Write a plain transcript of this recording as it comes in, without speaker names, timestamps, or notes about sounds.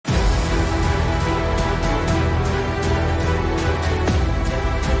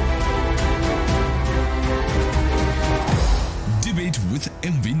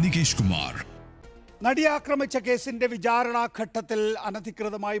നടിയെ ആക്രമിച്ച കേസിന്റെ വിചാരണാഘട്ടത്തിൽ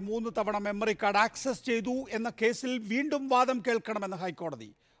അനധികൃതമായി 3 തവണ മെമ്മറി കാർഡ് ആക്സസ് ചെയ്തു എന്ന കേസിൽ വീണ്ടും വാദം കേൾക്കണമെന്ന് ഹൈക്കോടതി.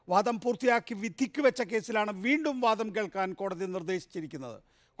 വാദം പൂർത്തിയാക്കി വിധിക്ക് വെച്ച കേസിലാണ് വീണ്ടും വാദം കേൾക്കാൻ കോടതി നിർദ്ദേശിച്ചിരിക്കുന്നത്.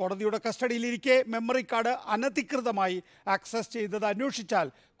 കോടതിയുടെ കസ്റ്റഡിയിലിരിക്കെ മെമ്മറി കാർഡ് അനധികൃതമായി ആക്സസ് ചെയ്തത് അന്വേഷിച്ചാൽ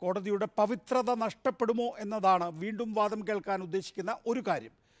കോടതിയുടെ പവിത്രത നഷ്ടപ്പെടുമോ എന്നതാണ് വീണ്ടും വാദം കേൾക്കാൻ ഉദ്ദേശിക്കുന്ന ഒരു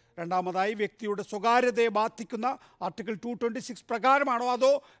കാര്യം. രണ്ടാമതായി, വ്യക്തിയുടെ സ്വകാര്യതയെ ബാധിക്കുന്ന ആർട്ടിക്കിൾ 226 പ്രകാരമാണോ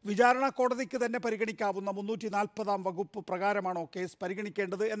അതോ വിചാരണ കോടതിക്ക് തന്നെ പരിഗണിക്കാവുന്ന 340 വകുപ്പ് പ്രകാരമാണോ കേസ്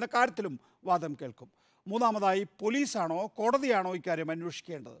പരിഗണിക്കേണ്ടത് എന്ന കാര്യത്തിലും വാദം കേൾക്കും. മൂന്നാമതായി, പോലീസാണോ കോടതിയാണോ ഇക്കാര്യം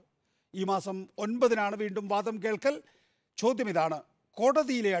അന്വേഷിക്കേണ്ടത്? ഈ മാസം 9-നാണ് വീണ്ടും വാദം കേൾക്കൽ. ചോദ്യം ഇതാണ്: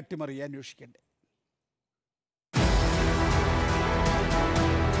 കോടതിയിലെ അട്ടിമറി അന്വേഷിക്കേണ്ടത്?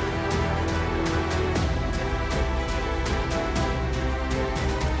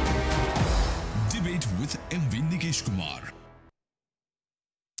 with MV Nikesh Kumar.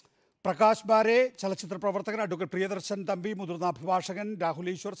 Prakash Bare, ചലച്ചിത്ര പ്രവർത്തകൻ, അഡ്വക്കേറ്റ് പ്രിയദർശൻ തമ്പി, മുതിർന്ന അഭിഭാഷകൻ രാഹുൽ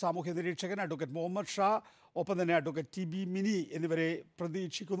ഈശ്വർ, സാമൂഹ്യ നിരീക്ഷകൻ അഡ്വക്കേറ്റ് മുഹമ്മദ് ഷാ, ഒപ്പം തന്നെ അഡ്വക്കേറ്റ് TB മിനി എന്നിവരെ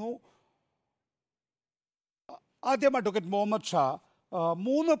പ്രതീക്ഷിക്കുന്നു. ആദ്യം അഡ്വക്കേറ്റ് മുഹമ്മദ് ഷാ,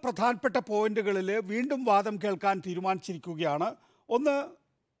 3 പ്രധാനപ്പെട്ട പോയിന്റുകളിൽ വീണ്ടും വാദം കേൾക്കാൻ തീരുമാനിച്ചിരിക്കുകയാണ്. ഒന്ന്,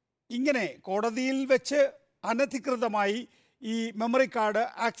 ഇങ്ങനെ കോടതിയിൽ വെച്ച് അനധികൃതമായി ഈ മെമ്മറി കാർഡ്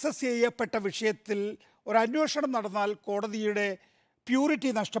ആക്സസ് ചെയ്യപ്പെട്ട വിഷയത്തിൽ ഒരു അന്വേഷണം നടന്നാൽ കോടതിയുടെ പ്യൂരിറ്റി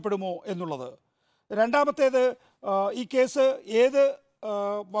നഷ്ടപ്പെടുമോ എന്നുള്ളത്. രണ്ടാമത്തേത്, ഈ കേസ് ഏത്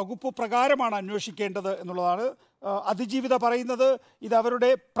വകുപ്പ് പ്രകാരമാണ് അന്വേഷിക്കേണ്ടത് എന്നുള്ളതാണ്. അതിജീവിത പറയുന്നത് ഇത് അവരുടെ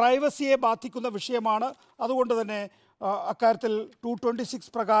പ്രൈവസിയെ ബാധിക്കുന്ന വിഷയമാണ്, അതുകൊണ്ട് തന്നെ അക്കാര്യത്തിൽ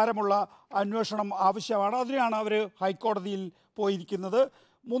 226 പ്രകാരമുള്ള അന്വേഷണം ആവശ്യമാണ്. അതിനാണ് അവർ ഹൈക്കോടതിയിൽ പോയിരിക്കുന്നത്.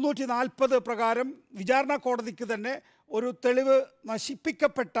 340 പ്രകാരം വിചാരണ കോടതിക്ക് തന്നെ ഒരു തെളിവ്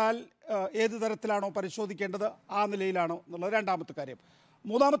നശിപ്പിക്കപ്പെട്ടാൽ ഏത് തരത്തിലാണോ പരിശോധിക്കേണ്ടത് ആ നിലയിലാണോ എന്നുള്ളത് രണ്ടാമത്തെ കാര്യം.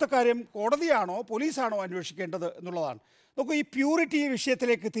 മൂന്നാമത്തെ കാര്യം, കോടതിയാണോ പോലീസാണോ അന്വേഷിക്കേണ്ടത് എന്നുള്ളതാണ്. നമുക്ക് ഈ പ്യൂരിറ്റി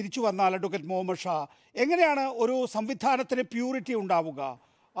വിഷയത്തിലേക്ക് തിരിച്ചു വന്നാൽ അഡ്വക്കേറ്റ് മുഹമ്മദ് ഷാ, എങ്ങനെയാണ് ഒരു സംവിധാനത്തിന് പ്യൂരിറ്റി ഉണ്ടാവുക?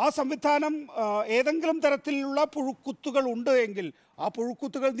 ആ സംവിധാനം ഏതെങ്കിലും തരത്തിലുള്ള പുഴുക്കുത്തുകൾ ഉണ്ട് എങ്കിൽ ആ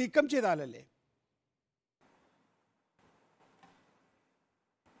പുഴുക്കുത്തുകൾ നീക്കം ചെയ്താലല്ലേ?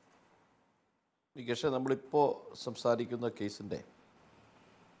 നികേഷ്, നമ്മളിപ്പോൾ സംസാരിക്കുന്ന കേസിൻ്റെ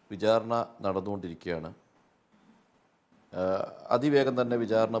വിചാരണ നടന്നുകൊണ്ടിരിക്കുകയാണ്. അതിവേഗം തന്നെ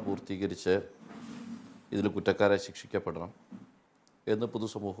വിചാരണ പൂർത്തീകരിച്ച് ഇതിൽ കുറ്റക്കാരെ ശിക്ഷിക്കപ്പെടണം എന്ന്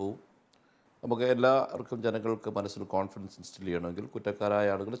പൊതുസമൂഹവും നമുക്ക് എല്ലാവർക്കും ജനങ്ങൾക്ക് മനസ്സിൽ കോൺഫിഡൻസ് ഇൻസ്റ്റിൽ ചെയ്യണമെങ്കിൽ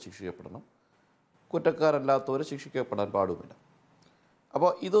കുറ്റക്കാരായ ആളുകൾ ശിക്ഷിക്കപ്പെടണം, കുറ്റക്കാരല്ലാത്തവരെ ശിക്ഷിക്കപ്പെടാൻ പാടുമില്ല.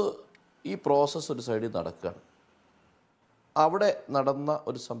 അപ്പോൾ ഈ പ്രോസസ്സ് ഒരു സൈഡിൽ നടക്കുകയാണ്. അവിടെ നടന്ന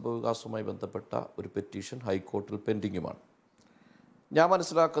ഒരു സംഭവവികാസവുമായി ബന്ധപ്പെട്ട ഒരു പെറ്റീഷൻ ഹൈക്കോർട്ടിൽ പെൻഡിങ്ങുമാണ്. ഞാൻ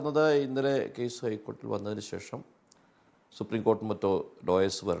മനസ്സിലാക്കുന്നത് ഇന്നലെ കേസ് ഹൈക്കോർട്ടിൽ വന്നതിന് ശേഷം സുപ്രീം കോർട്ടും മറ്റോ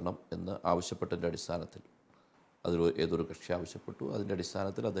ലോയേഴ്സ് വരണം എന്ന് ആവശ്യപ്പെട്ടതിൻ്റെ അടിസ്ഥാനത്തിൽ ഏതൊരു കക്ഷി ആവശ്യപ്പെട്ടു. അതിൻ്റെ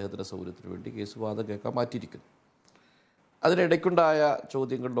അടിസ്ഥാനത്തിൽ അദ്ദേഹത്തിൻ്റെ സൗകര്യത്തിന് വേണ്ടി കേസ് വാദം കേൾക്കാൻ മാറ്റിയിരിക്കുന്നു. അതിനിടയ്ക്കുണ്ടായ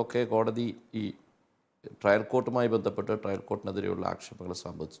ചോദ്യങ്ങളിലൊക്കെ കോടതി ഈ ട്രയൽ കോർട്ടുമായി ബന്ധപ്പെട്ട് ട്രയൽ കോർട്ടിനെതിരെയുള്ള ആക്ഷേപങ്ങളെ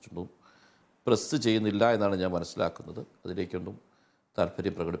സംബന്ധിച്ചിട്ടും പ്രസ് ചെയ്യുന്നില്ല എന്നാണ് ഞാൻ മനസ്സിലാക്കുന്നത്. അതിലേക്കൊന്നും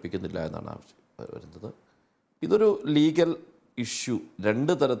താല്പര്യം പ്രകടിപ്പിക്കുന്നില്ല എന്നാണ് വരുന്നത്. ഇതൊരു ലീഗൽ ഇഷ്യൂ,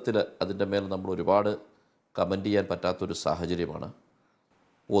 2 തരത്തിൽ അതിൻ്റെ മേൽ നമ്മൾ ഒരുപാട് കമൻ്റ് ചെയ്യാൻ പറ്റാത്തൊരു സാഹചര്യമാണ്.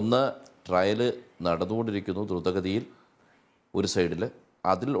 ഒന്ന്, ട്രയൽ നടന്നുകൊണ്ടിരിക്കുന്നു ദ്രുതഗതിയിൽ ഒരു സൈഡിൽ.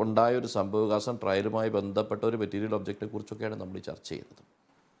 അതിൽ ഉണ്ടായൊരു സംഭവവികാസം, ട്രയലുമായി ബന്ധപ്പെട്ട ഒരു മെറ്റീരിയൽ ഒബ്ജക്റ്റിനെക്കുറിച്ചൊക്കെയാണ് നമ്മൾ ഈ ചർച്ച ചെയ്യുന്നത്.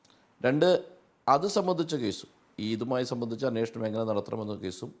 2, അത് സംബന്ധിച്ച കേസും ഇതുമായി സംബന്ധിച്ച അന്വേഷണം എങ്ങനെ നടത്തണമെന്ന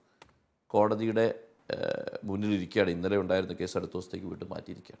കേസും കോടതിയുടെ മുന്നിലിരിക്കുകയാണ്. ഇന്നലെ ഉണ്ടായിരുന്ന കേസ് അടുത്ത ദിവസത്തേക്ക് വീണ്ടും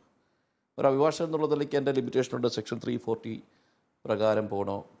മാറ്റിയിരിക്കുകയാണ്. ഒരു അഭിഭാഷകൻ എന്നുള്ള നിലയ്ക്ക് എൻ്റെ ലിമിറ്റേഷനുണ്ട്. സെക്ഷൻ 340 പ്രകാരം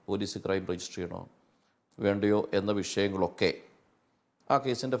പോകണോ, പോലീസ് ക്രൈം രജിസ്റ്റർ ചെയ്യണോ വേണ്ടയോ എന്ന വിഷയങ്ങളൊക്കെ ആ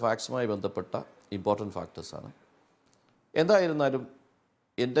കേസിൻ്റെ ഫാക്ട്സുമായി ബന്ധപ്പെട്ട ഇമ്പോർട്ടൻറ്റ് ഫാക്ടേഴ്സാണ്. എന്തായിരുന്നാലും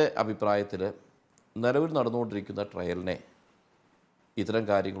എൻ്റെ അഭിപ്രായത്തിൽ നിലവിൽ നടന്നുകൊണ്ടിരിക്കുന്ന ട്രയലിനെ ഇത്തരം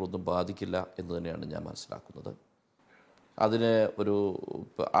കാര്യങ്ങളൊന്നും ബാധിക്കില്ല എന്ന് തന്നെയാണ് ഞാൻ മനസ്സിലാക്കുന്നത്. അതിന്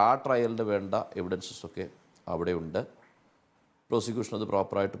ആ ട്രയലിന് വേണ്ട എവിഡൻസസൊക്കെ അവിടെയുണ്ട്. പ്രോസിക്യൂഷൻ അത്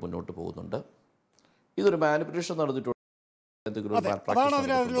പ്രോപ്പറായിട്ട് മുന്നോട്ട് പോകുന്നുണ്ട്. ഇതൊരു മാനിപ്പുലേഷൻ നടന്നിട്ടുണ്ട്. അതാണ്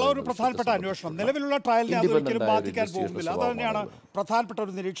അതിനുള്ള ഒരു പ്രധാനപ്പെട്ട അന്വേഷണം. നിലവിലുള്ള ട്രയലിനെ അതൊരിക്കലും ബാധിക്കാൻ പോകുന്നില്ല. അത് തന്നെയാണ് പ്രധാനപ്പെട്ട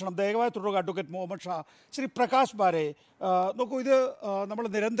ഒരു നിരീക്ഷണം. ദയവായി തുടരുക അഡ്വക്കേറ്റ് മുഹമ്മദ് ഷാ. ശ്രീ പ്രകാശ് ബാരെ, നോക്കൂ, ഇത് നമ്മൾ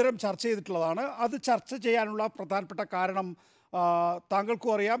നിരന്തരം ചർച്ച ചെയ്തിട്ടുള്ളതാണ്. അത് ചർച്ച ചെയ്യാനുള്ള പ്രധാനപ്പെട്ട കാരണം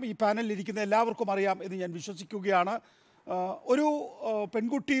താങ്കൾക്കും അറിയാം, ഈ പാനലിൽ ഇരിക്കുന്ന എല്ലാവർക്കും അറിയാം എന്ന് ഞാൻ വിശ്വസിക്കുകയാണ്. ഒരു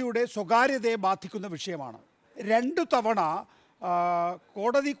പെൺകുട്ടിയുടെ സ്വകാര്യതയെ ബാധിക്കുന്ന വിഷയമാണ്. 2 തവണ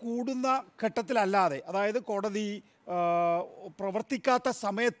കോടതി കൂടുന്ന ഘട്ടത്തിലല്ലാതെ, അതായത് കോടതി പ്രവർത്തിക്കാത്ത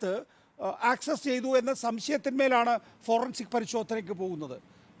സമയത്ത് ആക്സസ് ചെയ്തു എന്ന സംശയത്തിന്മേലാണ് ഫോറൻസിക് പരിശോധനയ്ക്ക് പോകുന്നത്.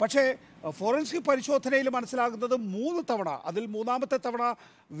 പക്ഷേ ഫോറൻസിക് പരിശോധനയിൽ മനസ്സിലാകുന്നത് 3 തവണ, അതിൽ മൂന്നാമത്തെ തവണ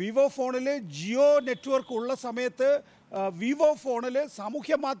വിവോ ഫോണിൽ ജിയോ നെറ്റ്വർക്ക് ഉള്ള സമയത്ത് വിവോ ഫോണിൽ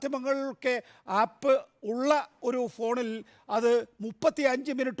സാമൂഹ്യ മാധ്യമങ്ങൾക്ക് ആപ്പ് ഉള്ള ഒരു ഫോണിൽ അത്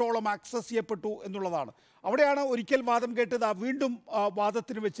 35 മിനിറ്റോളം ആക്സസ് ചെയ്യപ്പെട്ടു എന്നുള്ളതാണ്. അവിടെയാണ് ഒരിക്കൽ വാദം കേട്ടത് വീണ്ടും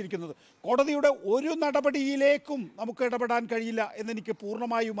വാദത്തിന് വെച്ചിരിക്കുന്നത്. കോടതിയുടെ ഒരു നടപടിയിലേക്കും നമുക്ക് ഇടപെടാൻ കഴിയില്ല എന്നെനിക്ക്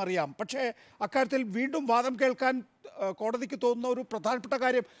പൂർണ്ണമായും അറിയാം. പക്ഷേ അക്കാര്യത്തിൽ വീണ്ടും വാദം കേൾക്കാൻ കോടതിക്ക് തോന്നുന്ന ഒരു പ്രധാനപ്പെട്ട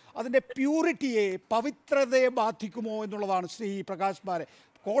കാര്യം അതിൻ്റെ പ്യൂരിറ്റിയെ, പവിത്രതയെ ബാധിക്കുമോ എന്നുള്ളതാണ്. ശ്രീ പ്രകാശ് ബാരെ,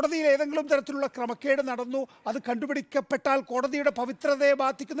 കോടതിയിൽ ഏതെങ്കിലും തരത്തിലുള്ള ക്രമക്കേട് നടന്നു, അത് കണ്ടുപിടിക്കപ്പെട്ടാൽ കോടതിയുടെ പവിത്രതയെ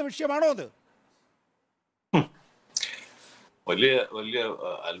ബാധിക്കുന്ന വിഷയമാണോ അത്? വലിയ വലിയ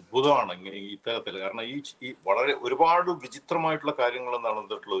അത്ഭുതമാണ് ഇത്തരത്തിൽ. കാരണം ഈ വളരെ ഒരുപാട് വിചിത്രമായിട്ടുള്ള കാര്യങ്ങൾ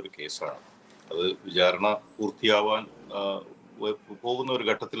നടന്നിട്ടുള്ള ഒരു കേസാണ്. അത് വിചാരണ പൂർത്തിയാവാൻ പോകുന്ന ഒരു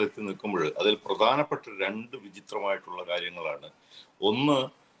ഘട്ടത്തിൽ എത്തി നിൽക്കുമ്പോൾ അതിൽ പ്രധാനപ്പെട്ട 2 വിചിത്രമായിട്ടുള്ള കാര്യങ്ങളാണ്. ഒന്ന്,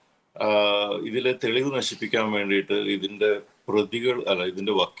 ഇതിലെ തെളിവ് നശിപ്പിക്കാൻ വേണ്ടിയിട്ട് ഇതിന്റെ പ്രതികൾ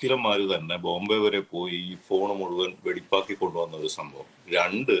ഇതിന്റെ വക്കീലന്മാർ തന്നെ ബോംബെ വരെ പോയി ഈ ഫോൺ മുഴുവൻ വെടിപ്പാക്കി കൊണ്ടുവന്ന ഒരു സംഭവം.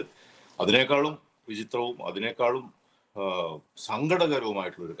 2, അതിനേക്കാളും വിചിത്രവും അതിനേക്കാളും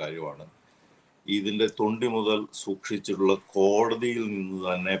സങ്കടകരവുമായിട്ടുള്ളൊരു കാര്യമാണ് ഇതിന്റെ തൊണ്ടി മുതൽ സൂക്ഷിച്ചിട്ടുള്ള കോടതിയിൽ നിന്ന്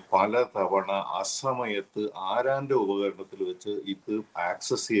തന്നെ പല തവണ അസമയത്ത് ആരാന്റെ ഉപകരണത്തിൽ വെച്ച് ഇത്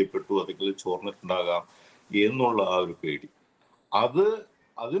ആക്സസ് ചെയ്യപ്പെട്ടു, അല്ലെങ്കിൽ ചോർന്നിട്ടുണ്ടാകാം എന്നുള്ള ആ ഒരു പേടി.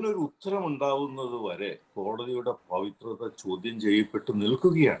 അതിനൊരു ഉത്തരം ഉണ്ടാവുന്നത് വരെ കോടതിയുടെ പവിത്രത ചോദ്യം ചെയ്യപ്പെട്ട്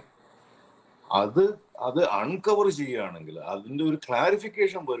നിൽക്കുകയാണ്. അത് അൺകവർ ചെയ്യുകയാണെങ്കിൽ, അതിൻ്റെ ഒരു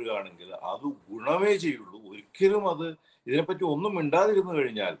ക്ലാരിഫിക്കേഷൻ വരികയാണെങ്കിൽ അത് ഗുണമേ ചെയ്യുള്ളൂ. ഒരിക്കലും ഇതിനെപ്പറ്റി ഒന്നും മിണ്ടാതിരുന്നു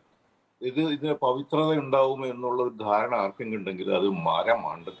കഴിഞ്ഞാൽ ഇതിന് പവിത്രത ഉണ്ടാവും എന്നുള്ള ഒരു ധാരണ ആർക്കെങ്കിലും ഉണ്ടെങ്കിൽ അത്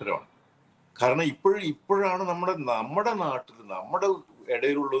മണ്ടത്തരമാണ്. കാരണം ഇപ്പോഴാണ് നമ്മുടെ നാട്ടിൽ നമ്മുടെ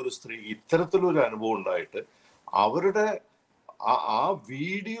ഇടയിലുള്ള ഒരു സ്ത്രീ ഇത്തരത്തിലൊരു അനുഭവം ഉണ്ടായിട്ട് അവരുടെ ആ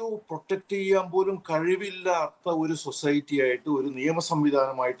വീഡിയോ പ്രൊട്ടക്ട് ചെയ്യാൻ പോലും കഴിവില്ലാത്ത ഒരു സൊസൈറ്റി ആയിട്ട്, ഒരു നിയമ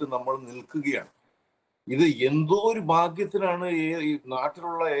സംവിധാനമായിട്ട് നമ്മൾ നിൽക്കുകയാണ്. ഇത് എന്തോ ഒരു ഭാഗ്യത്തിനാണ് ഈ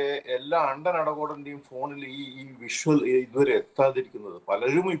നാട്ടിലുള്ള എല്ലാ അണ്ടനടകോടന്റെയും ഫോണിൽ ഈ വിഷ്വൽ ഇതുവരെ എത്താതിരിക്കുന്നത്.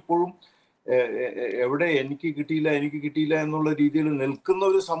 പലരും ഇപ്പോഴും എവിടെ എനിക്ക് കിട്ടിയില്ല എന്നുള്ള രീതിയിൽ നിൽക്കുന്ന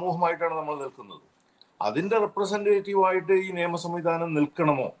ഒരു സമൂഹമായിട്ടാണ് നമ്മൾ നിൽക്കുന്നത്. അതിന്റെ റെപ്രസെന്റേറ്റീവായിട്ട് ഈ നിയമ സംവിധാനം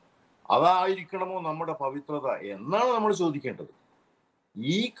നിൽക്കണമോ, അതായിരിക്കണമോ നമ്മുടെ പവിത്രത എന്നാണ് നമ്മൾ ചോദിക്കേണ്ടത്.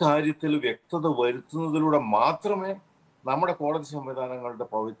 ഈ കാര്യത്തിൽ വ്യക്തത വരുത്തുന്നതിലൂടെ മാത്രമേ നമ്മുടെ കോടതി സംവിധാനങ്ങളുടെ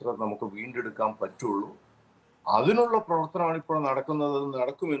പവിത്രത നമുക്ക് വീണ്ടെടുക്കാൻ പറ്റുള്ളൂ. അതിനുള്ള പ്രവർത്തനമാണ് ഇപ്പോൾ നടക്കുന്നത്,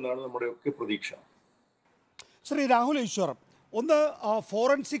 നടക്കുമെന്നാണ് നമ്മുടെയൊക്കെ പ്രതീക്ഷ. ശ്രീ രാഹുൽ ഈശ്വർ, ഒന്ന്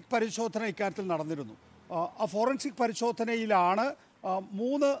ഫോറൻസിക് പരിശോധന ഇക്കാര്യത്തിൽ നടന്നിരുന്നു. ആ ഫോറൻസിക് പരിശോധനയിലാണ്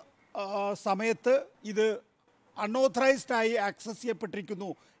 3 സമയത്ത് ഇത് അൺഓഥറൈസ്ഡായി ആക്സസ് ചെയ്യപ്പെട്ടിരിക്കുന്നു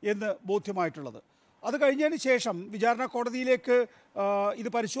എന്ന് ബോധ്യമായിട്ടുള്ളത്. അത് കഴിഞ്ഞതിന് ശേഷം വിചാരണ കോടതിയിലേക്ക് ഇത്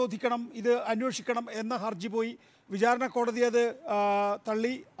പരിശോധിക്കണം, ഇത് അന്വേഷിക്കണം എന്ന ഹർജി പോയി. വിചാരണ കോടതി അത്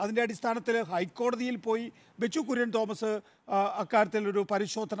തള്ളി. അതിൻ്റെ അടിസ്ഥാനത്തിൽ ഹൈക്കോടതിയിൽ പോയി ബെച്ചു കുര്യൻ തോമസ് അക്കാര്യത്തിൽ ഒരു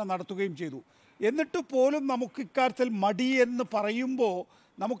പരിശോധന നടത്തുകയും ചെയ്തു. എന്നിട്ട് പോലും നമുക്ക് ഇക്കാര്യത്തിൽ മടി എന്ന് പറയുമ്പോൾ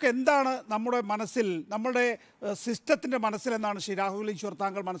നമുക്ക് എന്താണ് നമ്മുടെ മനസ്സിൽ, നമ്മുടെ സിസ്റ്റത്തിൻ്റെ മനസ്സിലെന്നാണ് ശ്രീ രാഹുൽ ഈശ്വർ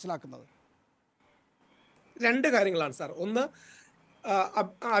താങ്കൾ മനസ്സിലാക്കുന്നത്? 2 കാര്യങ്ങളാണ് സാർ. ഒന്ന്,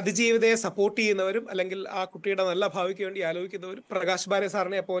 അതിജീവിതയെ സപ്പോർട്ട് ചെയ്യുന്നവരും അല്ലെങ്കിൽ ആ കുട്ടിയുടെ നല്ല ഭാവിക്ക് വേണ്ടി ആലോചിക്കുന്നവരും പ്രകാശ് ബാരെ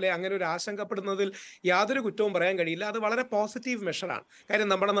സാറിനെ പോലെ അങ്ങനെ ഒരു ആശങ്കപ്പെടുന്നതിൽ യാതൊരു കുറ്റവും പറയാൻ കഴിയില്ല. അത് വളരെ പോസിറ്റീവ് മെഷറാണ്. കാര്യം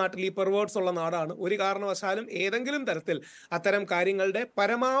നമ്മുടെ നാട്ടിൽ ഈ പെർവേർട്സ് ഉള്ള നാടാണ്. ഒരു കാരണവശാലും ഏതെങ്കിലും തരത്തിൽ അത്തരം കാര്യങ്ങളുടെ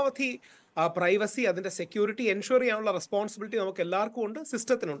പരമാവധി പ്രൈവസി, അതിന്റെ സെക്യൂരിറ്റി എൻഷുർ ചെയ്യാനുള്ള റെസ്പോൺസിബിലിറ്റി നമുക്ക് എല്ലാവർക്കും ഉണ്ട്,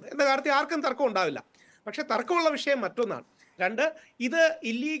 സിസ്റ്റത്തിനുണ്ട് എന്ന കാര്യത്തിൽ ആർക്കും തർക്കം ഉണ്ടാവില്ല. പക്ഷെ തർക്കമുള്ള വിഷയം മറ്റൊന്നാണ്. 2, ഇത്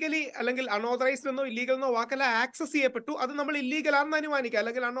ഇല്ലീഗലി അല്ലെങ്കിൽ അൺഓതറൈസ്ഡ് എന്നോ ഇല്ലീഗൽ എന്നോ വാക്കല്ല ആക്സസ് ചെയ്യപ്പെട്ടു. അത് നമ്മൾ ഇല്ലീഗൽ ആണെന്ന് അനുമാനിക്കുക,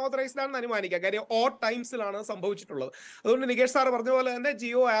 അല്ലെങ്കിൽ അൺഓതറൈസ്ഡ് ആണെന്ന് അനുമാനിക്കുക. കാര്യം ഓഡ് ടൈംസിലാണ് സംഭവിച്ചിട്ടുള്ളത്. അതുകൊണ്ട് നികേഷ് സാർ പറഞ്ഞ പോലെ തന്നെ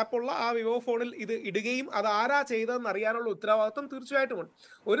ജിയോ ആപ്പുള്ള ആ വിവോ ഫോണിൽ ഇത് ഇടുകയും അത് ആരാ ചെയ്തതെന്ന് അറിയാനുള്ള ഉത്തരവാദിത്വം തീർച്ചയായിട്ടും ഉണ്ട്.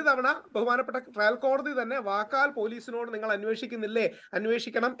 ഒരു തവണ ബഹുമാനപ്പെട്ട ട്രയൽ കോടതി തന്നെ വാക്കാൽ പോലീസിനോട് നിങ്ങൾ അന്വേഷിക്കുന്നില്ലേ,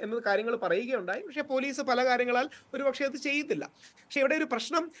 അന്വേഷിക്കണം എന്ന കാര്യങ്ങൾ പറയുകയുണ്ടായി. പക്ഷേ പോലീസ് പല കാര്യങ്ങളാൽ ഒരുപക്ഷെ അത് ചെയ്തില്ല. പക്ഷെ ഇവിടെ ഒരു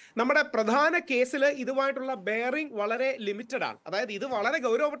പ്രശ്നം, നമ്മുടെ പ്രധാന കേസിൽ ഇതുമായിട്ടുള്ള ബെയറിംഗ് വളരെ ലിമിറ്റഡ് ആണ്. അതായത് ഇത് വളരെ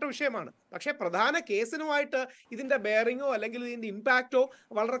ഗൗരവപ്പെട്ട വിഷയമാണ്. പക്ഷേ പ്രധാന കേസിനുമായിട്ട് ഇതിന്റെ ബെയറിങ്ങോ അല്ലെങ്കിൽ ഇതിന്റെ ഇമ്പാക്റ്റോ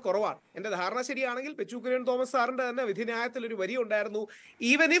വളരെ കുറവാണ്. എന്റെ ധാരണ ശരിയാണെങ്കിൽ ബെച്ചു കുര്യൻ തോമസ് സാറിന്റെ തന്നെ വിധിന്യായത്തിൽ ഒരു വരി ഉണ്ടായിരുന്നു,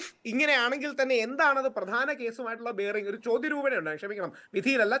 ഈവൻ ഇഫ് ഇങ്ങനെയാണെങ്കിൽ തന്നെ എന്താണത് പ്രധാന കേസുമായിട്ടുള്ള ബെയറിംഗ്, ഒരു ചോദ്യരൂപേണ ഉണ്ടായി, ക്ഷമിക്കണം,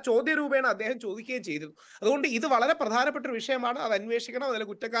 വിധിയിലല്ല, ചോദ്യരൂപേണ അദ്ദേഹം ചോദിക്കുകയും ചെയ്തിരുന്നു. അതുകൊണ്ട് ഇത് വളരെ പ്രധാനപ്പെട്ട ഒരു വിഷയമാണ്. അത് അന്വേഷിക്കണം, അതിൽ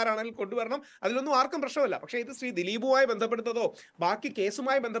കുറ്റക്കാരാണെങ്കിൽ കൊണ്ടുവരണം, അതിലൊന്നും ആർക്കും പ്രശ്നമില്ല. പക്ഷേ ഇത് ശ്രീ ദിലീപുമായി ബന്ധപ്പെടുന്നതോ ബാക്കി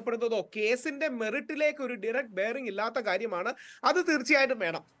കേസുമായി ബന്ധപ്പെടുന്നതോ കേസിന്റെ മെറിറ്റിലേക്ക് ഒരു ഡയറക്റ്റ് ബെയറിംഗ് ഇല്ലാത്ത കാര്യമാണ്. അത് തീർച്ചയായിട്ടും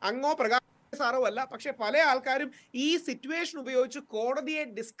വേണം. അങ്ങോ സാറോ അല്ല, പക്ഷെ പല ആൾക്കാരും ഈ സിറ്റുവേഷൻ ഉപയോഗിച്ച് കോടതിയെ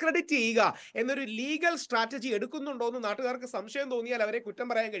ഡിസ്ക്രെഡിറ്റ് ചെയ്യുക എന്നൊരു ലീഗൽ സ്ട്രാറ്റജി എടുക്കുന്നുണ്ടോ എന്ന് നാട്ടുകാർക്ക് സംശയം തോന്നിയാൽ അവരെ കുറ്റം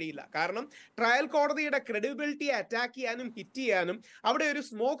പറയാൻ കഴിയില്ല. കാരണം ട്രയൽ കോടതിയുടെ ക്രെഡിബിലിറ്റിയെ അറ്റാക്ക് ചെയ്യാനും ഹിറ്റ് ചെയ്യാനും അവിടെ ഒരു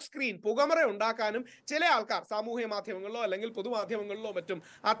സ്മോക്ക് സ്ക്രീൻ, പുകമറ ഉണ്ടാക്കാനും ചില ആൾക്കാർ സാമൂഹ്യ മാധ്യമങ്ങളിലോ അല്ലെങ്കിൽ പൊതുമാധ്യമങ്ങളിലോ മറ്റും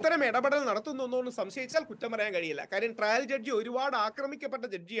അത്തരം ഇടപെടൽ നടത്തുന്നു എന്ന് സംശയിച്ചാൽ കുറ്റം പറയാൻ കഴിയില്ല. കാര്യം ട്രയൽ ജഡ്ജി ഒരുപാട് ആക്രമിക്കപ്പെട്ട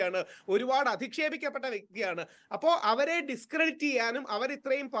ജഡ്ജിയാണ്, ഒരുപാട് അധിക്ഷേപിക്കപ്പെട്ട വ്യക്തിയാണ്. അപ്പോൾ അവരെ ഡിസ്ക്രെഡിറ്റ് ചെയ്യാനും അവർ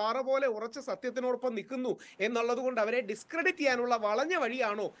ഇത്രയും പാറ പോലെ ഉറച്ച സത്യത്തിനോടൊപ്പം നിൽക്കുന്നു എന്നുള്ളത് കൊണ്ട് അവരെ ഡിസ്ക്രെഡിറ്റ് ചെയ്യാനുള്ള വളഞ്ഞ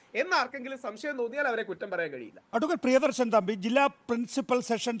വഴിയാണോ എന്ന് ആർക്കെങ്കിലും സംശയം തോന്നിയാൽ അവരെ കുറ്റം പറയാൻ കഴിയില്ല. അഡ്വക്കേറ്റ് പ്രിയദർശൻ തമ്പി, ജില്ലാ പ്രിൻസിപ്പൽ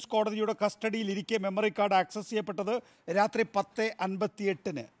സെഷൻസ് കോടതിയുടെ കസ്റ്റഡിയിൽ ഇരിക്കെ മെമ്മറി കാർഡ് ആക്സസ് ചെയ്യപ്പെട്ടത് രാത്രി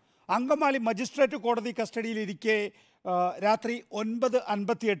 10:58. അങ്കമാലി മജിസ്ട്രേറ്റ് കോടതി കസ്റ്റഡിയിൽ ഇരിക്കെ രാത്രി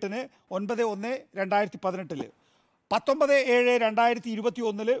 9:58, 9/1/2018.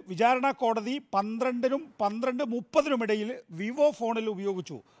 19/7/2021 വിചാരണ കോടതി 12-നും 12:30-നും ഇടയിൽ വിവോ ഫോണിൽ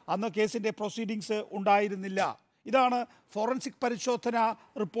ഉപയോഗിച്ചു. അന്ന് കേസിൻ്റെ പ്രൊസീഡിങ്സ് ഉണ്ടായിരുന്നില്ല. ഇതാണ് ഫോറൻസിക് പരിശോധന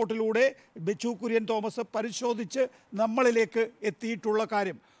റിപ്പോർട്ടിലൂടെ ബിച്ചു കുര്യൻ തോമസ് പരിശോധിച്ച് നമ്മളിലേക്ക് എത്തിയിട്ടുള്ള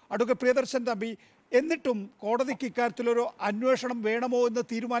കാര്യം. അഡ്വക്കേറ്റ് പ്രിയദർശൻ തമ്പി, എന്നിട്ടും കോടതിക്ക് ഇക്കാര്യത്തിലൊരു അന്വേഷണം വേണമോ എന്ന്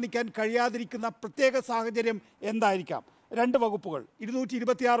തീരുമാനിക്കാൻ കഴിയാതിരിക്കുന്ന പ്രത്യേക സാഹചര്യം എന്തായിരിക്കാം? 2 വകുപ്പുകൾ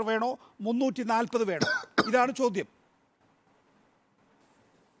 226 വേണോ 340 വേണോ? ഇതാണ് ചോദ്യം.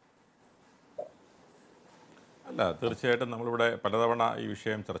 അല്ല, തീർച്ചയായിട്ടും നമ്മളിവിടെ പലതവണ ഈ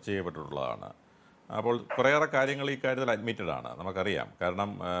വിഷയം ചർച്ച ചെയ്യപ്പെട്ടിട്ടുള്ളതാണ്. അപ്പോൾ കുറേയേറെ കാര്യങ്ങൾ ഈ കാര്യത്തിൽ അഡ്മിറ്റഡ് ആണ്, നമുക്കറിയാം. കാരണം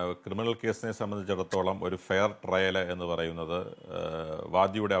ക്രിമിനൽ കേസിനെ സംബന്ധിച്ചിടത്തോളം ഒരു ഫെയർ ട്രയൽ എന്ന് പറയുന്നത്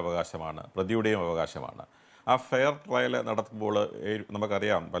വാദിയുടെ അവകാശമാണ്, പ്രതിയുടെയും അവകാശമാണ്. ആ ഫെയർ ട്രയൽ നടത്തുമ്പോൾ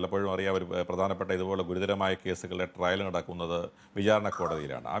നമുക്കറിയാം, പലപ്പോഴും അറിയാം, ഒരു പ്രധാനപ്പെട്ട ഇതുപോലെ ഗുരുതരമായ കേസുകളുടെ ട്രയൽ നടക്കുന്നത് വിചാരണ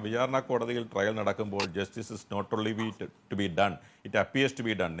കോടതിയിലാണ്. ആ വിചാരണ കോടതിയിൽ ട്രയൽ നടക്കുമ്പോൾ justice is not only to be done, it appears to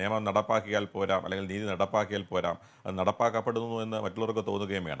be done. നിയമം നടപ്പാക്കിയാൽ പോരാ, അല്ലെങ്കിൽ നീതി നടപ്പാക്കിയാൽ പോരാ, അത് നടപ്പാക്കപ്പെടുന്നു എന്ന് മറ്റുള്ളവർക്ക്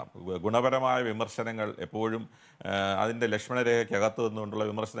തോന്നുകയും വേണം. ഗുണപരമായ വിമർശനങ്ങൾ എപ്പോഴും അതിൻ്റെ ലക്ഷ്മണരേഖയ്ക്കകത്ത് നിന്നുകൊണ്ടുള്ള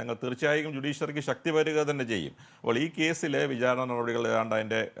വിമർശനങ്ങൾ തീർച്ചയായും ജുഡീഷ്യറിക്ക് ശക്തി വരിക തന്നെ ചെയ്യും. അപ്പോൾ ഈ കേസിൽ വിചാരണ നടപടികൾ ഏതാണ്ട്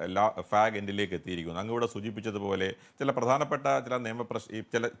അതിൻ്റെ ഫാഗ് എൻഡിലേക്ക് എത്തിയിരിക്കുന്നു. അങ്ങ് സൂചിപ്പിച്ചതുപോലെ ചില പ്രധാനപ്പെട്ട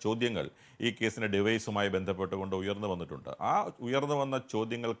ചില ചോദ്യങ്ങൾ ഈ കേസിൻ്റെ ഡിവൈസുമായി ബന്ധപ്പെട്ടുകൊണ്ട് ഉയർന്നു വന്നിട്ടുണ്ട്. ആ ഉയർന്നു വന്ന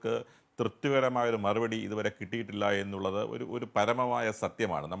ചോദ്യങ്ങൾക്ക് തൃപ്തികരമായൊരു മറുപടി ഇതുവരെ കിട്ടിയിട്ടില്ല എന്നുള്ളത് ഒരു പരമമായ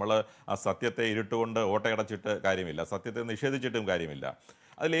സത്യമാണ്. നമ്മൾ ആ സത്യത്തെ ഇരുട്ടുകൊണ്ട് ഓട്ടയടച്ചിട്ട് കാര്യമില്ല, സത്യത്തെ നിഷേധിച്ചിട്ടും കാര്യമില്ല.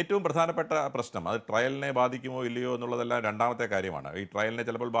 അതിലേറ്റവും പ്രധാനപ്പെട്ട പ്രശ്നം അത് ട്രയലിനെ ബാധിക്കുമോ ഇല്ലയോ എന്നുള്ളതെല്ലാം രണ്ടാമത്തെ കാര്യമാണ്. ഈ ട്രയലിനെ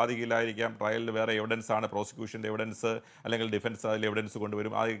ചിലപ്പോൾ ബാധിക്കില്ലായിരിക്കാം. ട്രയലിൽ വേറെ എവിഡൻസ് ആണ്, പ്രോസിക്യൂഷൻ്റെ എവിഡൻസ് അല്ലെങ്കിൽ ഡിഫൻസ് അതിൽ എവിഡൻസ്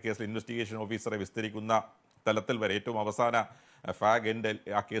കൊണ്ടുവരും. ആ കേസിൽ ഇൻവെസ്റ്റിഗേഷൻ ഓഫീസറെ വിസ്തരിക്കുന്ന തലത്തിൽ വരെ ഏറ്റവും അവസാന ഫാഗ് എൻഡ്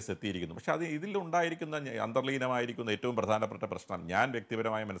ആ കേസ് എത്തിയിരിക്കുന്നു. പക്ഷേ ഇതിലുണ്ടായിരിക്കുന്ന അന്തർലീനമായിരിക്കുന്ന ഏറ്റവും പ്രധാനപ്പെട്ട പ്രശ്നം ഞാൻ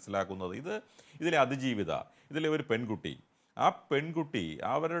വ്യക്തിപരമായി മനസ്സിലാക്കുന്നത് ഇതിലെ അതിജീവിത, ഇതിലെ ഒരു പെൺകുട്ടി, ആ പെൺകുട്ടി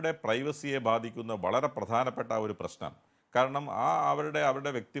അവരുടെ പ്രൈവസിയെ ബാധിക്കുന്ന വളരെ പ്രധാനപ്പെട്ട ഒരു പ്രശ്നം. കാരണം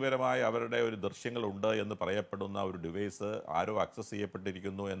അവരുടെ വ്യക്തിപരമായ അവരുടെ ഒരു ദൃശ്യങ്ങളുണ്ട് എന്ന് പറയപ്പെടുന്ന ഒരു ഡിവൈസ് ആരോ ആക്സസ്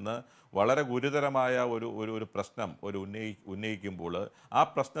ചെയ്യപ്പെട്ടിരിക്കുന്നു എന്ന് വളരെ ഗുരുതരമായ ഒരു പ്രശ്നം ഉന്നയിക്കുമ്പോൾ ആ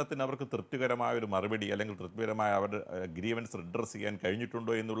പ്രശ്നത്തിന് അവർക്ക് തൃപ്തികരമായ ഒരു മറുപടി അല്ലെങ്കിൽ തൃപ്തികരമായ അവരുടെ ഗ്രീവൻസ് റിഡ്രസ് ചെയ്യാൻ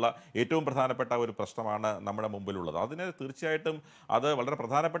കഴിഞ്ഞിട്ടുണ്ടോ എന്നുള്ള ഏറ്റവും പ്രധാനപ്പെട്ട ഒരു പ്രശ്നമാണ് നമ്മുടെ മുമ്പിലുള്ളത്. അതിന് തീർച്ചയായിട്ടും അത് വളരെ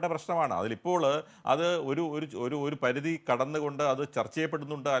പ്രധാനപ്പെട്ട പ്രശ്നമാണ്. അതിലിപ്പോൾ അത് ഒരു പരിധി കടന്നുകൊണ്ട് അത് ചർച്ച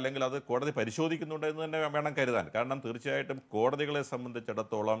ചെയ്യപ്പെടുന്നുണ്ട്, അല്ലെങ്കിൽ അത് കോടതി പരിശോധിക്കുന്നുണ്ട് എന്ന് തന്നെ വേണം കരുതാൻ. കാരണം തീർച്ചയായിട്ടും കോടതികളെ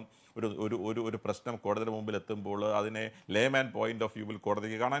സംബന്ധിച്ചിടത്തോളം ഒരു പ്രശ്നം കോടതിയുടെ മുമ്പിൽ എത്തുമ്പോൾ അതിനെ ലേമാൻ പോയിന്റ് ഓഫ് വ്യൂവിൽ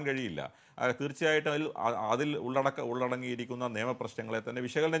കോടതിക്ക് കാണാൻ കഴിയില്ല. തീർച്ചയായിട്ടും അതിൽ ഉള്ളടങ്ങിയിരിക്കുന്ന നിയമപ്രശ്നങ്ങളെ തന്നെ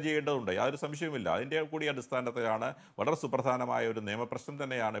വിശകലനം ചെയ്യേണ്ടതുണ്ട്, യാതൊരു സംശയവുമില്ല. അതിൻ്റെ കൂടി അടിസ്ഥാനത്തിലാണ് വളരെ സുപ്രധാനമായ ഒരു നിയമപ്രശ്നം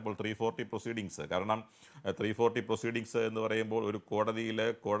തന്നെയാണ് ഇപ്പോൾ 340 പ്രൊസീഡിങ്സ്. കാരണം 340 പ്രൊസീഡിങ്സ് എന്ന് പറയുമ്പോൾ ഒരു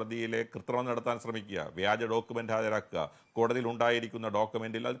കോടതിയിലെ കൃത്രിമം നടത്താൻ ശ്രമിക്കുക, വ്യാജ ഡോക്യുമെൻ്റ് ഹാജരാക്കുക, കോടതിയിൽ ഉണ്ടായിരിക്കുന്ന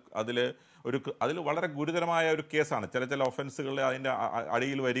ഡോക്യുമെൻറ്റിൽ അതിൽ വളരെ ഗുരുതരമായ ഒരു കേസാണ്. ചില ഒഫൻസുകൾ അതിൻ്റെ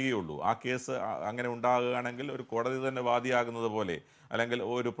അടിയിൽ വരികയുള്ളൂ. ആ കേസ് അങ്ങനെ ഉണ്ടാകുകയാണെങ്കിൽ ഒരു കോടതി തന്നെ വാദിയാകുന്നത് പോലെ, അല്ലെങ്കിൽ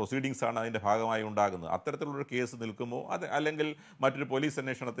ഒരു പ്രൊസീഡിങ്സാണ് അതിൻ്റെ ഭാഗമായി ഉണ്ടാകുന്നത്. അത്തരത്തിലുള്ളൊരു കേസ് നിൽക്കുമ്പോൾ അല്ലെങ്കിൽ മറ്റൊരു പോലീസ്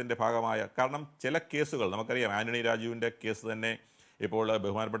അന്വേഷണത്തിൻ്റെ ഭാഗമായ, കാരണം ചില കേസുകൾ നമുക്കറിയാം, ആന്റണി രാജുവിൻ്റെ കേസ് തന്നെ ഇപ്പോൾ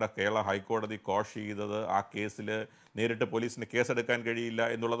ബഹുമാനപ്പെട്ട കേരള ഹൈക്കോടതി കോഷ് ചെയ്തത് ആ കേസിൽ നേരിട്ട് പോലീസിന് കേസെടുക്കാൻ കഴിയില്ല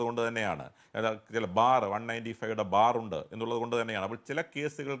എന്നുള്ളത് കൊണ്ട് തന്നെയാണ്. ചില 195 ബാറുണ്ട് എന്നുള്ളത് കൊണ്ട് തന്നെയാണ്. അപ്പോൾ ചില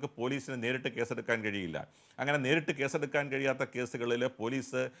കേസുകൾക്ക് പോലീസിന് നേരിട്ട് കേസെടുക്കാൻ കഴിയില്ല. അങ്ങനെ നേരിട്ട് കേസെടുക്കാൻ കഴിയാത്ത കേസുകളിൽ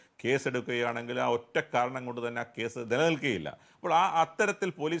പോലീസ് കേസെടുക്കുകയാണെങ്കിൽ ആ ഒറ്റ കാരണം കൊണ്ട് തന്നെ ആ കേസ് നിലനിൽക്കുകയില്ല. അപ്പോൾ അത്തരത്തിൽ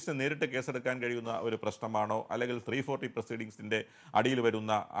പോലീസിന് നേരിട്ട് കേസെടുക്കാൻ കഴിയുന്ന ഒരു പ്രശ്നമാണോ, അല്ലെങ്കിൽ 340 പ്രൊസീഡിങ്സിൻ്റെ അടിയിൽ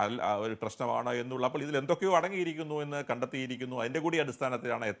വരുന്ന ഒരു പ്രശ്നമാണോ എന്നുള്ള, അപ്പോൾ ഇതിൽ എന്തൊക്കെയോ അടങ്ങിയിരിക്കുന്നു എന്ന് കണ്ടെത്തിയിരിക്കുന്നു. അതിൻ്റെ കൂടി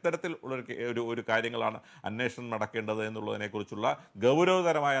അടിസ്ഥാനത്തിലാണ് എത്തരത്തിൽ ഉള്ള ഒരു കാര്യങ്ങളാണ് അന്വേഷണം നടക്കേണ്ടത് എന്നുള്ളതിനെക്കുറിച്ചുള്ള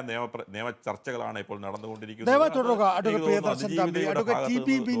ഗൗരവതരമായ നിയമ ചർച്ചകളാണ് ഇപ്പോൾ നടന്നുകൊണ്ടിരിക്കുന്നത്.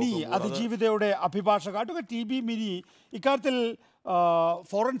 അതിജീവിതയുടെ അഭിഭാഷക അഡ്വക്കേറ്റ് ടി ബി മിനി, ഇക്കാര്യത്തിൽ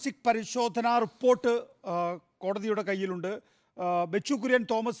ഫോറൻസിക് പരിശോധനാ റിപ്പോർട്ട് കോടതിയുടെ കയ്യിലുണ്ട്, ബെച്ചു കുര്യൻ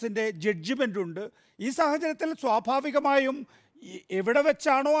തോമസിൻ്റെ ജഡ്ജിമെൻ്റ് ഉണ്ട്. ഈ സാഹചര്യത്തിൽ സ്വാഭാവികമായും എവിടെ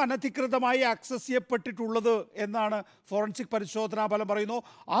വെച്ചാണോ അനധികൃതമായി ആക്സസ് ചെയ്യപ്പെട്ടിട്ടുള്ളത് എന്നാണ് ഫോറൻസിക് പരിശോധനാ ഫലം പറയുന്നു.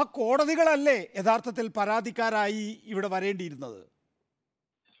 ആ കോടതികളല്ലേ യഥാർത്ഥത്തിൽ പരാതിക്കാരായി ഇവിടെ വരേണ്ടിയിരുന്നത്?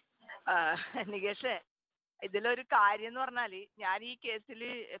 നികേഷേ, ഇതിലൊരു കാര്യം എന്ന് പറഞ്ഞാല് ഞാൻ ഈ കേസിൽ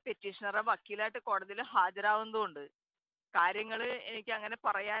പെറ്റീഷണറെ വക്കീലായിട്ട് കോടതിയിൽ ഹാജരാവുന്നതുകൊണ്ട് കാര്യങ്ങൾ എനിക്ക് അങ്ങനെ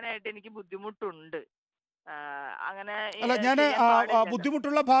പറയാനായിട്ട് എനിക്ക് ബുദ്ധിമുട്ടുണ്ട്. അങ്ങനെ അല്ല, ഞാൻ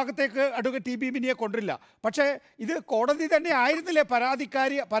ബുദ്ധിമുട്ടുള്ള ഭാഗത്തേക്ക് അഡ്വക്കേറ്റ് ടി ബി മിനിയെ കൊണ്ടില്ല. പക്ഷേ ഇത് കോടതി തന്നെ ആയിരുന്നില്ലേ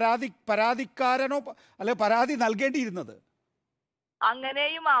പരാതിക്കാരനോ അല്ലെ പരാതി നൽകേണ്ടിയിരുന്നത്?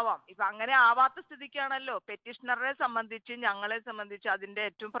 അങ്ങനെയും ആവാം. ഇപ്പൊ അങ്ങനെ ആവാത്ത സ്ഥിതിക്കാണല്ലോ പെറ്റീഷണറെ സംബന്ധിച്ച്, ഞങ്ങളെ സംബന്ധിച്ച് അതിന്റെ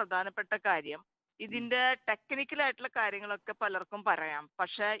ഏറ്റവും പ്രധാനപ്പെട്ട കാര്യം, ഇതിന്റെ ടെക്നിക്കലായിട്ടുള്ള കാര്യങ്ങളൊക്കെ പലർക്കും പറയാം.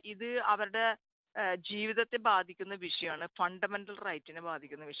 പക്ഷെ ഇത് അവരുടെ ജീവിതത്തെ ബാധിക്കുന്ന വിഷയമാണ്, ഫണ്ടമെന്റൽ റൈറ്റിനെ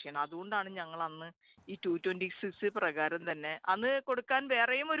ബാധിക്കുന്ന വിഷയമാണ്. അതുകൊണ്ടാണ് ഞങ്ങൾ അന്ന് ഈ 226 പ്രകാരം തന്നെ അന്ന് കൊടുക്കാൻ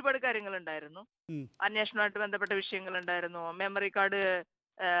വേറെയും ഒരുപാട് കാര്യങ്ങളുണ്ടായിരുന്നു. അന്വേഷണവുമായിട്ട് ബന്ധപ്പെട്ട വിഷയങ്ങളുണ്ടായിരുന്നു, മെമ്മറി കാർഡ്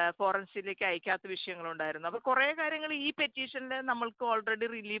ഫോറൻസിലേക്ക് അയക്കാത്ത വിഷയങ്ങളുണ്ടായിരുന്നു. അപ്പൊ കുറെ കാര്യങ്ങൾ ഈ പെറ്റീഷനിൽ നമ്മൾക്ക് ഓൾറെഡി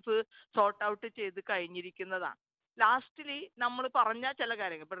റിലീഫ് സോർട്ട് ഔട്ട് ചെയ്ത് കഴിഞ്ഞിരിക്കുന്നതാണ്. ലാസ്റ്റില് നമ്മൾ പറഞ്ഞ ചില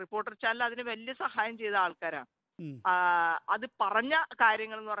കാര്യങ്ങൾ, ഇപ്പൊ റിപ്പോർട്ടർ ചാനൽ അതിന് വലിയ സഹായം ചെയ്ത ആൾക്കാരാണ്. അത് പറഞ്ഞ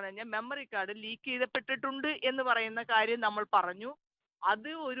കാര്യങ്ങൾ എന്ന് പറഞ്ഞു കഴിഞ്ഞാൽ മെമ്മറി കാർഡ് ലീക്ക് ചെയ്യപ്പെട്ടിട്ടുണ്ട് എന്ന് പറയുന്ന കാര്യം നമ്മൾ പറഞ്ഞു. അത്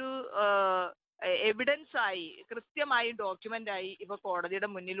ഒരു എവിഡൻസ് ആയി, കൃത്യമായി ഡോക്യുമെന്റ് ആയി ഇപ്പൊ കോടതിയുടെ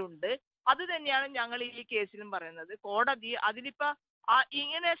മുന്നിലുണ്ട്. അത് തന്നെയാണ് ഞങ്ങൾ ഈ കേസിലും പറയുന്നത്. കോടതി അതിലിപ്പോ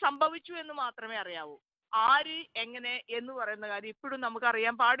ഇങ്ങനെ സംഭവിച്ചു എന്ന് മാത്രമേ അറിയാവൂ. ആര് എങ്ങനെ എന്ന് പറയുന്ന കാര്യം ഇപ്പോഴും നമുക്ക്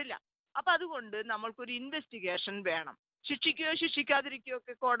അറിയാൻ പാടില്ല. അപ്പൊ അതുകൊണ്ട് നമ്മൾക്കൊരു ഇൻവെസ്റ്റിഗേഷൻ വേണം. ശിക്ഷിക്കുകയോ ശിക്ഷിക്കാതിരിക്കുകയോ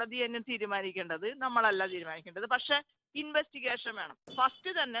ഒക്കെ കോടതി തന്നെ തീരുമാനിക്കേണ്ടത്, നമ്മളല്ല തീരുമാനിക്കേണ്ടത്. പക്ഷെ ഇൻവെസ്റ്റിഗേഷൻ വേണം.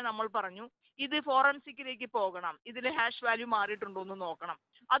 ഫസ്റ്റ് തന്നെ നമ്മൾ പറഞ്ഞു ഇത് ഫോറൻസിക്കിലേക്ക് പോകണം, ഇതിൽ ഹാഷ് വാല്യൂ മാറിയിട്ടുണ്ടോ എന്ന് നോക്കണം.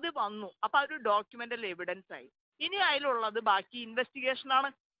 അത് വന്നു. അപ്പൊ അതൊരു ഡോക്യുമെന്റൽ എവിഡൻസ് ആയി. ഇനി അതിലുള്ളത് ബാക്കി ഇൻവെസ്റ്റിഗേഷൻ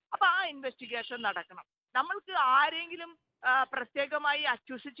ആണ്. അപ്പൊ ആ ഇൻവെസ്റ്റിഗേഷൻ നടക്കണം. നമ്മൾക്ക് ആരെങ്കിലും പ്രത്യേകമായി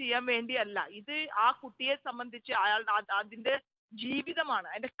അക്യൂസ് ചെയ്യാൻ വേണ്ടിയല്ല. ഇത് ആ കുട്ടിയെ സംബന്ധിച്ച് അതിന്റെ ജീവിതമാണ്,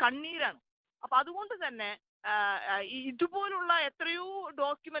 അതിന്റെ കണ്ണീരാണ്. അപ്പൊ അതുകൊണ്ട് തന്നെ ഇതുപോലുള്ള എത്രയോ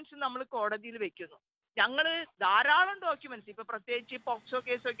ഡോക്യുമെന്റ്സ് നമ്മൾ കോടതിയിൽ വെക്കുന്നു. ഞങ്ങള് ധാരാളം ഡോക്യുമെന്റ്സ്, ഇപ്പൊ പ്രത്യേകിച്ച് പോക്സോ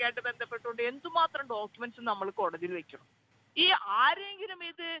കേസൊക്കെ ആയിട്ട് ബന്ധപ്പെട്ടുകൊണ്ട് എന്തുമാത്രം ഡോക്യുമെന്റ്സ് നമ്മൾ കോടതിയിൽ വെക്കണം. ഈ ആരെങ്കിലും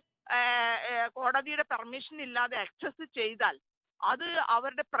ഇത് കോടതിയുടെ പെർമിഷൻ ഇല്ലാതെ ആക്സസ് ചെയ്താൽ അത്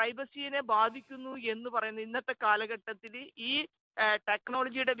അവരുടെ പ്രൈവസിയെ ബാധിക്കുന്നു എന്ന് പറയുന്ന ഇന്നത്തെ കാലഘട്ടത്തിൽ ഈ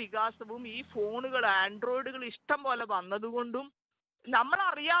ടെക്നോളജിയുടെ വികാസവും ഈ ഫോണുകൾ, ആൻഡ്രോയിഡുകൾ ഇഷ്ടം പോലെ വന്നതുകൊണ്ടും നമ്മൾ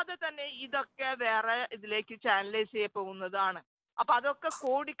അറിയാതെ തന്നെ ഇതൊക്കെ വേറെ ഇതിലേക്ക് ചാനലൈസ് ചെയ്യപ്പെടുന്നതാണ്. അപ്പൊ അതൊക്കെ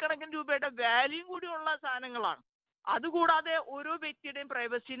കോടിക്കണക്കിന് രൂപയുടെ വാല്യൂ കൂടിയുള്ള സാധനങ്ങളാണ്. അതുകൂടാതെ ഓരോ വ്യക്തിയുടെയും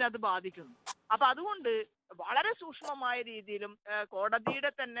പ്രൈവസിനെ അത് ബാധിക്കുന്നു. അപ്പൊ അതുകൊണ്ട് വളരെ സൂക്ഷ്മമായ രീതിയിലും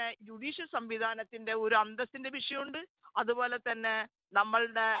കോടതിയുടെ തന്നെ ജുഡീഷ്യൽ സംവിധാനത്തിന്റെ ഒരു അന്തസ്സിന്റെ വിഷയമുണ്ട്. അതുപോലെ തന്നെ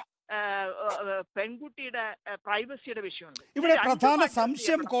നമ്മളുടെ പെൺകുട്ടിയുടെ പ്രൈവസിയുടെ വിഷയമുണ്ട്. ഇവിടെ പ്രധാന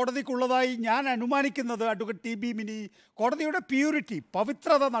സംശയം കോടതിക്കുള്ളതായി ഞാൻ അനുമാനിക്കുന്നത് അഡ്വക്കേറ്റ് ടി ബി മിനി, കോടതിയുടെ പ്യൂരിറ്റി,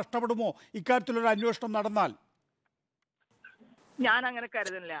 പവിത്രത നഷ്ടപ്പെടുമോ ഇക്കാര്യത്തിലൊരു അന്വേഷണം നടന്നാൽ? ഞാൻ അങ്ങനെ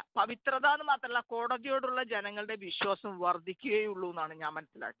കരുതുന്നില്ല. പവിത്രത എന്ന് മാത്രമല്ല, കോടതിയോടുള്ള ജനങ്ങളുടെ വിശ്വാസം വർദ്ധിക്കുകയുള്ളൂ എന്നാണ് ഞാൻ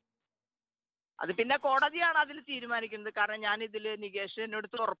മനസ്സിലാക്കുന്നത്. അത് പിന്നെ കോടതിയാണ് അതിൽ തീരുമാനിക്കുന്നത്. കാരണം ഞാൻ ഇതിൽ നികേഷ് എന്നോട്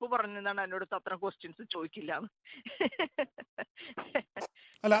ഉറപ്പ് പറഞ്ഞതാണ് എന്നോട് അത്ര ക്വസ്റ്റ്യൻസ് ചോദിക്കില്ല.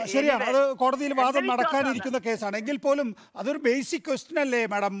 അല്ല, ശരിയാണ്, അത് കോടതിയിൽ വാദം നടക്കാനിരിക്കുന്ന കേസാണ്. എങ്കിൽ പോലും അതൊരു ബേസിക് ക്വസ്റ്റ്യൻ അല്ലേ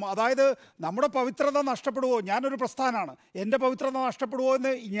മാഡം? അതായത് നമ്മുടെ പവിത്രത നഷ്ടപ്പെടുവോ? ഞാനൊരു പ്രസ്ഥാനമാണ്, എൻ്റെ പവിത്രത നഷ്ടപ്പെടുവോ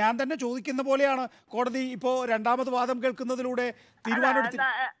എന്ന് ഞാൻ തന്നെ ചോദിക്കുന്ന പോലെയാണ് കോടതി ഇപ്പോൾ രണ്ടാമത് വാദം കേൾക്കുന്നതിലൂടെ തീരുമാനമെടുത്തി.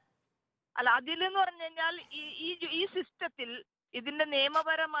 അല്ല, അതിലെന്ന് പറഞ്ഞു കഴിഞ്ഞാൽ ഈ സിസ്റ്റത്തിൽ ഇതിന്റെ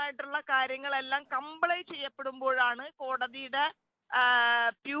നിയമപരമായിട്ടുള്ള കാര്യങ്ങളെല്ലാം കംപ്ലൈ ചെയ്യപ്പെടുമ്പോഴാണ് കോടതിയുടെ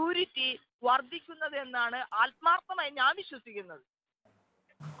പ്യൂരിറ്റി വർദ്ധിക്കുന്നത് എന്നാണ് ആത്മാർത്ഥമായി ഞാൻ വിശ്വസിക്കുന്നത്.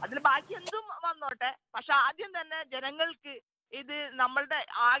 അതിൽ ബാക്കി എന്തും വന്നോട്ടെ, പക്ഷെ ആദ്യം തന്നെ ജനങ്ങൾക്ക് ഇത് നമ്മളുടെ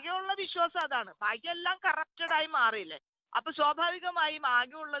ആകെയുള്ള വിശ്വാസം അതാണ്. ബാക്കിയെല്ലാം കറപ്റ്റഡ് ആയി മാറിയില്ലേ? അപ്പൊ സ്വാഭാവികമായും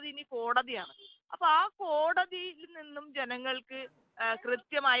ആകെയുള്ളത് ഇനി കോടതിയാണ്. അപ്പൊ ആ കോടതിയിൽ നിന്നും ജനങ്ങൾക്ക്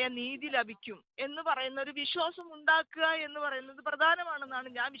കൃത്യമായ നീതി ലഭിക്കും എന്ന് പറയുന്ന ഒരു വിശ്വാസം ഉണ്ടാക്കുക എന്ന് പറയുന്നത് പ്രധാനമാണെന്നാണ്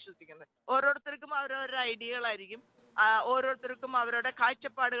ഞാൻ വിശ്വസിക്കുന്നത്. ഓരോരുത്തർക്കും അവരവരുടെ ഐഡിയകളായിരിക്കും, ഓരോരുത്തർക്കും അവരുടെ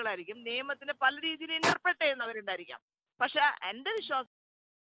കാഴ്ചപ്പാടുകളായിരിക്കും. നിയമത്തിന് പല രീതിയിൽ ഇന്റർപ്രറ്റ് ചെയ്യുന്നവരുണ്ടായിരിക്കാം. പക്ഷെ എൻ്റെ വിശ്വാസം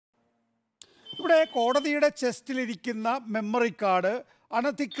ഇവിടെ കോടതിയുടെ ചെസ്റ്റിലിരിക്കുന്ന മെമ്മറി കാർഡ്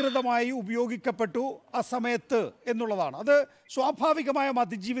അനധികൃതമായി ഉപയോഗിക്കപ്പെട്ടു ആ സമയത്ത് എന്നുള്ളതാണ്. അത് സ്വാഭാവികമായും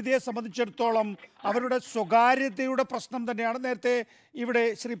അതിജീവിതയെ സംബന്ധിച്ചിടത്തോളം അവരുടെ സ്വകാര്യതയുടെ പ്രശ്നം തന്നെയാണ്. നേരത്തെ ഇവിടെ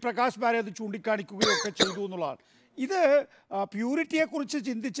ശ്രീ പ്രകാശ് ബാരെ അത് ചൂണ്ടിക്കാണിക്കുകയൊക്കെ ചെയ്തു എന്നുള്ളതാണ്. ഇത് പ്യൂരിറ്റിയെക്കുറിച്ച്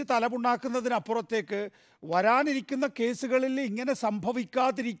ചിന്തിച്ച് തലമുണ്ടാക്കുന്നതിനപ്പുറത്തേക്ക് വരാനിരിക്കുന്ന കേസുകളിൽ ഇങ്ങനെ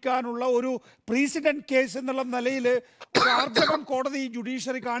സംഭവിക്കാതിരിക്കാനുള്ള ഒരു പ്രീസിഡന്റ് കേസ് എന്നുള്ള നിലയിൽ ഒരു ആർജവം കോടതി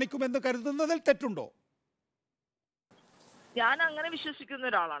ജുഡീഷ്യറി കാണിക്കുമെന്ന് കരുതുന്നതിൽ തെറ്റുണ്ടോ? ഞാൻ അങ്ങനെ വിശ്വസിക്കുന്ന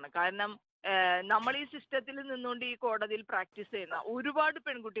ഒരാളാണ്. കാരണം നമ്മൾ ഈ സിസ്റ്റത്തിൽ നിന്നുകൊണ്ട് ഈ കോടതിയിൽ പ്രാക്ടീസ് ചെയ്യുന്ന ഒരുപാട്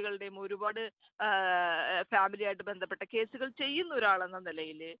പെൺകുട്ടികളുടെയും ഒരുപാട് ഫാമിലിയായിട്ട് ബന്ധപ്പെട്ട കേസുകൾ ചെയ്യുന്ന ഒരാളെന്ന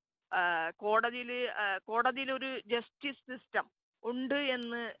നിലയിൽ കോടതിയിൽ ഒരു ജസ്റ്റിസ് സിസ്റ്റം ഉണ്ട്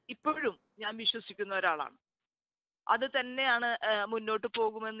എന്ന് ഇപ്പോഴും ഞാൻ വിശ്വസിക്കുന്ന ഒരാളാണ്. അത് തന്നെയാണ് മുന്നോട്ട്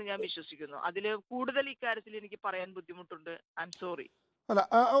പോകുമെന്ന് ഞാൻ വിശ്വസിക്കുന്നു. അതിൽ കൂടുതൽ ഇക്കാര്യത്തിൽ എനിക്ക് പറയാൻ ബുദ്ധിമുട്ടുണ്ട്. I am sorry. അല്ല,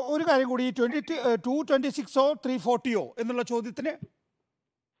 ഒരു കാര്യം കൂടി, 226 340 എന്നുള്ള ചോദ്യത്തിന്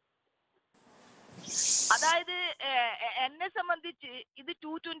അതായത് എന്നെ സംബന്ധിച്ച് ഇത്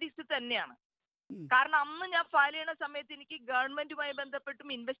 226 തന്നെയാണ്. കാരണം അന്ന് ഞാൻ ഫയൽ ചെയ്യുന്ന സമയത്ത് എനിക്ക് ഗവൺമെന്റുമായി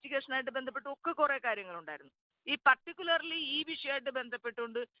ബന്ധപ്പെട്ടും ഇൻവെസ്റ്റിഗേഷനായിട്ട് ബന്ധപ്പെട്ടും ഒക്കെ കുറെ കാര്യങ്ങളുണ്ടായിരുന്നു. ഈ പർട്ടിക്കുലർലി ഈ വിഷയമായിട്ട്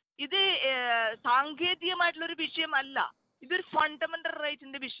ബന്ധപ്പെട്ടുകൊണ്ട് ഇത് സാങ്കേതികമായിട്ടുള്ളൊരു വിഷയമല്ല, ഇതൊരു ഫണ്ടമെന്റൽ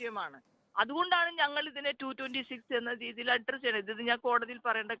റൈറ്റിന്റെ വിഷയമാണ്. അതുകൊണ്ടാണ് ഞങ്ങൾ ഇതിനെ 226 എന്ന രീതിയിൽ അഡ്രസ് ചെയ്യുന്നത്. ഇത് ഞാൻ കോടതിയിൽ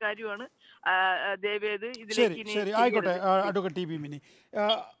പറയേണ്ട കാര്യമാണ്. ദയവേത് ശരി, ആയിക്കോട്ടെ. Advocate T B mini,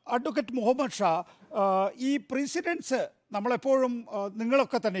 advocate Muhammad Shah, ഈ പ്രസിഡൻസ് നമ്മളെപ്പോഴും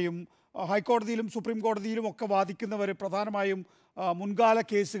നിങ്ങളൊക്കെ തന്നെയും ഹൈക്കോടതിയിലും സുപ്രീം കോടതിയിലും ഒക്കെ വാദിക്കുന്നവർ പ്രധാനമായും മുൻകാല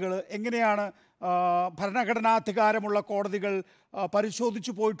കേസുകൾ എങ്ങനെയാണ് ഭരണഘടനാധികാരമുള്ള കോടതികൾ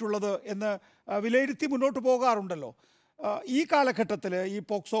പരിശോധിച്ചു പോയിട്ടുള്ളത് എന്ന് വിലയിരുത്തി മുന്നോട്ട് പോകാറുണ്ടല്ലോ. ഈ കാലഘട്ടത്തിൽ ഈ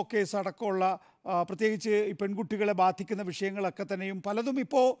പോക്സോ കേസ് അടക്കമുള്ള പ്രത്യേകിച്ച് ഈ പെൺകുട്ടികളെ ബാധിക്കുന്ന വിഷയങ്ങളൊക്കെ തന്നെയും പലതും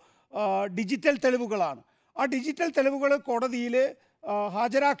ഇപ്പോൾ ഡിജിറ്റൽ തെളിവുകളാണ്. ആ ഡിജിറ്റൽ തെളിവുകൾ കോടതിയിൽ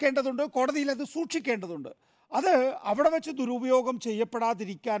ഹാജരാക്കേണ്ടതുണ്ട്, കോടതിയിൽ അത് സൂക്ഷിക്കേണ്ടതുണ്ട്. അത് അവിടെ വെച്ച് ദുരുപയോഗം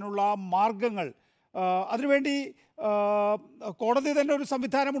ചെയ്യപ്പെടാതിരിക്കാനുള്ള മാർഗങ്ങൾ അതിനുവേണ്ടി കോടതി തന്നെ ഒരു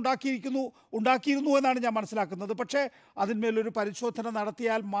സംവിധാനം ഉണ്ടാക്കിയിരുന്നു എന്നാണ് ഞാൻ മനസ്സിലാക്കുന്നത്. പക്ഷേ അതിന്മേലൊരു പരിശോധന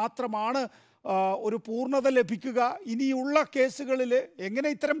നടത്തിയാൽ മാത്രമാണ് ഒരു പൂർണ്ണത ലഭിക്കുക. ഇനിയുള്ള കേസുകളിൽ എങ്ങനെ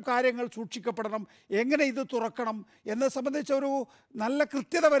ഇത്തരം കാര്യങ്ങൾ സൂക്ഷിക്കപ്പെടണം, എങ്ങനെ ഇത് തുറക്കണം എന്നത് സംബന്ധിച്ച ഒരു നല്ല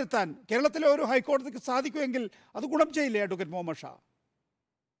കൃത്യത വരുത്താൻ കേരളത്തിലെ ഒരു ഹൈക്കോടതിക്ക് സാധിക്കുമെങ്കിൽ അത് ഗുണം ചെയ്യില്ലേ അഡ്വക്കേറ്റ് മുഹമ്മദ് ഷാ?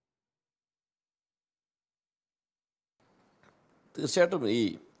 തീർച്ചയായിട്ടും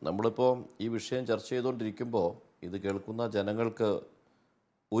നമ്മളിപ്പോൾ ഈ വിഷയം ചർച്ച ചെയ്തുകൊണ്ടിരിക്കുമ്പോൾ ഇത് കേൾക്കുന്ന ജനങ്ങൾക്ക്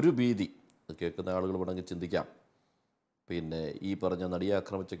ഒരു ഭീതി, ഇത് കേൾക്കുന്ന ആളുകൾ വേണമെങ്കിൽ ചിന്തിക്കാം. പിന്നെ ഈ പറഞ്ഞ നടിയെ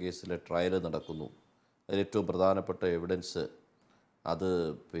ആക്രമിച്ച കേസിലെ ട്രയൽ നടക്കുന്നു, അതിൽ ഏറ്റവും പ്രധാനപ്പെട്ട എവിഡൻസ് അത്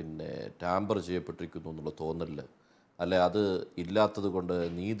പിന്നെ ടാമ്പർ ചെയ്യപ്പെട്ടിരിക്കുന്നു എന്നുള്ള തോന്നൽ, അല്ലെ അത് ഇല്ലാത്തത് കൊണ്ട്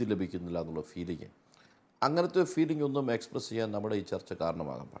നീതി ലഭിക്കുന്നില്ല എന്നുള്ള ഫീലിംഗ്, അങ്ങനത്തെ ഫീലിംഗ് ഒന്നും എക്സ്പ്രസ് ചെയ്യാൻ നമ്മുടെ ഈ ചർച്ച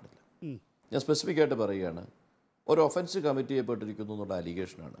കാരണമാകാൻ പാടില്ല. ഞാൻ സ്പെസിഫിക് ആയിട്ട് പറയുകയാണ്, ഒരു ഒഫൻസ് കമ്മിറ്റ് ചെയ്യപ്പെട്ടിരിക്കുന്നു എന്നുള്ള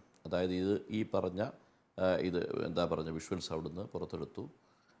അലിഗേഷനാണ്. അതായത് ഈ പറഞ്ഞ വിഷ്വൽസ് അവിടുന്ന് പുറത്തെടുത്തു,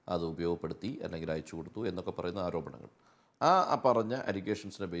 അത് ഉപയോഗപ്പെടുത്തി അല്ലെങ്കിൽ അയച്ചു കൊടുത്തു എന്നൊക്കെ പറയുന്ന ആരോപണങ്ങൾ, ആ പറഞ്ഞ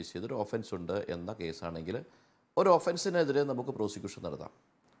അലിഗേഷൻസിനെ ബേസ് ചെയ്തൊരു ഒഫൻസ് ഉണ്ട് എന്ന കേസാണെങ്കിൽ ഒരു ഒഫൻസിനെതിരെ നമുക്ക് പ്രോസിക്യൂഷൻ നടത്താം.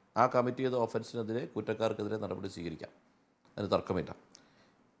 ആ കമ്മിറ്റ് ചെയ്ത ഒഫൻസിനെതിരെ കുറ്റക്കാർക്കെതിരെ നടപടി സ്വീകരിക്കാം, അതിന് തർക്കമില്ല.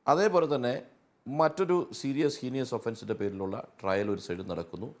 അതേപോലെ തന്നെ മറ്റൊരു സീരിയസ് ഹീനിയസ് ഒഫൻസിൻ്റെ പേരിലുള്ള ട്രയൽ ഒരു സൈഡിൽ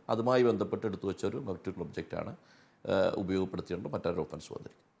നടക്കുന്നു, അതുമായി ബന്ധപ്പെട്ട് എടുത്തു വെച്ചൊരു മറ്റൊരു ഒബ്ജക്റ്റാണ് ഉപയോഗപ്പെടുത്തിയുണ്ട് മറ്റൊരു ഒഫൻസ്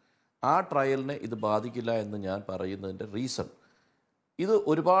വന്നിരിക്കും. ആ ട്രയലിനെ ഇത് ബാധിക്കില്ല എന്ന് ഞാൻ പറയുന്നതിൻ്റെ റീസൺ, ഇത്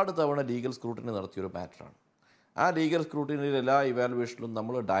ഒരുപാട് തവണ ലീഗൽ സ്ക്രൂട്ടിനി നടത്തിയൊരു മാറ്ററാണ്. ആ ലീഗൽ സ്ക്രൂട്ടിനിയിൽ എല്ലാ ഇവാലുവേഷനിലും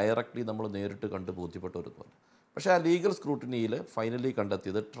നമ്മൾ നേരിട്ട് കണ്ട് ബോധ്യപ്പെട്ടവരുന്നുണ്ട്. പക്ഷേ ആ ലീഗൽ സ്ക്രൂട്ടിനിയിൽ ഫൈനലി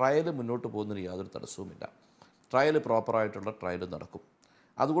കണ്ടെത്തിയത് ട്രയൽ മുന്നോട്ട് പോകുന്നതിന് യാതൊരു തടസ്സവുമില്ല, ട്രയൽ പ്രോപ്പറായിട്ടുള്ള ട്രയൽ നടക്കും.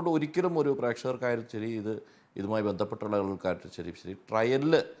 അതുകൊണ്ട് ഒരിക്കലും ഒരു പ്രേക്ഷകർക്കായാലും ശരി, ഇതുമായി ബന്ധപ്പെട്ടുള്ള ആൾക്കാർക്ക് ശരി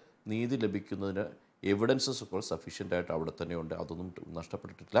ട്രയലിൽ നീതി ലഭിക്കുന്നതിന് എവിഡൻസസ് ഒക്കെ സഫീഷ്യൻ്റായിട്ട് അവിടെ തന്നെയുണ്ട്, അതൊന്നും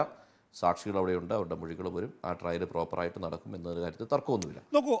നഷ്ടപ്പെട്ടിട്ടില്ല. സാക്ഷികൾ അവിടെയുണ്ട്, അവരുടെ മൊഴികൾ വരും, ആ ട്രയൽ പ്രോപ്പറായിട്ട് നടക്കും എന്നൊരു കാര്യത്തിൽ തർക്കമൊന്നുമില്ല.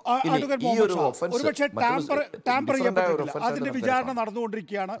 അതിന്റെ വിചാരണ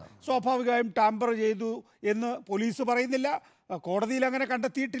നടന്നുകൊണ്ടിരിക്കുകയാണ്. സ്വാഭാവികമായും ടാമ്പർ ചെയ്തു എന്ന് പോലീസ് പറയുന്നില്ല, കോടതിയിൽ അങ്ങനെ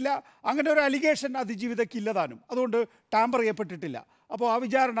കണ്ടെത്തിയിട്ടില്ല, അങ്ങനെ ഒരു അലിഗേഷൻ അതിജീവിതയ്ക്ക് ഇല്ലതാനും, അതുകൊണ്ട് ടാമ്പർ ചെയ്യപ്പെട്ടിട്ടില്ല. അപ്പോൾ ആ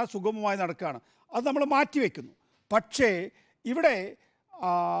വിചാരണ സുഗമമായി നടക്കുകയാണ്, അത് നമ്മൾ മാറ്റിവെക്കുന്നു. പക്ഷേ ഇവിടെ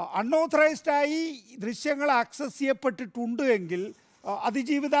അൺഓത്തറൈസ്ഡായി ദൃശ്യങ്ങൾ ആക്സസ് ചെയ്യപ്പെട്ടിട്ടുണ്ട് എങ്കിൽ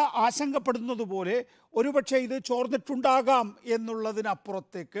അതിജീവിത ആശങ്കപ്പെടുന്നത് പോലെ ഒരുപക്ഷെ ഇത് ചോർന്നിട്ടുണ്ടാകാം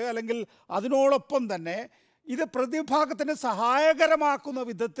എന്നുള്ളതിനപ്പുറത്തേക്ക്, അല്ലെങ്കിൽ അതിനോടൊപ്പം തന്നെ ഇത് പ്രതിഭാഗത്തിന് സഹായകരമാക്കുന്ന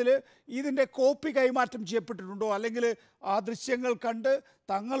വിധത്തിൽ ഇതിൻ്റെ കോപ്പി കൈമാറ്റം ചെയ്യപ്പെട്ടിട്ടുണ്ടോ, അല്ലെങ്കിൽ ആ ദൃശ്യങ്ങൾ കണ്ട്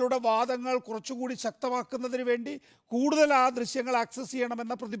തങ്ങളുടെ വാദങ്ങൾ കുറച്ചുകൂടി ശക്തമാക്കുന്നതിന് വേണ്ടി കൂടുതൽ ആ ദൃശ്യങ്ങൾ ആക്സസ്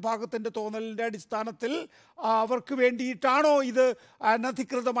ചെയ്യണമെന്ന പ്രതിഭാഗത്തിൻ്റെ തോന്നലിൻ്റെ അടിസ്ഥാനത്തിൽ അവർക്ക് വേണ്ടിയിട്ടാണോ ഇത്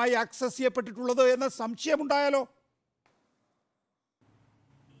അനധികൃതമായി ആക്സസ് ചെയ്യപ്പെട്ടിട്ടുള്ളത് എന്ന സംശയമുണ്ടായാലോ?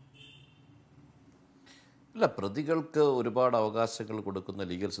 ഇല്ല, പ്രതികൾക്ക് ഒരുപാട് അവകാശങ്ങൾ കൊടുക്കുന്ന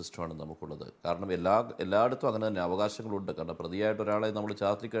ലീഗൽ സിസ്റ്റമാണ് നമുക്കുള്ളത്. കാരണം എല്ലായിടത്തും അങ്ങനെ തന്നെ അവകാശങ്ങളുണ്ട്. കാരണം പ്രതിയായിട്ട് ഒരാളെ നമ്മൾ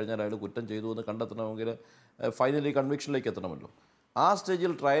ചാർത്തി കഴിഞ്ഞാൽ അയാൾ കുറ്റം ചെയ്തു എന്ന് കണ്ടെത്തണമെങ്കിൽ ഫൈനലി കൺവിക്ഷനിലേക്ക് എത്തണമല്ലോ. ആ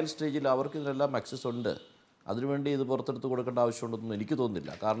സ്റ്റേജിൽ, ട്രയൽ സ്റ്റേജിൽ അവർക്ക് ഇതിനെല്ലാം ആക്സസ് ഉണ്ട്. അതിനുവേണ്ടി ഇത് പുറത്തെടുത്ത് കൊടുക്കേണ്ട ആവശ്യമുണ്ടെന്നൊന്നും എനിക്ക്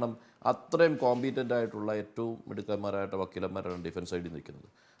തോന്നുന്നില്ല. കാരണം അത്രയും കോമ്പീറ്റൻ്റ് ആയിട്ടുള്ള ഏറ്റവും മിടുക്കന്മാരായിട്ട് വക്കീലന്മാരാണ് ഡിഫൻസ് സൈഡിൽ നിൽക്കുന്നത്.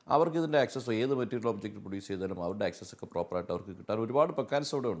 അവർക്ക് ഇതിൻ്റെ ആക്സസ് ഏത് മെറ്റീരിയൽ ഒബ്ജക്റ്റ് പ്രൊഡ്യൂസ് ചെയ്താലും അവരുടെ ആക്സസ് ഒക്കെ പ്രോപ്പറായിട്ട് അവർക്ക് കിട്ടാൻ ഒരുപാട്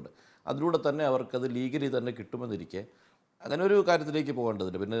മെക്കാനിസം അവിടെ ഉണ്ട്. അതിലൂടെ തന്നെ അവർക്കത് ലീഗലി തന്നെ കിട്ടുമെന്നിരിക്കെ അങ്ങനെ ഒരു കാര്യത്തിലേക്ക്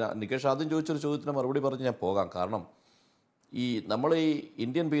പോകേണ്ടതില്ല. പിന്നെ നികേഷ് ആദ്യം ചോദിച്ചൊരു ചോദ്യത്തിന് മറുപടി പറഞ്ഞ് ഞാൻ പോകാം. കാരണം നമ്മൾ ഈ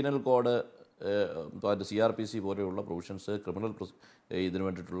ഇന്ത്യൻ പീനൽ കോഡ്, CRPC പോലെയുള്ള പ്രൊവിഷൻസ്, ക്രിമിനൽ ഇതിന്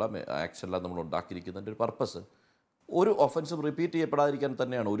വേണ്ടിയിട്ടുള്ള ആക്ട്സ് എല്ലാം നമ്മൾ ഉണ്ടാക്കിയിരിക്കുന്നതിൻ്റെ ഒരു പർപ്പസ് ഒരു ഒഫൻസും റിപ്പീറ്റ് ചെയ്യപ്പെടാതിരിക്കാൻ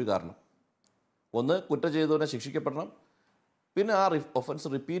തന്നെയാണ്. ഒരു കാരണം, ഒന്ന് കുറ്റം ചെയ്തവനെ ശിക്ഷിക്കപ്പെടണം, പിന്നെ ആ ഒഫൻസ്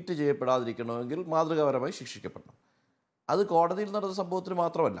റിപ്പീറ്റ് ചെയ്യപ്പെടാതിരിക്കണമെങ്കിൽ മാതൃകാപരമായി ശിക്ഷിക്കപ്പെടണം. അത് കോടതിയിൽ നടന്ന സംഭവത്തിന്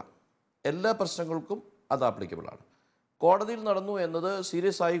മാത്രമല്ല, എല്ലാ പ്രശ്നങ്ങൾക്കും അത് ആപ്ലിക്കബിളാണ്. കോടതിയിൽ നടന്നു എന്നത്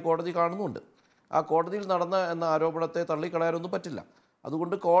സീരിയസ് ആയി കോടതി കാണുന്നുണ്ട്. ആ കോടതിയിൽ നടന്ന എന്ന ആരോപണത്തെ തള്ളിക്കളയാനൊന്നും പറ്റില്ല.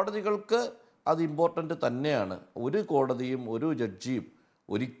 അതുകൊണ്ട് കോടതികൾക്ക് അത് ഇമ്പോർട്ടൻ്റ് തന്നെയാണ്. ഒരു കോടതിയും ഒരു ജഡ്ജിയും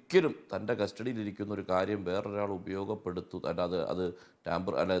ഒരിക്കലും തൻ്റെ കസ്റ്റഡിയിലിരിക്കുന്ന ഒരു കാര്യം വേറൊരാൾ അത്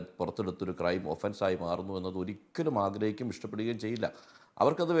പുറത്തെടുത്തൊരു ക്രൈം ഒഫൻസായി മാറുന്നു എന്നത് ഒരിക്കലും ആഗ്രഹിക്കുകയും ഇഷ്ടപ്പെടുകയും ചെയ്യില്ല.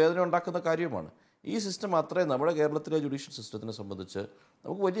 അവർക്കത് വേദന ഉണ്ടാക്കുന്ന കാര്യമാണ്. ഈ സിസ്റ്റം അത്രയും നമ്മുടെ കേരളത്തിലെ ജുഡീഷ്യൽ സിസ്റ്റത്തിനെ സംബന്ധിച്ച്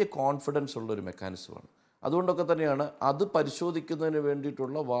നമുക്ക് വലിയ കോൺഫിഡൻസ് ഉള്ളൊരു മെക്കാനിസമാണ്. അതുകൊണ്ടൊക്കെ തന്നെയാണ് അത് പരിശോധിക്കുന്നതിന്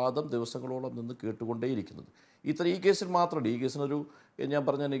വേണ്ടിയിട്ടുള്ള വാദം ദിവസങ്ങളോളം നിന്ന് കേട്ടുകൊണ്ടേയിരിക്കുന്നത്. ഈ കേസിൽ മാത്രമല്ല, ഈ കേസിനൊരു ഞാൻ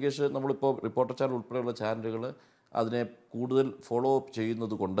പറഞ്ഞ നികേഷ്, നമ്മളിപ്പോൾ റിപ്പോർട്ടർ ചാനൽ ഉൾപ്പെടെയുള്ള ചാനലുകൾ അതിനെ കൂടുതൽ ഫോളോ അപ്പ്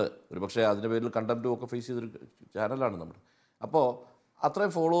ചെയ്യുന്നത് കൊണ്ട് ഒരുപക്ഷെ അതിൻ്റെ പേരിൽ കണ്ടംപ്റ്റും ഒക്കെ ഫേസ് ചെയ്തൊരു ചാനലാണ് നമ്മൾ. അപ്പോൾ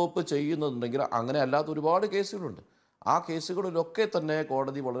അത്രയും ഫോളോ അപ്പ് ചെയ്യുന്നുണ്ടെങ്കിൽ അങ്ങനെ അല്ലാത്ത ഒരുപാട് കേസുകളുണ്ട്. ആ കേസുകളിലൊക്കെ തന്നെ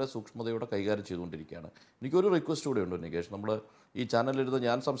കോടതി വളരെ സൂക്ഷ്മതയോടെ കൈകാര്യം ചെയ്തുകൊണ്ടിരിക്കുകയാണ്. എനിക്കൊരു റിക്വസ്റ്റ് കൂടെ ഉണ്ട് നികേഷ്. നമ്മൾ ഈ ചാനലിരുന്ന്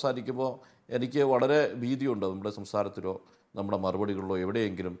ഞാൻ സംസാരിക്കുമ്പോൾ എനിക്ക് വളരെ ഭീതിയുണ്ട് നമ്മുടെ സംസാരത്തിലോ നമ്മുടെ മറുപടികളിലോ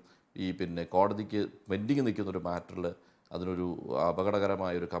എവിടെയെങ്കിലും കോടതിക്ക് പെൻഡിങ് നിൽക്കുന്നൊരു മാറ്ററിൽ അതിനൊരു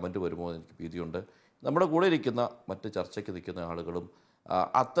അപകടകരമായൊരു കമൻറ്റ് വരുമോ എന്ന് എനിക്ക് ഭീതിയുണ്ട്. നമ്മുടെ കൂടെ ഇരിക്കുന്ന മറ്റ് ചർച്ചയ്ക്ക് നിൽക്കുന്ന ആളുകളും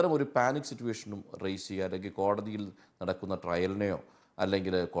അത്തരം ഒരു പാനിക് സിറ്റുവേഷനും റേസ് ചെയ്യുക, അല്ലെങ്കിൽ കോടതിയിൽ നടക്കുന്ന ട്രയലിനെയോ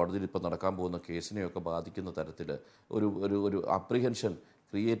അല്ലെങ്കിൽ കോടതിയിൽ ഇപ്പോൾ നടക്കാൻ പോകുന്ന കേസിനെയൊക്കെ ബാധിക്കുന്ന തരത്തിൽ ഒരു അപ്രിഹെൻഷൻ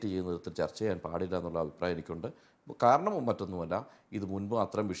ക്രിയേറ്റ് ചെയ്യുന്ന വിധത്തിൽ ചർച്ച ചെയ്യാൻ പാടില്ല എന്നുള്ള അഭിപ്രായം എനിക്കുണ്ട്. കാരണം മറ്റൊന്നുമല്ല, ഇത് മുൻപ്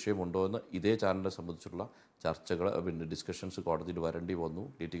അത്തരം വിഷയമുണ്ടോ എന്ന് ഇതേ ചാനലിനെ സംബന്ധിച്ചുള്ള ചർച്ചകൾ ഡിസ്കഷൻസ് കോടതിയിൽ വരേണ്ടി വന്നു,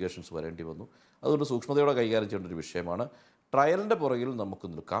 ലിറ്റിഗേഷൻസ് വരേണ്ടി വന്നു. അതുകൊണ്ട് സൂക്ഷ്മതയോടെ കൈകാര്യം ചെയ്യേണ്ട ഒരു വിഷയമാണ്. ട്രയലിൻ്റെ പുറകിൽ നമുക്ക്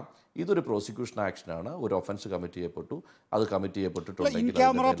നിൽക്കാം. ഇതൊരു പ്രോസിക്യൂഷൻ ആക്ഷനാണ്. ഒരു ഒഫൻസ് കമ്മിറ്റ് ചെയ്യപ്പെട്ടു, അത് കമ്മിറ്റ് ചെയ്യപ്പെട്ടിട്ടുണ്ടെങ്കിൽ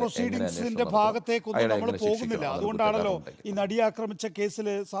പ്രൊസീഡിംഗ്സിന്റെ ഭാഗത്തേക്കൊന്നും നമ്മൾ പോകുന്നില്ല. അതുകൊണ്ടാണല്ലോ ഈ നടിയെ ആക്രമിച്ച കേസിൽ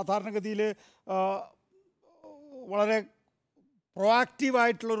സാധാരണഗതിയിൽ വളരെ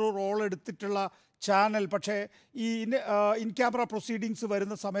പ്രൊആക്റ്റീവായിട്ടുള്ളൊരു റോൾ എടുത്തിട്ടുള്ള ചാനൽ പക്ഷേ ഈ ഇൻ ക്യാമറ പ്രൊസീഡിങ്സ്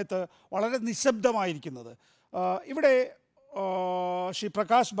വരുന്ന സമയത്ത് വളരെ നിശബ്ദമായിരിക്കുന്നത്. ഇവിടെ ശ്രീ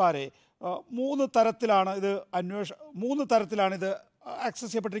പ്രകാശ് ബാരെ, മൂന്ന് തരത്തിലാണ് ഇത് ആക്സസ്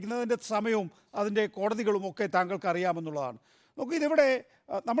ചെയ്യപ്പെട്ടിരിക്കുന്നത്. അതിൻ്റെ സമയവും അതിൻ്റെ കോടതികളും ഒക്കെ താങ്കൾക്ക് അറിയാമെന്നുള്ളതാണ്. നോക്കൂ, ഇതിവിടെ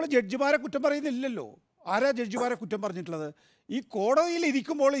നമ്മൾ ജഡ്ജിമാരെ കുറ്റം പറയുന്നില്ലല്ലോ. ആരാ ജഡ്ജിമാരെ കുറ്റം പറഞ്ഞിട്ടുള്ളത്? ഈ കോടതിയിൽ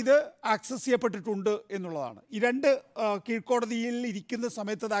ഇരിക്കുമ്പോൾ ഇത് ആക്സസ് ചെയ്യപ്പെട്ടിട്ടുണ്ട് എന്നുള്ളതാണ്. ഈ രണ്ട് കീഴ്ക്കോടതിയിൽ ഇരിക്കുന്ന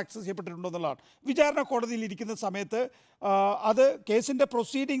സമയത്ത് അത് ആക്സസ് ചെയ്യപ്പെട്ടിട്ടുണ്ടോ എന്നുള്ളതാണ്. വിചാരണ കോടതിയിൽ ഇരിക്കുന്ന സമയത്ത് അത് കേസിൻ്റെ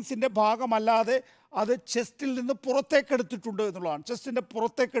പ്രൊസീഡിങ്സിൻ്റെ ഭാഗമല്ലാതെ അത് ചെസ്റ്റിൽ നിന്ന് പുറത്തേക്കെടുത്തിട്ടുണ്ട് എന്നുള്ളതാണ്. ചെസ്റ്റിൻ്റെ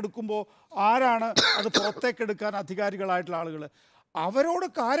പുറത്തേക്കെടുക്കുമ്പോൾ ആരാണ് അത് പുറത്തേക്കെടുക്കാൻ അധികാരികളായിട്ടുള്ള ആളുകൾ? അവരോട്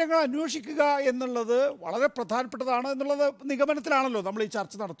കാര്യങ്ങൾ അന്വേഷിക്കുക എന്നുള്ളത് വളരെ പ്രധാനപ്പെട്ടതാണ് എന്നുള്ളത് നിഗമനത്തിലാണല്ലോ നമ്മൾ ഈ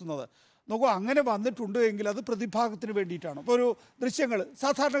ചർച്ച നടത്തുന്നത്. നോക്കൂ, അങ്ങനെ വന്നിട്ടുണ്ട് എങ്കിൽ അത് പ്രതിഭാഗത്തിന് വേണ്ടിയിട്ടാണ്. ഇപ്പോൾ ഒരു ദൃശ്യങ്ങൾ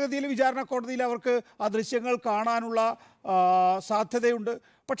സാധാരണഗതിയിൽ വിചാരണ കോടതിയിൽ അവർക്ക് ആ ദൃശ്യങ്ങൾ കാണാനുള്ള സാധ്യതയുണ്ട്.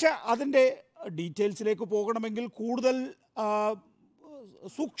 പക്ഷേ അതിൻ്റെ ഡീറ്റെയിൽസിലേക്ക് പോകണമെങ്കിൽ കൂടുതൽ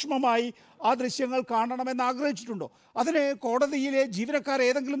സൂക്ഷ്മമായി ആ ദൃശ്യങ്ങൾ കാണണമെന്ന് ആഗ്രഹിച്ചിട്ടുണ്ടോ? അതിന് കോടതിയിലെ ജീവനക്കാർ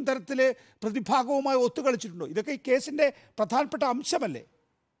ഏതെങ്കിലും തരത്തിൽ പ്രതിഭാഗവുമായി ഒത്തുകളിച്ചിട്ടുണ്ടോ? ഇതൊക്കെ ഈ കേസിൻ്റെ പ്രധാനപ്പെട്ട അംശമല്ലേ?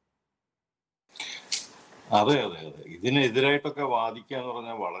 അതെ അതെ അതെ ഇതിനെതിരായിട്ടൊക്കെ വാദിക്കുക എന്ന്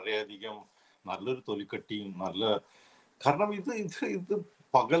പറഞ്ഞാൽ വളരെയധികം നല്ലൊരു തൊലിക്കട്ടിയും കാരണം ഇത്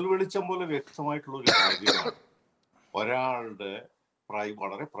പകൽ വെളിച്ചം പോലെ വ്യക്തമായിട്ടുള്ള ഒരു കാര്യമാണ്. ഒരാളുടെ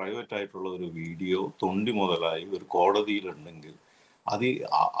വളരെ പ്രൈവറ്റ് ആയിട്ടുള്ള ഒരു വീഡിയോ തൊണ്ടി മുതലായി ഒരു കോടതിയിലുണ്ടെങ്കിൽ അത്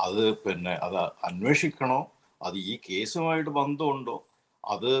അന്വേഷിക്കണോ, അത് ഈ കേസുമായിട്ട് ബന്ധമുണ്ടോ,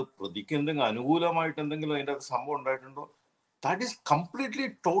 അത് പ്രതിക്ക് എന്തെങ്കിലും അനുകൂലമായിട്ട് എന്തെങ്കിലും അതിൻ്റെ അകത്ത് സംഭവം ഉണ്ടായിട്ടുണ്ടോ? That is completely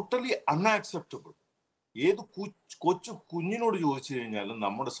totally unacceptable. ഏത് കൊച്ചു കുഞ്ഞിനോട് ചോദിച്ചു കഴിഞ്ഞാലും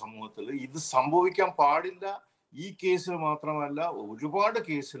നമ്മുടെ സമൂഹത്തിൽ ഇത് സംഭവിക്കാൻ പാടില്ല. ഈ കേസിൽ മാത്രമല്ല, ഒരുപാട്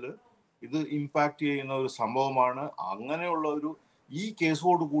കേസിൽ ഇത് ഇമ്പാക്ട് ചെയ്യുന്ന ഒരു സംഭവമാണ്. അങ്ങനെയുള്ള ഈ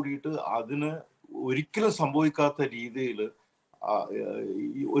കേസോട് കൂടിയിട്ട് അതിന് ഒരിക്കലും സംഭവിക്കാത്ത രീതിയിൽ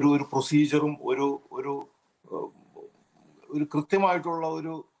ഒരു പ്രൊസീജറും ഒരു കൃത്യമായിട്ടുള്ള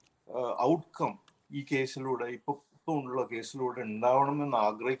ഒരു ഔട്ട്കം ഈ കേസിലൂടെ ഇപ്പൊ ഉള്ള കേസിലൂടെ ഉണ്ടാവണമെന്ന്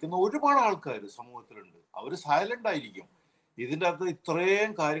ആഗ്രഹിക്കുന്ന ഒരുപാട് ആൾക്കാർ സമൂഹത്തിലുണ്ട്. അവർ സൈലന്റ് ആയിരിക്കും. ഇതിൻ്റെ അകത്ത്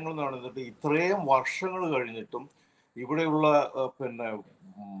ഇത്രയും കാര്യങ്ങൾ നടന്നിട്ട് ഇത്രയും വർഷങ്ങൾ കഴിഞ്ഞിട്ടും ഇവിടെയുള്ള പിന്നെ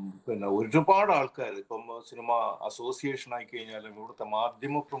ഒരുപാട് ആൾക്കാർ, ഇപ്പം സിനിമ അസോസിയേഷൻ ആയി കഴിഞ്ഞാലും ഇവിടുത്തെ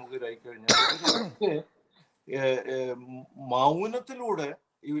മാധ്യമ പ്രമുഖരായി കഴിഞ്ഞാലും ഇവരൊക്കെ മൗനത്തിലൂടെ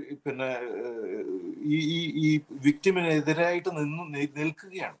പിന്നെ ഈ വിക്ടിമിനെതിരായിട്ട്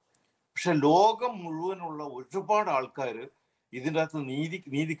നിൽക്കുകയാണ്. പക്ഷെ ലോകം മുഴുവനുള്ള ഒരുപാട് ആൾക്കാർ ഇതിൻ്റെ അകത്ത്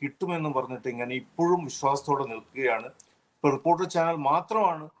നീതി കിട്ടുമെന്ന് പറഞ്ഞിട്ട് ഇങ്ങനെ ഇപ്പോഴും വിശ്വാസത്തോടെ നിൽക്കുകയാണ്. ഇപ്പൊ റിപ്പോർട്ടർ ചാനൽ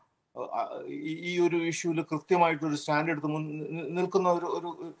മാത്രമാണ് ഈ ഒരു ഇഷ്യൂല് കൃത്യമായിട്ടൊരു സ്റ്റാൻഡ് എടുത്ത് നിൽക്കുന്ന ഒരു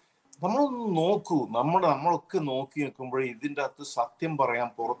നമ്മളൊന്ന് നോക്കൂ. നമ്മളൊക്കെ നോക്കി നിൽക്കുമ്പോൾ ഇതിൻ്റെ അകത്ത് സത്യം പറയാൻ,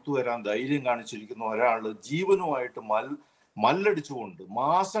 പുറത്തു വരാൻ ധൈര്യം കാണിച്ചിരിക്കുന്ന ഒരാൾ ജീവനുമായിട്ട് മല്ലടിച്ചുകൊണ്ട്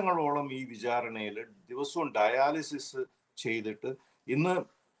മാസങ്ങളോളം ഈ വിചാരണയിൽ ദിവസവും ഡയാലിസിസ് ചെയ്തിട്ട് ഇന്ന്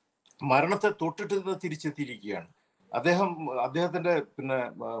മരണത്തെ തൊട്ടിട്ട് തിരിച്ചെത്തിയിരിക്കുകയാണ്. അദ്ദേഹത്തിന്റെ പിന്നെ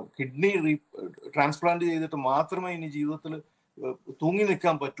കിഡ്നി ട്രാൻസ്പ്ലാന്റ് ചെയ്തിട്ട് മാത്രമേ ഇനി ജീവിതത്തിൽ തൂങ്ങി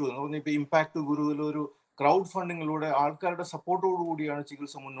നിൽക്കാൻ പറ്റൂ എന്ന് പറഞ്ഞാൽ ഇപ്പൊ ഇമ്പാക്ട് ഗുരുവിൽ ഒരു ക്രൗഡ് ഫണ്ടിങ്ങിലൂടെ ആൾക്കാരുടെ സപ്പോർട്ടോടു കൂടിയാണ്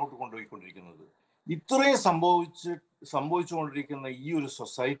ചികിത്സ മുന്നോട്ട് കൊണ്ടുപോയിക്കൊണ്ടിരിക്കുന്നത്. ഇത്രയും സംഭവിച്ചുകൊണ്ടിരിക്കുന്ന ഈ ഒരു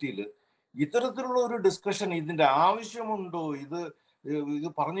സൊസൈറ്റിയിൽ ഇത്തരത്തിലുള്ള ഒരു ഡിസ്കഷൻ ഇതിന്റെ ആവശ്യമുണ്ടോ? ഇത്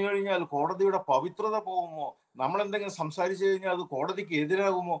പറഞ്ഞു കഴിഞ്ഞാൽ കോടതിയുടെ പവിത്രത പോകുമോ? നമ്മൾ എന്തെങ്കിലും സംസാരിച്ചു കഴിഞ്ഞാൽ അത് കോടതിക്ക്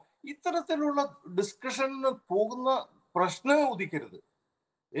എതിരാകുമോ? ഇത്തരത്തിലുള്ള ഡിസ്കഷന് പോകുന്ന പ്രശ്നമേ ഉദിക്കരുത്.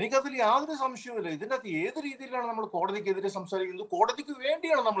 എനിക്കതിൽ യാതൊരു സംശയവുമില്ല. ഇതിൻ്റെ അകത്ത് ഏത് രീതിയിലാണ് നമ്മൾ കോടതിക്കെതിരെ സംസാരിക്കുന്നത്? കോടതിക്ക്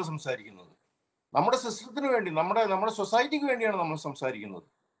വേണ്ടിയാണ് നമ്മൾ സംസാരിക്കുന്നത്. നമ്മുടെ സിസ്റ്റത്തിന് വേണ്ടി, നമ്മുടെ സൊസൈറ്റിക്ക് വേണ്ടിയാണ് നമ്മൾ സംസാരിക്കുന്നത്.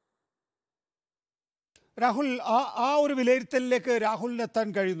 രാഹുൽ, ആ ഒരു വിലയിരുത്തലിലേക്ക് രാഹുലിന് എത്താൻ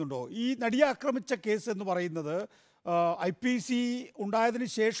കഴിയുന്നുണ്ടോ? ഈ നടിയെ ആക്രമിച്ച കേസ് എന്ന് പറയുന്നത് IPC ഉണ്ടായതിനു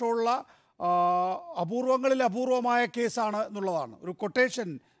ശേഷമുള്ള അപൂർവങ്ങളിൽ അപൂർവമായ കേസാണ് എന്നുള്ളതാണ്. ഒരു കൊട്ടേഷൻ,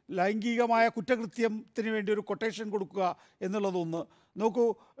 ലൈംഗികമായ കുറ്റകൃത്യത്തിന് വേണ്ടി ഒരു കൊട്ടേഷൻ കൊടുക്കുക എന്നുള്ളതൊന്ന് നോക്കൂ.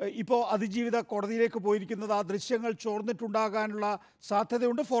 ഇപ്പോൾ അതിജീവിത കോടതിയിലേക്ക് പോയിരിക്കുന്നത് ആ ദൃശ്യങ്ങൾ ചോർന്നിട്ടുണ്ടാകാനുള്ള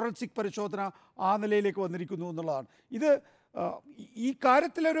സാധ്യതയുണ്ട്. ഫോറൻസിക് പരിശോധന ആ നിലയിലേക്ക് വന്നിരിക്കുന്നു എന്നുള്ളതാണ്. ഇത് ഈ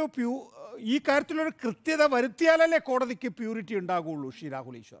കാര്യത്തിലൊരു കൃത്യത വരുത്തിയാലല്ലേ കോടതിക്ക് പ്യൂരിറ്റി ഉണ്ടാകുള്ളൂ. ശ്രീ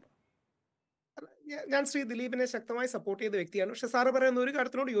രാഹുൽ ഈശ്വർ, ഞാൻ ശ്രീ ദിലീപിനെ ശക്തമായി സപ്പോർട്ട് ചെയ്ത വ്യക്തിയാണ്. പക്ഷെ സാറ് പറയുന്ന ഒരു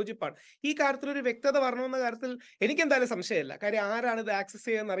കാര്യത്തിനോട് യോജിപ്പാണ്. ഈ കാര്യത്തിലൊരു വ്യക്തത വരണമെന്ന കാര്യത്തിൽ എനിക്കെന്തായാലും സംശയമില്ല. കാര്യം ആരാണ് ഇത് ആക്സസ്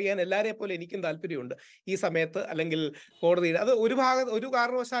ചെയ്യുന്നത് അറിയാൻ എല്ലാവരെയും പോലെ എനിക്കും താല്പര്യമുണ്ട് ഈ സമയത്ത്. അല്ലെങ്കിൽ കോടതിയുടെ അത് ഒരു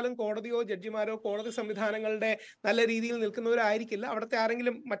കാരണവശാലും കോടതിയോ ജഡ്ജിമാരോ കോടതി സംവിധാനങ്ങളുടെ നല്ല രീതിയിൽ നിൽക്കുന്നവരായിരിക്കില്ല. അവിടുത്തെ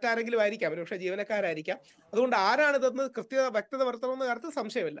മറ്റാരെങ്കിലും ആയിരിക്കാം, പക്ഷേ ജീവനക്കാരായിരിക്കാം. അതുകൊണ്ട് ആരാണിതെന്ന് വ്യക്തത വരുത്തണമെന്ന കാര്യത്തിൽ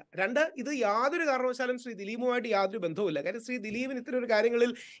സംശയമില്ല. രണ്ട്, ഇത് യാതൊരു കാരണവശാലും ശ്രീ ദിലീപുമായിട്ട് യാതൊരു ബന്ധവുമില്ല. കാര്യം ശ്രീ ദിലീപിന് ഇത്തരം ഒരു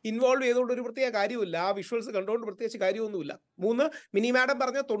കാര്യങ്ങളിൽ ഇൻവോൾവ് ചെയ്തുകൊണ്ട് ഒരു പ്രത്യേക കാര്യമില്ല. ആ വിഷ്വൽസ് കണ്ടുകൊണ്ട് പ്രത്യേകിച്ച് കാര്യമൊന്നുമില്ല. മൂന്ന്, മിനി മാഡം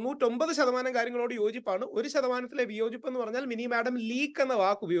പറഞ്ഞ 99% കാര്യങ്ങളോട് യോജിപ്പാണ്. 1% വിയോജിപ്പ് എന്ന് പറഞ്ഞാൽ മിനി മാഡം ലീക്ക് എന്ന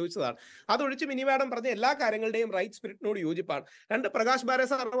വാക്ക് ഉപയോഗിച്ചതാണ്. അതൊഴിച്ച് മിനി മാഡം പറഞ്ഞ എല്ലാ കാര്യങ്ങളുടെയും റൈറ്റ് സ്പിരിറ്റിനോട് യോജിപ്പാണ്. രണ്ട്, പ്രകാശ് ബാരെ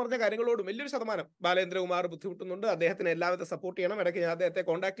സാർ പറഞ്ഞ കാര്യങ്ങളോടും വലിയൊരു ശതമാനം ബാലേന്ദ്രകുമാർ ബുദ്ധിമുട്ടുന്നുണ്ട്. അദ്ദേഹത്തിന് എല്ലാവിധ സപ്പോർട്ട് ചെയ്യണം. ഇടയ്ക്ക് ഞാൻ അദ്ദേഹത്തെ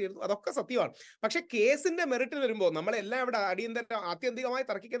കോൺടാക്ട് ചെയ്തു. അതൊക്കെ സത്യമാണ്. പക്ഷെ കേസിന്റെ മെറിറ്റിൽ വരുമ്പോൾ നമ്മളെല്ലാം ഇവിടെ ആത്യന്തികമായി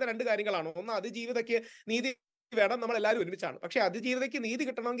തർക്കിക്കുന്ന രണ്ട് കാര്യങ്ങളാണ്. ഒന്ന്, അതിജീവിതയ്ക്ക് നീതി വേണം, നമ്മൾ എല്ലാവരും ഒരുമിച്ചാണ്. പക്ഷെ അതിജീവിതയ്ക്ക് നീതി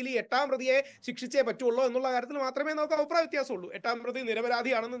കിട്ടണമെങ്കിൽ ഈ 8ാം പ്രതിയെ ശിക്ഷിച്ചേ പറ്റുള്ളൂ എന്നുള്ള കാര്യത്തിൽ മാത്രമേ നമുക്ക് അഭിപ്രായ വ്യത്യാസമുള്ളൂ. 8ാം പ്രതി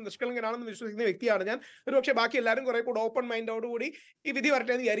നിരപരാധിയാണെന്നും നിഷ്കളങ്കനാണെന്നും വിശ്വസിക്കുന്ന വ്യക്തിയാണ് ഞാൻ. ഒരുപക്ഷെ ബാക്കി എല്ലാവരും കുറെ കൂടെ ഓപ്പൺ മൈൻഡോടുകൂടി ഈ വിധി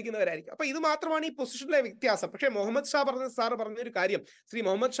വരട്ടെ എന്ന് വിചാരിക്കുന്നവരായിരിക്കും. അപ്പൊ ഇത് മാത്രമാണ് ഈ പൊസിഷനിലെ വ്യത്യാസം. പക്ഷേ മുഹമ്മദ് ഷാ പറഞ്ഞൊരു കാര്യം, ശ്രീ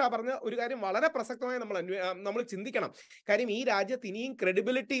മുഹമ്മദ് ഷാ പറഞ്ഞ ഒരു കാര്യം വളരെ പ്രസക്തമായി നമ്മൾ ചിന്തിക്കണം. കാര്യം ഈ രാജ്യത്ത് ഇനിയും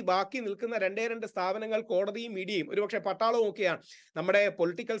ക്രെഡിബിലിറ്റി ബാക്കി നിൽക്കുന്ന രണ്ട് സ്ഥാപനങ്ങൾ കോടതിയും മീഡിയയും ഒരുപക്ഷെ പട്ടാളവും ഒക്കെയാണ്. നമ്മുടെ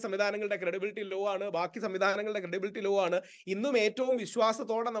പൊളിറ്റിക്കൽ സംവിധാനങ്ങളുടെ ക്രെഡിബിലിറ്റി ലോ ആണ്, ബാക്കി സംവിധാനങ്ങളുടെ ക്രെഡിബിലിറ്റി ലോ ആണ്. ഇന്നും ഏറ്റവും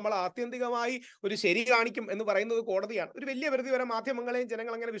വിശ്വാസത്തോടെ നമ്മൾ ആത്യന്തികമായി ഒരു ശരി കാണിക്കും എന്ന് പറയുന്നത് കോടതിയാണ്. ഒരു വലിയ പരിധി വരെ മാധ്യമങ്ങളെയും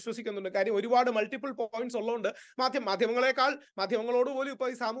ജനങ്ങൾ അങ്ങനെ വിശ്വസിക്കുന്നുണ്ട്. കാര്യം ഒരുപാട് മൾട്ടിപ്പിൾ പോയിന്റ്സ് ഉള്ളതുകൊണ്ട് മാധ്യമങ്ങളോട് പോലും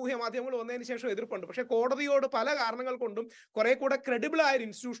ഇപ്പോൾ ഈ സാമൂഹ്യ മാധ്യമങ്ങൾ വന്നതിന് ശേഷം എതിർപ്പുണ്ട്. പക്ഷെ കോടതിയോട് പല കാരണങ്ങൾ കൊണ്ടും കുറെ കൂടെ ക്രെഡിബിൾ ആയ ഒരു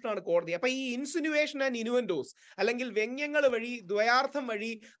ഇൻസ്റ്റിറ്റ്യൂഷനാണ് കോടതി. അപ്പൊ ഈ ഇൻസിനുവേഷൻ ആൻഡ് ഇനുവൻഡോസ് അല്ലെങ്കിൽ വ്യംഗ്യങ്ങൾ വഴി, ദ്വയാർത്ഥം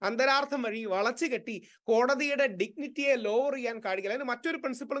വഴി, അന്തരാർത്ഥം വഴി വളച്ചു കെട്ടി കോടതിയുടെ ഡിഗ്നിറ്റിയെ ലോവർ ചെയ്യാൻ കാണിക്കില്ല. അതിന് മറ്റൊരു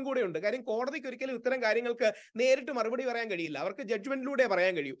പ്രിൻസിപ്പിളും കൂടെ ഉണ്ട്. കാര്യം കോടതിക്ക് ഒരിക്കലും ഇത്തരം കാര്യങ്ങൾക്ക് നേരിട്ട് മറുപടി പറയാൻ കഴിയില്ല. അവർക്ക് ജഡ്ജ്മെന്റിലൂടെ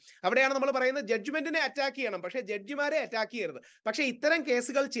പറയാൻ കഴിയും. അവിടെയാണ് നമ്മൾ പറയുന്നത് ജഡ്ജ്മെന്റിനെ അറ്റാക്ക് ചെയ്യണം, പക്ഷേ ജഡ്ജിമാരെ അറ്റാക്ക് ചെയ്യരുത്. പക്ഷേ ഇത്തരം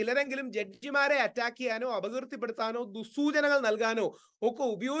കേസുകൾ ചിലരെങ്കിലും ജഡ്ജിമാരെ അറ്റാക്ക് ചെയ്യാനോ അപകീർത്തിപ്പെടുത്താനോ ദുസ്സൂചനകൾ നൽകാനോ ഒക്കെ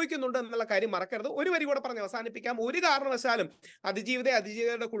ഉപയോഗിക്കുന്നുണ്ട് എന്നുള്ള കാര്യം മറക്കരുത്. ഒരു വരി കൂടെ പറഞ്ഞ് അവസാനിപ്പിക്കാം. ഒരു കാരണവശാലും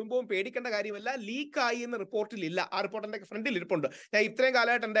അതിജീവിതയുടെ കുടുംബവും പേടിക്കേണ്ട കാര്യമല്ല. ലീക്കായി എന്ന് റിപ്പോർട്ടിലില്ല. ആ റിപ്പോർട്ട് എന്റെ ഫ്രണ്ടിൽ ഇരിപ്പുണ്ട്. ഞാൻ ഇത്രയും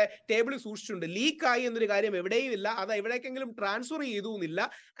കാലമായിട്ട് എന്റെ ടേബിളിൽ സൂക്ഷിച്ചിട്ടുണ്ട്. ലീക്കായി എന്നൊരു കാര്യം എവിടെയും ഇല്ല. അത് എവിടേക്കെങ്കിലും ട്രാൻസ്ഫർ ചെയ്തു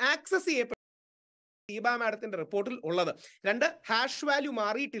എന്നില്ല. ആക്സസ് ചെയ്യപ്പെട്ട ദീപ മാഡത്തിന്റെ റിപ്പോർട്ടിൽ ഉള്ളത്. 2, ഹാഷ് വാല്യൂ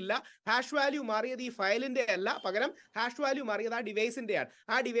മാറിയിട്ടില്ല. ഹാഷ് വാല്യൂ മാറിയത് ഈ ഫയലിന്റെ അല്ല, പകരം ഹാഷ് വാല്യൂ മാറിയത് ആ ഡിവൈസിന്റെയാണ്.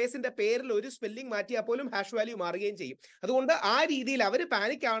 ആ ഡിവൈസിന്റെ പേരിൽ ഒരു സ്പെല്ലിംഗ് മാറ്റിയാൽ പോലും ഹാഷ് വാല്യൂ മാറുകയും ചെയ്യും. അതുകൊണ്ട് ആ രീതിയിൽ അവർ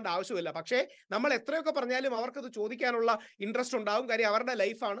പാനിക് ആവേണ്ട ആവശ്യമില്ല. പക്ഷേ നമ്മൾ എത്രയൊക്കെ പറഞ്ഞാലും അവർക്കത് ചോദിക്കാനുള്ള ഇൻട്രസ്റ്റ് ഉണ്ടാവും. കാര്യം അവരുടെ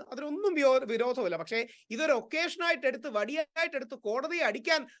ലൈഫാണ്. അതിനൊന്നും വിരോധമില്ല. പക്ഷേ ഇതൊരു ഒക്കേഷനായിട്ട് എടുത്ത് വടിയായിട്ട് എടുത്ത് കോടതിയെ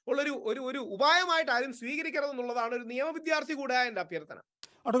അടിക്കാൻ ഉള്ളൊരു ഒരു ഉപായമായിട്ട് ആരും സ്വീകരിക്കരുതെന്നുള്ളതാണ് ഒരു നിയമവിദ്യാർത്ഥി കൂടെ എൻ്റെ അഭ്യർത്ഥന.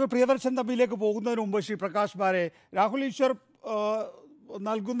 അഡ്വക്കേറ്റ് പ്രിയദർശൻ തമ്മിലേക്ക് പോകുന്നതിന് മുമ്പ് ശ്രീ പ്രകാശ് ബാരെ, രാഹുൽ ഈശ്വർ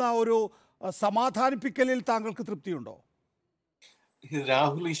നൽകുന്ന ഒരു സമാധാനിപ്പിക്കലിൽ താങ്കൾക്ക് തൃപ്തിയുണ്ടോ?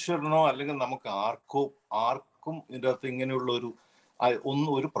 രാഹുൽ ഈശ്വരനോ അല്ലെങ്കിൽ നമുക്ക് ആർക്കും ഇതിൻ്റെ അകത്ത് ഇങ്ങനെയുള്ള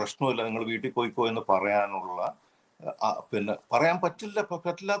ഒരു പ്രശ്നമില്ല, നിങ്ങൾ വീട്ടിൽ പോയിക്കോ എന്ന് പറയാനുള്ള പിന്നെ പറയാൻ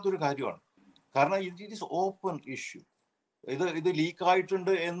പറ്റില്ലാത്തൊരു കാര്യമാണ്. കാരണം ഇറ്റ് ഈസ് ഓപ്പൺ ഇഷ്യൂ. ഇത്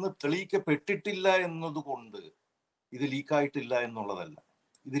ലീക്കായിട്ടുണ്ട് എന്ന് തെളിയിക്കപ്പെട്ടിട്ടില്ല എന്നതുകൊണ്ട് ഇത് ലീക്കായിട്ടില്ല എന്നുള്ളതല്ല,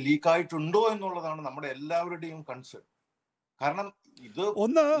 ഇത് ലീക്കായിട്ടുണ്ടോ എന്നുള്ളതാണ് നമ്മുടെ എല്ലാവരുടെയും കൺസേൺ. കാരണം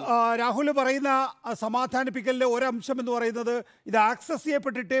ഒന്ന് രാഹുൽ പറയുന്ന സമാധാനിപ്പിക്കലിൻ്റെ ഒരംശം എന്ന് പറയുന്നത് ഇത് ആക്സസ്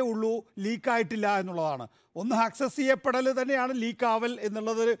ചെയ്യപ്പെട്ടിട്ടേ ഉള്ളൂ, ലീക്കായിട്ടില്ല എന്നുള്ളതാണ്. ഒന്ന് ആക്സസ് ചെയ്യപ്പെടൽ തന്നെയാണ് ലീക്കാവൽ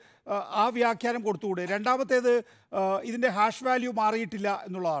എന്നുള്ളത്, ആ വ്യാഖ്യാനം കൊടുത്തുകൂടെ? രണ്ടാമത്തേത് ഇതിൻ്റെ ഹാഷ് വാല്യൂ മാറിയിട്ടില്ല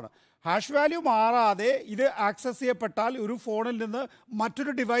എന്നുള്ളതാണ്. ഹാഷ് വാല്യൂ മാറാതെ ഇത് ആക്സസ് ചെയ്യപ്പെട്ടാൽ ഒരു ഫോണിൽ നിന്ന്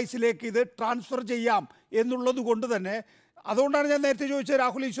മറ്റൊരു ഡിവൈസിലേക്ക് ഇത് ട്രാൻസ്ഫർ ചെയ്യാം എന്നുള്ളത് കൊണ്ട് തന്നെ, അതുകൊണ്ടാണ് ഞാൻ നേരത്തെ ചോദിച്ചത്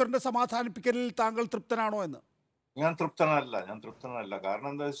രാഹുൽ ഈശ്വറിൻ്റെ സമാധാനിപ്പിക്കലിൽ താങ്കൾ തൃപ്തനാണോ എന്ന്. ഞാൻ തൃപ്തനല്ല. കാരണം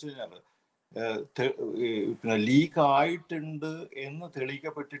എന്താ വെച്ച് കഴിഞ്ഞാൽ പിന്നെ ലീക്ക് ആയിട്ടുണ്ട് എന്ന്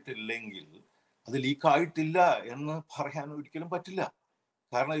തെളിയിക്കപ്പെട്ടിട്ടില്ലെങ്കിൽ അത് ലീക്കായിട്ടില്ല എന്ന് പറയാൻ ഒരിക്കലും പറ്റില്ല.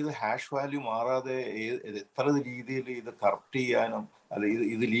 കാരണം ഇത് ഹാഷ് വാല്യൂ മാറാതെ എത്ര രീതിയിൽ ഇത് കറക്റ്റ് ചെയ്യാനും അല്ല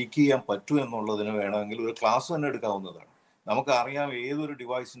ഇത് ലീക്ക് ചെയ്യാൻ പറ്റൂ എന്നുള്ളതിന് വേണമെങ്കിൽ ഒരു ക്ലാസ് തന്നെ എടുക്കാവുന്നതാണ്. നമുക്കറിയാം ഏതൊരു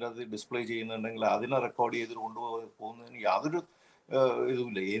ഡിവൈസിൻ്റെ അത് ഡിസ്പ്ലേ ചെയ്യുന്നുണ്ടെങ്കിൽ അതിനെ റെക്കോർഡ് ചെയ്ത് പോകുന്നതിന് യാതൊരു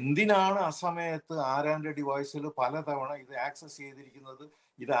ഇതുമില്ല. എന്തിനാണ് അസമയത്ത് ആരാൻ്റെ ഡിവൈസിൽ പലതവണ ഇത് ആക്സസ് ചെയ്തിരിക്കുന്നത്?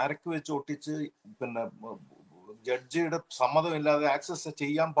 ഇത് അരക്ക് വെച്ച് ഒട്ടിച്ച് പിന്നെ ജഡ്ജിയുടെ സമ്മതമില്ലാതെ ആക്സസ്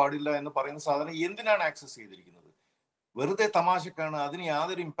ചെയ്യാൻ പാടില്ല എന്ന് പറയുന്ന സാധനം എന്തിനാണ് ആക്സസ് ചെയ്തിരിക്കുന്നത്? വെറുതെ തമാശക്കാണ്, അതിന്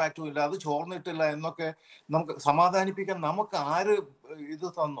യാതൊരു ഇമ്പാക്റ്റും ഇല്ല, അത് ചോർന്നിട്ടില്ല എന്നൊക്കെ നമുക്ക് സമാധാനിപ്പിക്കാൻ നമുക്ക് ആര് ഇത്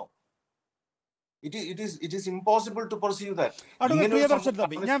തന്നോ? It is impossible to perceive that. Advocate Priyadarshan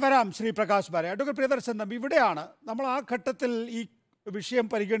Thampi, ഞാൻ വരാം ശ്രീ പ്രകാശ് ബാരെ. അഡ്വക്കേറ്റ് പ്രിയദർശൻ തമ്പി, ഇവിടെയാണ് നമ്മൾ ആ ഘട്ടത്തിൽ ഈ വിഷയം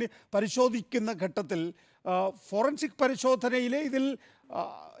പരിശോധിക്കുന്ന ഘട്ടത്തിൽ ഫോറൻസിക് പരിശോധനയിൽ ഇതിൽ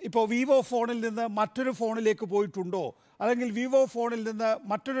ഇപ്പോൾ വിവോ ഫോണിൽ നിന്ന് മറ്റൊരു ഫോണിലേക്ക് പോയിട്ടുണ്ടോ, അല്ലെങ്കിൽ വിവോ ഫോണിൽ നിന്ന്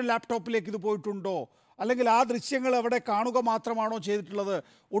മറ്റൊരു ലാപ്ടോപ്പിലേക്ക് ഇത് പോയിട്ടുണ്ടോ, അല്ലെങ്കിൽ ആ ദൃശ്യങ്ങൾ അവിടെ കാണുക മാത്രമാണോ ചെയ്തിട്ടുള്ളത്,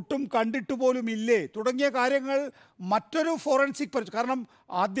 ഒട്ടും കണ്ടിട്ട് പോലും ഇല്ലേ തുടങ്ങിയ കാര്യങ്ങൾ മറ്റൊരു ഫോറൻസിക് കാരണം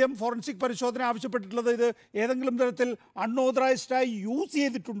ആദ്യം ഫോറൻസിക് പരിശോധന ആവശ്യപ്പെട്ടിട്ടുള്ളത് ഇത് ഏതെങ്കിലും തരത്തിൽ അൺഓതറൈസ്ഡായി യൂസ്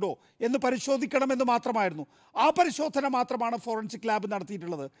ചെയ്തിട്ടുണ്ടോ എന്ന് പരിശോധിക്കണമെന്ന് മാത്രമായിരുന്നു. ആ പരിശോധന മാത്രമാണ് ഫോറൻസിക് ലാബ്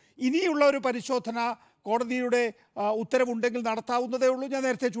നടത്തിയിട്ടുള്ളത്. ഇനിയുള്ള ഒരു പരിശോധന കോടതിയുടെ ഉത്തരവുണ്ടെങ്കിൽ നടത്താവുന്നതേ ഉള്ളൂ. ഞാൻ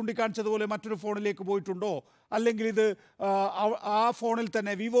നേരത്തെ ചൂണ്ടിക്കാണിച്ചതുപോലെ മറ്റൊരു ഫോണിലേക്ക് പോയിട്ടുണ്ടോ, അല്ലെങ്കിൽ ഇത് ആ ഫോണിൽ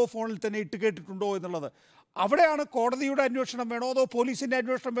തന്നെ വിവോ ഫോണിൽ തന്നെ ഇട്ട് കേട്ടിട്ടുണ്ടോ എന്നുള്ളത്. അവിടെയാണ് കോടതിയുടെ അന്വേഷണം വേണോ അതോ പോലീസിൻ്റെ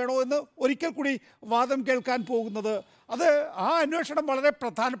അന്വേഷണം വേണോ എന്ന് ഒരിക്കൽ കൂടി വാദം കേൾക്കാൻ പോകുന്നത്. അത് ആ അന്വേഷണം വളരെ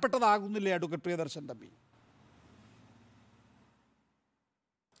പ്രധാനപ്പെട്ടതാകുന്നില്ലേ അഡ്വക്കേറ്റ് പ്രിയദർശൻ തമ്പി?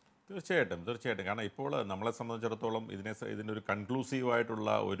 തീർച്ചയായിട്ടും. കാരണം ഇപ്പോൾ നമ്മളെ സംബന്ധിച്ചിടത്തോളം ഇതിനൊരു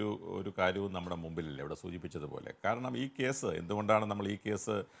കൺക്ലൂസീവായിട്ടുള്ള ഒരു കാര്യവും നമ്മുടെ മുമ്പിലില്ല, ഇവിടെ സൂചിപ്പിച്ചതുപോലെ. കാരണം ഈ കേസ് എന്തുകൊണ്ടാണ് നമ്മൾ ഈ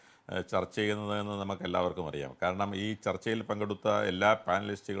കേസ് ചർച്ച ചെയ്യുന്നതെന്ന് നമുക്ക് എല്ലാവർക്കും അറിയാം. കാരണം ഈ ചർച്ചയിൽ പങ്കെടുത്ത എല്ലാ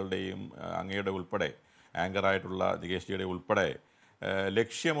പാനലിസ്റ്റുകളുടെയും അങ്ങയുടെ ഉൾപ്പെടെ ആങ്കറായിട്ടുള്ള നികേഷ് ജിയുടെ ഉൾപ്പെടെ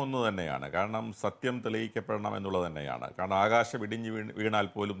ലക്ഷ്യമൊന്നു തന്നെയാണ്. കാരണം സത്യം തെളിയിക്കപ്പെടണം എന്നുള്ളത് തന്നെയാണ്. കാരണം ആകാശം ഇടിഞ്ഞ് വീണാൽ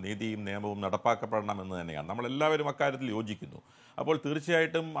പോലും നീതിയും നിയമവും നടപ്പാക്കപ്പെടണം എന്ന് തന്നെയാണ്. നമ്മളെല്ലാവരും അക്കാര്യത്തിൽ യോജിക്കുന്നു. അപ്പോൾ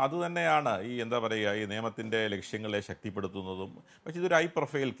തീർച്ചയായിട്ടും അതുതന്നെയാണ് ഈ നിയമത്തിൻ്റെ ലക്ഷ്യങ്ങളെ ശക്തിപ്പെടുത്തുന്നതും. പക്ഷേ ഇതൊരു ഹൈ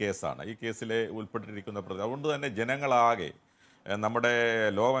പ്രൊഫൈൽ കേസാണ്. ഈ കേസിലെ ഉൾപ്പെട്ടിരിക്കുന്ന അതുകൊണ്ട് തന്നെ ജനങ്ങളാകെ നമ്മുടെ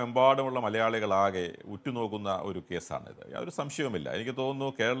ലോകമെമ്പാടുമുള്ള മലയാളികളാകെ ഉറ്റുനോക്കുന്ന ഒരു കേസാണിത്. യാതൊരു സംശയവുമില്ല. എനിക്ക്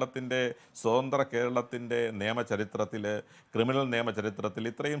തോന്നുന്നു സ്വതന്ത്ര കേരളത്തിൻ്റെ നിയമചരിത്രത്തിൽ, ക്രിമിനൽ നിയമചരിത്രത്തിൽ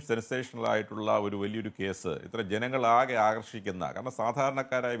ഇത്രയും സെൻസേഷണലായിട്ടുള്ള ഒരു വലിയൊരു കേസ്, ഇത്ര ജനങ്ങളാകെ ആകർഷിക്കുന്ന, കാരണം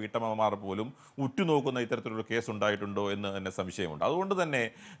സാധാരണക്കാരായ വീട്ടമ്മമാർ പോലും ഉറ്റുനോക്കുന്ന ഇത്തരത്തിലൊരു കേസ് ഉണ്ടായിട്ടുണ്ടോ എന്ന് തന്നെ സംശയമുണ്ട്. അതുകൊണ്ട് തന്നെ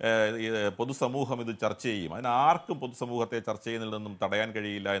പൊതുസമൂഹം ഇത് ചർച്ച ചെയ്യും. അതിന് ആർക്കും പൊതുസമൂഹത്തെ ചർച്ച ചെയ്യുന്നതിൽ നിന്നും തടയാൻ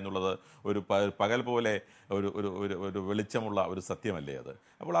കഴിയില്ല എന്നുള്ളത് ഒരു പകൽ പോലെ ഒരു വെളിച്ചമുള്ള ഒരു സത്യമല്ലേ അത്.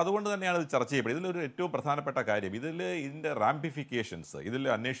 അപ്പോൾ അതുകൊണ്ട് തന്നെയാണ് ഇത് ചർച്ച ചെയ്യപ്പെടുന്നത്. ഇതിലൊരു ഏറ്റവും പ്രധാനപ്പെട്ട കാര്യം, ഇതിൻ്റെ റാംപിഫിക്കേഷൻസ്, ഇതിൽ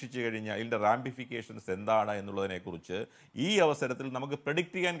അന്വേഷിച്ച് കഴിഞ്ഞാൽ ഇതിൻ്റെ റാംപിഫിക്കേഷൻസ് എന്താണ് എന്നുള്ളതിനെക്കുറിച്ച് ഈ അവസരത്തിൽ നമുക്ക്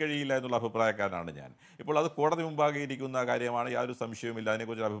പ്രെഡിക്റ്റ് ചെയ്യാൻ കഴിയില്ല എന്നുള്ള അഭിപ്രായക്കാരനാണ് ഞാൻ. ഇപ്പോൾ അത് കോടതി മുമ്പാകെ ഇരിക്കുന്ന കാര്യമാണ്, യാതൊരു സംശയവുമില്ല.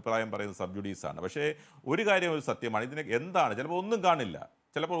 അതിനെക്കുറിച്ച് അഭിപ്രായം പറയുന്നത് സബ് ജുഡീസാണ്. പക്ഷേ ഒരു കാര്യം ഒരു സത്യമാണ്, ഇതിന് എന്താണ്, ചിലപ്പോൾ ഒന്നും കാണില്ല,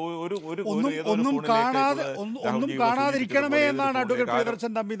 ചിലപ്പോൾ ഒന്നും കാണാതിരിക്കണമേ എന്നാണ് അഡ്വക്കേറ്റ്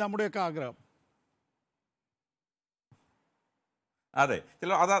പ്രിയദർശൻ തമ്പി നമ്മുടെയൊക്കെ ആഗ്രഹം. അതെ,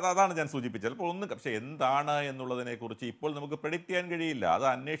 അതാണ് ഞാൻ സൂചിപ്പിച്ചത്. ചിലപ്പോൾ പക്ഷേ എന്താണ് എന്നുള്ളതിനെക്കുറിച്ച് ഇപ്പോൾ നമുക്ക് പ്രെഡിക്റ്റ് ചെയ്യാൻ കഴിയില്ല. അത്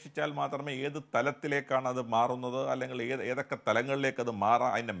അന്വേഷിച്ചാൽ മാത്രമേ ഏത് തലത്തിലേക്കാണ് അത് മാറുന്നത്, അല്ലെങ്കിൽ ഏതൊക്കെ തലങ്ങളിലേക്ക് അത് മാറാം,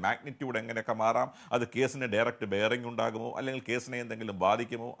 അതിൻ്റെ മാഗ്നിറ്റ്യൂഡ് എങ്ങനെയൊക്കെ മാറാം, അത് കേസിന് ഡയറക്റ്റ് ബെയറിംഗ് ഉണ്ടാകുമോ, അല്ലെങ്കിൽ കേസിനെ എന്തെങ്കിലും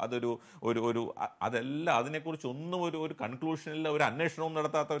ബാധിക്കുമോ, അതെല്ലാം അതിനെക്കുറിച്ച് ഒന്നും ഒരു കൺക്ലൂഷനില്ല. ഒരു അന്വേഷണവും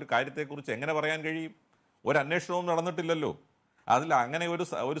നടത്താത്ത ഒരു കാര്യത്തെക്കുറിച്ച് എങ്ങനെ പറയാൻ കഴിയും? ഒരു അന്വേഷണവും നടന്നിട്ടില്ലല്ലോ. അതിൽ അങ്ങനെ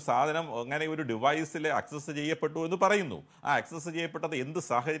ഒരു സാധനം, അങ്ങനെ ഒരു ഡിവൈസിൽ അക്സസ് ചെയ്യപ്പെട്ടു എന്ന് പറയുന്നു. ആ അക്സസ് ചെയ്യപ്പെട്ടത് എന്ത്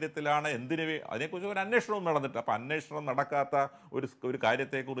സാഹചര്യത്തിലാണ്, അതിനെക്കുറിച്ച് ഒരു അന്വേഷണവും നടന്നിട്ട്. അപ്പം അന്വേഷണം നടക്കാത്ത ഒരു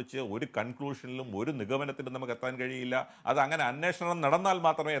കാര്യത്തെക്കുറിച്ച് ഒരു കൺക്ലൂഷനിലും ഒരു നിഗമനത്തിലും നമുക്ക് എത്താൻ കഴിയില്ല. അത് അങ്ങനെ അന്വേഷണം നടന്നാൽ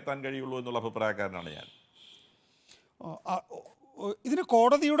മാത്രമേ എത്താൻ കഴിയുള്ളൂ എന്നുള്ള അഭിപ്രായക്കാരനാണ് ഞാൻ. ഇതിന്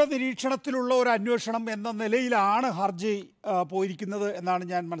കോടതിയുടെ നിരീക്ഷണത്തിലുള്ള ഒരു അന്വേഷണം എന്ന നിലയിലാണ് ഹർജി പോയിരിക്കുന്നത് എന്നാണ്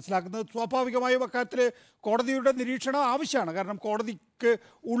ഞാൻ മനസ്സിലാക്കുന്നത്. സ്വാഭാവികമായും അക്കാര്യത്തിൽ കോടതിയുടെ നിരീക്ഷണം ആവശ്യമാണ്. കാരണം കോടതിക്ക്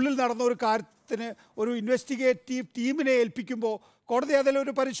ഉള്ളിൽ നടന്ന ഒരു കാര്യത്തിന് ഒരു ഇൻവെസ്റ്റിഗേറ്റീവ് ടീമിനെ ഏൽപ്പിക്കുമ്പോൾ കോടതി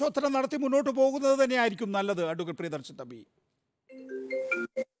അതിലൊരു പരിശോധന നടത്തി മുന്നോട്ട് പോകുന്നത് തന്നെയായിരിക്കും നല്ലത്. അഡ്വക്കേറ്റ് പ്രിയദർശൻ തമ്പി.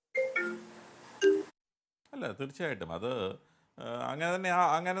 അല്ല, തീർച്ചയായിട്ടും അത്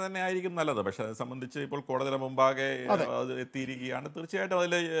അങ്ങനെ തന്നെ ആയിരിക്കും നല്ലത്. പക്ഷെ അത് സംബന്ധിച്ച് ഇപ്പോൾ കോടതിയുടെ മുമ്പാകെ അത് എത്തിയിരിക്കുകയാണ്. തീർച്ചയായിട്ടും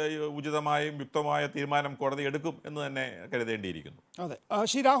അതിൽ ഉചിതമായും യുക്തമായ തീരുമാനം കോടതി എടുക്കും എന്ന് തന്നെ കരുതേണ്ടിയിരിക്കുന്നു. അതെ,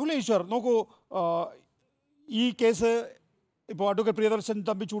 ശ്രീ രാഹുൽ ഈശ്വർ, നോക്കൂ, ഈ കേസ് ഇപ്പോൾ അഡ്വക്കേറ്റ് പ്രിയദർശൻ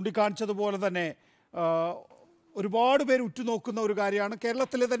തമ്പി ചൂണ്ടിക്കാണിച്ചതുപോലെ തന്നെ ഒരുപാട് പേര് ഉറ്റുനോക്കുന്ന ഒരു കാര്യമാണ്.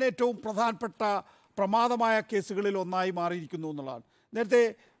 കേരളത്തിലെ തന്നെ ഏറ്റവും പ്രധാനപ്പെട്ട പ്രമാദമായ കേസുകളിൽ ഒന്നായി മാറിയിരിക്കുന്നു എന്നുള്ളതാണ്. നേരത്തെ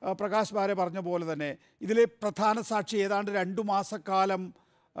പ്രകാശ് ബാരെ പറഞ്ഞ പോലെ തന്നെ ഇതിലെ പ്രധാന സാക്ഷി ഏതാണ്ട് 2 മാസക്കാലം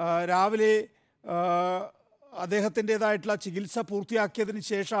രാവിലെ അദ്ദേഹത്തിൻ്റേതായിട്ടുള്ള ചികിത്സ പൂർത്തിയാക്കിയതിന്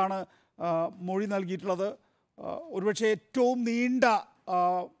ശേഷമാണ് മൊഴി നൽകിയിട്ടുള്ളത്. ഒരുപക്ഷെ ഏറ്റവും നീണ്ട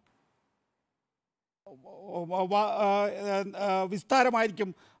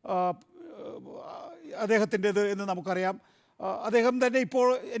വിസ്താരമായിരിക്കും അദ്ദേഹത്തിൻ്റേത് എന്ന് നമുക്കറിയാം. അദ്ദേഹം തന്നെ ഇപ്പോൾ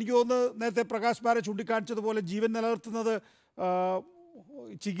എനിക്ക് തോന്നുന്നു നേരത്തെ പ്രകാശ് ബാരെ ചൂണ്ടിക്കാണിച്ചതുപോലെ ജീവൻ നിലനിർത്തുന്നത്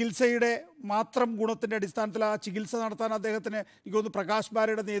ചികിത്സയുടെ മാത്രം ഗുണത്തിൻ്റെ അടിസ്ഥാനത്തിൽ ആ ചികിത്സ നടത്താൻ അദ്ദേഹത്തിന് എനിക്ക് തോന്നുന്നു പ്രകാശ്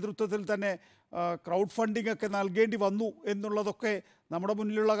ബാരയുടെ നേതൃത്വത്തിൽ തന്നെ ക്രൗഡ് ഫണ്ടിംഗ് ഒക്കെ നൽകേണ്ടി വന്നു എന്നുള്ളതൊക്കെ നമ്മുടെ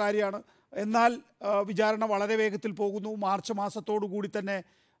മുന്നിലുള്ള കാര്യമാണ്. എന്നാൽ വിചാരണ വളരെ വേഗത്തിൽ പോകുന്നു. മാർച്ച് മാസത്തോടു കൂടി തന്നെ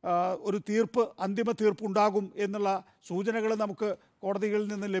ഒരു അന്തിമ തീർപ്പ് ഉണ്ടാകും എന്നുള്ള സൂചനകൾ നമുക്ക് കോടതികളിൽ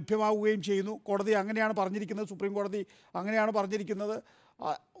നിന്ന് ലഭ്യമാവുകയും ചെയ്യുന്നു. കോടതി അങ്ങനെയാണ് പറഞ്ഞിരിക്കുന്നത്, സുപ്രീം കോടതി അങ്ങനെയാണ് പറഞ്ഞിരിക്കുന്നത്.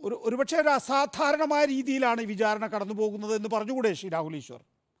 ഒരുപക്ഷെ ഒരു അസാധാരണമായ രീതിയിലാണ് ഈ വിചാരണ കടന്നു പോകുന്നത് എന്ന് പറഞ്ഞുകൂടെ ശ്രീ രാഹുൽ ഈശ്വർ?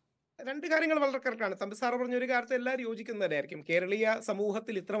 രണ്ട് കാര്യങ്ങൾ വളരെ കറക്റ്റാണ്. തമ്പി സാറ് പറഞ്ഞ ഒരു കാര്യത്തെ എല്ലാവരും യോജിക്കുന്നതായിരിക്കും. കേരളീയ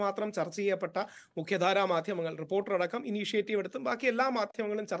സമൂഹത്തിൽ ഇത്രമാത്രം ചർച്ച ചെയ്യപ്പെട്ട മുഖ്യധാരാ മാധ്യമങ്ങൾ, റിപ്പോർട്ടർ അടക്കം ഇനീഷ്യേറ്റീവ് എടുത്തും ബാക്കി എല്ലാ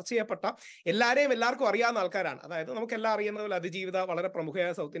മാധ്യമങ്ങളും ചർച്ച ചെയ്യപ്പെട്ട എല്ലാവർക്കും അറിയാവുന്ന ആൾക്കാരാണ്. അതായത് നമുക്കെല്ലാം അറിയുന്ന പോലെ അതിജീവിത വളരെ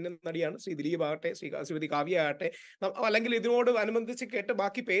പ്രമുഖയായ സൗത്ത് ഇന്ത്യൻ നടിയാണ്. ശ്രീ ദിലീപ് ആകട്ടെ, ശ്രീമതി കാവ്യ ആകട്ടെ, അല്ലെങ്കിൽ ഇതിനോട് അനുബന്ധിച്ച് കേട്ട്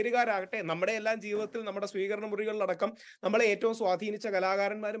ബാക്കി പേരുകാരാകട്ടെ, നമ്മുടെ എല്ലാം ജീവിതത്തിൽ നമ്മുടെ സ്വീകരണ മുറികളിലടക്കം നമ്മളെ ഏറ്റവും സ്വാധീനിച്ച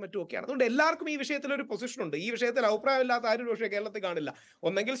കലാകാരന്മാരും മറ്റുമൊക്കെയാണ്. അതുകൊണ്ട് എല്ലാവർക്കും ഈ വിഷയത്തിൽ ഒരു പൊസിഷൻ ഉണ്ട്. ഈ വിഷയത്തിൽ അഭിപ്രായമില്ലാത്ത ആരും പക്ഷേ കേരളത്തിൽ കാണില്ല.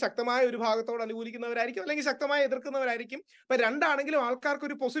 ഒന്നെങ്കിൽ ശക്തമായ ഒരു ഭാഗത്തോട് അനുകൂലിക്കുന്നവരായിരിക്കും, അല്ലെങ്കിൽ ശക്തമായി എതിർക്കുന്നവരായിരിക്കും. അപ്പൊ രണ്ടാണെങ്കിലും ആൾക്കാർക്ക്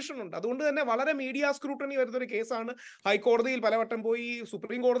ഒരു പൊസിഷൻ ഉണ്ട്. അതുകൊണ്ട് തന്നെ വളരെ മീഡിയ സ്ക്രൂട്ടണി വരുന്ന ഒരു കേസാണ്. ഹൈക്കോടതിയിൽ പലവട്ടം പോയി,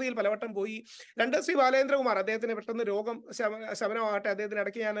 സുപ്രീം കോടതിയിൽ പലവട്ടം പോയി. ശ്രീ ബാലേന്ദ്രകുമാർ, അദ്ദേഹത്തിന് പെട്ടെന്ന് രോഗം ശമനമാകട്ടെ, അദ്ദേഹത്തിന്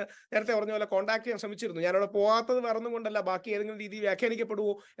ഇടയ്ക്ക് ഞാൻ നേരത്തെ പറഞ്ഞ പോലെ കോൺടാക്ട് ചെയ്യാൻ ശ്രമിച്ചിരുന്നു. ഞാനവിടെ പോകാത്തത് വേറൊന്നും കൊണ്ടല്ല, ബാക്കി ഏതെങ്കിലും രീതിയിൽ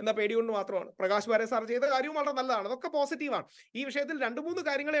വ്യാഖ്യാനിക്കപ്പെടുവോ എന്ന പേടി കൊണ്ട് മാത്രമാണ്. പ്രകാശ് ബാരെ സാർ ചെയ്ത കാര്യവും വളരെ നല്ലതാണ്, അതൊക്കെ പോസിറ്റീവാണ്. ഈ വിഷയത്തിൽ 2-3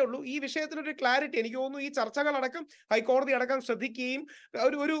 കാര്യങ്ങളേ ഉള്ളൂ. ഈ വിഷയത്തിലൊരു ക്ലാരിറ്റി എനിക്ക് തോന്നുന്നു ഈ ചർച്ചകളടക്കം ഹൈക്കോടതി അടക്കം ശ്രദ്ധിക്കുകയും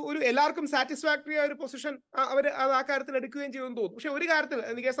ഒരു എല്ലാവർക്കും സാറ്റിസ്ഫാക്ടറി ആയ ഒരു പൊസിഷൻ അവർ അത് ആ കാര്യത്തിൽ എടുക്കുകയും ചെയ്യുമെന്ന് തോന്നുന്നു. പക്ഷെ ഒരു കാര്യത്തിൽ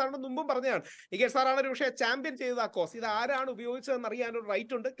നികേഷ് സാറിന്റെ മുമ്പും പറഞ്ഞതാണ്, നികേഷ് സാറാണ് ഒരു പക്ഷേ ചാമ്പ്യൻ ചെയ്തത് ആ കോസ്. ഇത് ആരാണ് ഉപയോഗിച്ചതെന്ന് അറിയാൻ ഒരു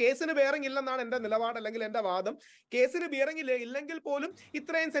റൈറ്റ് ഉണ്ട്. കേസിന് ബിയറിംഗ് ഇല്ലെന്നാണ് എന്റെ നിലപാട് അല്ലെങ്കിൽ എന്റെ വാദം. കേസിന് ബിയറിംഗ് ഇല്ലെങ്കിൽ പോലും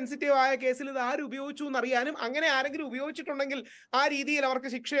ഇത്രയും സെൻസിറ്റീവ് ആയ കേസിൽ ഇത് ആര് ഉപയോഗിച്ചു എന്നറിയാനും അങ്ങനെ ആരെങ്കിലും ഉപയോഗിച്ചിട്ടുണ്ടെങ്കിൽ ആ രീതിയിൽ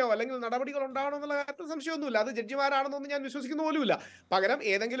അവർക്ക് ശിക്ഷയോ അല്ലെങ്കിൽ നടപടികൾ ഉണ്ടാവണം എന്നുള്ള കാര്യത്തിൽ സംശയമൊന്നുമില്ല. അത് ജഡ്ജിമാരാണെന്നൊന്നും ഞാൻ വിശ്വസിക്കുന്ന പോലുമില്ല. പകരം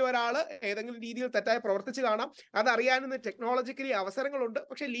ഏതെങ്കിലും ഒരാൾ ഏതെങ്കിലും രീതിയിൽ തെറ്റായി പ്രവർത്തിച്ച് കാണാം, അത് അറിയാനും ടെക്നോളജിക്കലി അവസരങ്ങളുണ്ട്.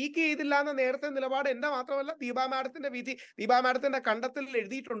 പക്ഷെ ലീക്ക് ചെയ്തില്ല എന്ന നേരത്തെ നിലപാട് എന്റെ മാത്രമല്ല ദീപാ മാഡത്തിന്റെ കണ്ടെത്തലിൽ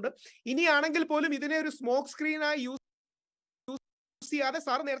എഴുതിയിട്ടുണ്ട്. ഇനിയാണെങ്കിൽ പോലും ഇതിനെ ഒരു സ്മോക്ക് സ്ക്രീനായി യൂസ് ചെയ്യാതെ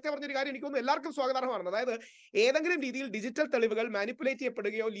സാർ നേരത്തെ പറഞ്ഞൊരു കാര്യം എനിക്ക് തോന്നുന്നു എല്ലാവർക്കും സ്വാഗതാർഹമാണ്. അതായത് ഏതെങ്കിലും രീതിയിൽ ഡിജിറ്റൽ തെളിവുകൾ മാനിപ്പുലേറ്റ്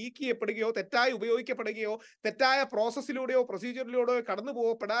ചെയ്യപ്പെടുകയോ ലീക്ക് ചെയ്യപ്പെടുകയോ തെറ്റായി ഉപയോഗിക്കപ്പെടുകയോ തെറ്റായ പ്രോസസ്സിലൂടെയോ പ്രൊസീജിയറിലൂടെയോ കടന്നു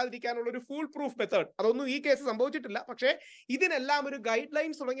പോകപ്പെടാതിരിക്കാനുള്ള ഒരു ഫുൾ പ്രൂഫ് മെത്തേഡ് അതൊന്നും ഈ കേസ് സംഭവിച്ചിട്ടില്ല. പക്ഷേ ഇതിനെല്ലാം ഒരു ഗൈഡ്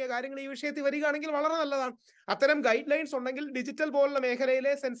ലൈൻസ് തുടങ്ങിയ കാര്യങ്ങൾ ഈ വിഷയത്തിൽ വരികയാണെങ്കിൽ വളരെ നല്ലതാണ്. അത്തരം ഗൈഡ് ലൈൻസ് ഉണ്ടെങ്കിൽ ഡിജിറ്റൽ പോലുള്ള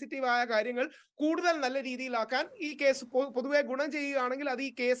മേഖലയിലെ സെൻസിറ്റീവ് ആയ കാര്യങ്ങൾ കൂടുതൽ നല്ല രീതിയിലാക്കാൻ ഈ കേസ് പൊതുവെ ഗുണം ചെയ്യുകയാണെങ്കിൽ അത്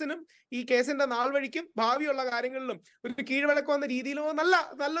ഈ കേസിനും ഈ കേസിന്റെ നാൾ വഴിക്കും ഭാവിയുള്ള കാര്യങ്ങളിലും ഒരു കീഴ്വഴക്കം എന്ന രീതിയിലോ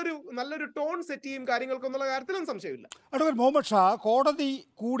നല്ലൊരു ടോൺ സെറ്റ് ചെയ്യും കാര്യങ്ങൾക്കെന്നുള്ള കാര്യത്തിലും സംശയമില്ല. അഡ്വക്കേറ്റ് മുഹമ്മദ് ഷാ, കോടതി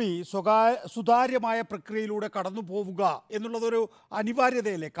കൂടി സുതാര്യമായ പ്രക്രിയയിലൂടെ കടന്നു പോവുക എന്നുള്ളതൊരു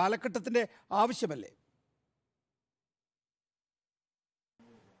അനിവാര്യതയല്ലേ, കാലഘട്ടത്തിന്റെ ആവശ്യമല്ലേ?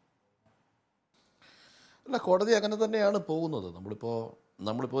 അല്ല, കോടതി അങ്ങനെ തന്നെയാണ് പോകുന്നത്.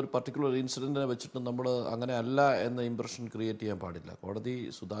 നമ്മളിപ്പോൾ ഒരു പർട്ടിക്കുലർ ഇൻസിഡൻറ്റിനെ വെച്ചിട്ട് നമ്മൾ അങ്ങനെ അല്ല എന്ന ഇംപ്രഷൻ ക്രിയേറ്റ് ചെയ്യാൻ പാടില്ല. കോടതി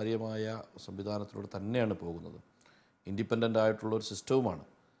സുതാര്യമായ സംവിധാനത്തിലൂടെ തന്നെയാണ് പോകുന്നത്. ഇൻഡിപെൻഡൻ്റ് ആയിട്ടുള്ള ഒരു സിസ്റ്റവുമാണ്.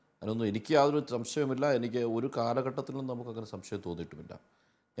 അതിനൊന്നും എനിക്ക് യാതൊരു സംശയവുമില്ല. എനിക്ക് ഒരു കാലഘട്ടത്തിലും നമുക്കങ്ങനെ സംശയം തോന്നിയിട്ടുമില്ല.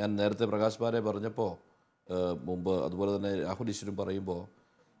 ഞാൻ നേരത്തെ പ്രകാശ് ബാരെ പറഞ്ഞപ്പോൾ മുമ്പ് അതുപോലെ തന്നെ രാഹുൽ ഈശ്വരും പറയുമ്പോൾ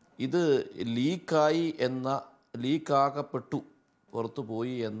ഇത് ലീക്കാകപ്പെട്ടു പുറത്തു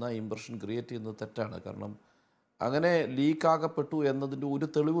പോയി എന്ന ഇംപ്രഷൻ ക്രിയേറ്റ് ചെയ്യുന്നത് തെറ്റാണ്. കാരണം അങ്ങനെ ലീക്കാകപ്പെട്ടു എന്നതിൻ്റെ ഒരു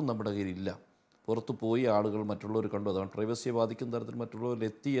തെളിവും നമ്മുടെ കയ്യിലില്ല. പുറത്തു പോയി ആളുകൾ മറ്റുള്ളവർ കണ്ടു, അതാണ് പ്രൈവസിയെ ബാധിക്കുന്ന തരത്തിൽ മറ്റുള്ളവരിൽ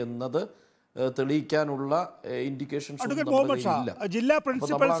എത്തി എന്നത് തെളിയിക്കാനുള്ള ഇൻഡിക്കേഷൻസ് ഇല്ല. ജില്ലാ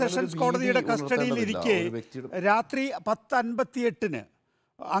പ്രിൻസിപ്പൽ സെഷൻസ് കോടതിയുടെ കസ്റ്റഡിയിലിരിക്കെ രാത്രി 10:58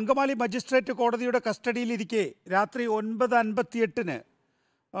 അങ്കമാലി മജിസ്ട്രേറ്റ് കോടതിയുടെ കസ്റ്റഡിയിലിരിക്കെ രാത്രി 9:58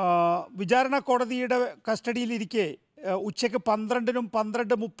 വിചാരണ കോടതിയുടെ കസ്റ്റഡിയിലിരിക്കെ ഉച്ചയ്ക്ക് 12-നും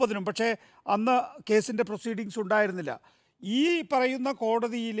 12:30-നും, പക്ഷേ അന്ന് കേസിൻ്റെ പ്രൊസീഡിങ്സ് ഉണ്ടായിരുന്നില്ല. ഈ പറയുന്ന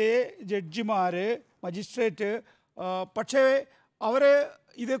കോടതിയിലെ ജഡ്ജിമാർ, മജിസ്ട്രേറ്റ്, പക്ഷേ അവർ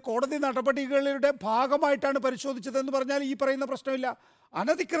ഇത് കോടതി നടപടികളുടെ ഭാഗമായിട്ടാണ് പരിശോധിച്ചതെന്ന് പറഞ്ഞാൽ ഈ പറയുന്ന പ്രശ്നമില്ല.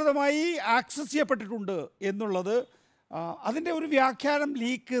 അനധികൃതമായി ആക്സസ് ചെയ്യപ്പെട്ടിട്ടുണ്ട് എന്നുള്ളത് അതിൻ്റെ ഒരു വ്യാഖ്യാനം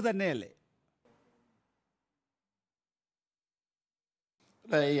ലീക്ക് തന്നെയല്ലേ?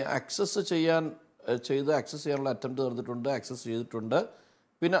 ഈ ആക്സസ് ചെയ്യാനുള്ള അറ്റംപ്റ്റ് നടന്നിട്ടുണ്ട്, ആക്സസ് ചെയ്തിട്ടുണ്ട്.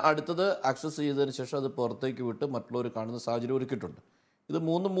 പിന്നെ അടുത്തത് ആക്സസ് ചെയ്തതിന് ശേഷം അത് പുറത്തേക്ക് വിട്ട് മറ്റുള്ളവർ കാണുന്ന സാഹചര്യം ഒരുക്കിയിട്ടുണ്ട്. ഇത്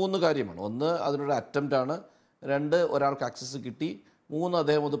മൂന്ന് കാര്യമാണ്. ഒന്ന്, അതിനൊരു അറ്റംപ്റ്റാണ്. 2, ഒരാൾക്ക് ആക്സസ് കിട്ടി. 3,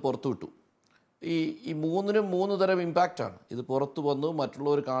 അദ്ദേഹം അത് പുറത്തു വിട്ടു. ഈ മൂന്നിനും 3 തരം ഇമ്പാക്റ്റാണ്. ഇത് പുറത്തു വന്നു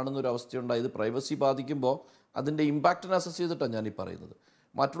മറ്റുള്ളവർ കാണുന്ന ഒരു അവസ്ഥയുണ്ടായി. ഇത് പ്രൈവസി ബാധിക്കുമ്പോൾ അതിൻ്റെ ഇമ്പാക്റ്റിനെ അസസ് ചെയ്തിട്ടാണ് ഞാനീ പറയുന്നത്.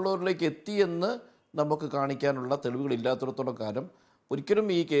 മറ്റുള്ളവരിലേക്ക് എത്തിയെന്ന് നമുക്ക് കാണിക്കാനുള്ള തെളിവുകളില്ലാത്തിടത്തോളം കാലം ഒരിക്കലും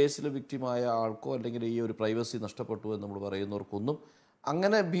ഈ കേസിൽ വിക്ടിമായ ആൾക്കോ അല്ലെങ്കിൽ ഈ ഒരു പ്രൈവസി നഷ്ടപ്പെട്ടു എന്ന് നമ്മൾ പറയുന്നവർക്കൊന്നും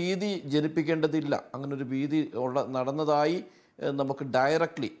അങ്ങനെ ഭീതി ജനിപ്പിക്കേണ്ടതില്ല. അങ്ങനൊരു ഭീതി നടന്നതായി നമുക്ക്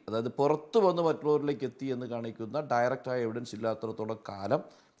ഡയറക്റ്റ്ലി, അതായത് പുറത്ത് വന്ന് മറ്റുള്ളവരിലേക്ക് എത്തി എന്ന് കാണിക്കുന്ന ഡയറക്റ്റായ എവിഡൻസ് ഇല്ലാത്തിടത്തോളം കാലം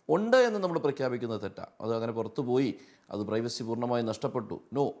ഉണ്ട് എന്ന് നമ്മൾ പ്രഖ്യാപിക്കുന്നത് തെറ്റാണ്. അത് അങ്ങനെ പുറത്തു പോയി അത് പ്രൈവസി പൂർണ്ണമായി നഷ്ടപ്പെട്ടു,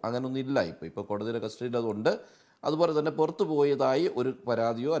 നോ, അങ്ങനെയൊന്നും ഇല്ല. ഇപ്പോൾ കോടതിയുടെ കസ്റ്റഡിയിൽ അതുണ്ട്. അതുപോലെ തന്നെ പുറത്തു പോയതായി ഒരു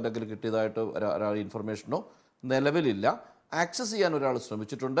പരാതിയോ അല്ലെങ്കിൽ കിട്ടിയതായിട്ട് ഒരാൾ ഇൻഫർമേഷനോ നിലവിലില്ല. ആക്സസ് ചെയ്യാൻ ഒരാൾ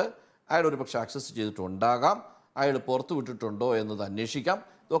ശ്രമിച്ചിട്ടുണ്ട്, അയാൾ ഒരു പക്ഷേ ആക്സസ് ചെയ്തിട്ടുണ്ടാകാം, അയാൾ പുറത്തു വിട്ടിട്ടുണ്ടോ എന്നത് അന്വേഷിക്കാം.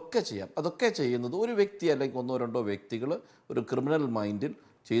 ഇതൊക്കെ ചെയ്യാം. അതൊക്കെ ചെയ്യുന്നത് ഒരു വ്യക്തി അല്ലെങ്കിൽ 1-2 വ്യക്തികൾ ഒരു ക്രിമിനൽ മൈൻഡിൽ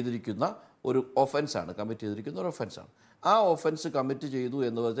ചെയ്തിരിക്കുന്ന ഒരു ഒഫൻസാണ്, കമ്മിറ്റ് ചെയ്തിരിക്കുന്ന ഒരു ഒഫൻസാണ്. ആ ഒഫൻസ് കമ്മിറ്റ് ചെയ്തു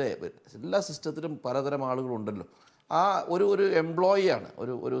എന്ന് പറഞ്ഞാൽ എല്ലാ സിസ്റ്റത്തിലും പലതരം ആളുകളുണ്ടല്ലോ. ആ ഒരു എംപ്ലോയിയാണ്,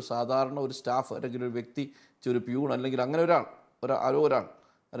 ഒരു സാധാരണ ഒരു സ്റ്റാഫ് അല്ലെങ്കിൽ ഒരു വ്യക്തി, ഒരു പ്യൂൺ അല്ലെങ്കിൽ അങ്ങനെ ഒരാൾ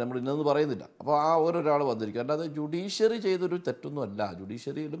നമ്മൾ ഇന്നെന്ന് പറയുന്നില്ല. അപ്പോൾ ആ ഒരാൾ വന്നിരിക്കും. അല്ലാതെ ജുഡീഷ്യറി ചെയ്തൊരു തെറ്റൊന്നും അല്ല.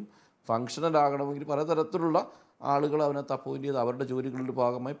 ജുഡീഷ്യറിയിലും ഫങ്ഷണൽ ആകണമെങ്കിൽ പലതരത്തിലുള്ള ആളുകൾ അതിനകത്ത് അപ്പോയിൻ്റ് ചെയ്ത് അവരുടെ ജോലികളുടെ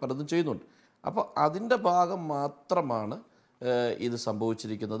ഭാഗമായി പലതും ചെയ്യുന്നുണ്ട്. അപ്പോൾ അതിൻ്റെ ഭാഗം മാത്രമാണ് ഇത്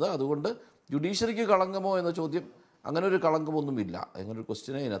സംഭവിച്ചിരിക്കുന്നത്. അതുകൊണ്ട് ജുഡീഷ്യറിക്ക് കളങ്കമോ എന്ന ചോദ്യം, അങ്ങനെ ഒരു കളങ്കമൊന്നുമില്ല, അങ്ങനെ ഒരു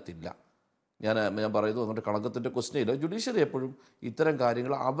ക്വസ്റ്റ്യനേ ഇതിനകത്തില്ല. ഞാൻ പറയുന്നത് അങ്ങനെ കളങ്കത്തിൻ്റെ ക്വസ്റ്റ്യൻ ഇല്ല. ജുഡീഷ്യറി എപ്പോഴും ഇത്തരം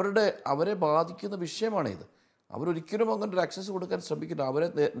കാര്യങ്ങൾ അവരെ ബാധിക്കുന്ന വിഷയമാണിത്. അവരൊരിക്കലും അങ്ങനെ ഒരു ആക്സസ് കൊടുക്കാൻ ശ്രമിക്കില്ല. അവരെ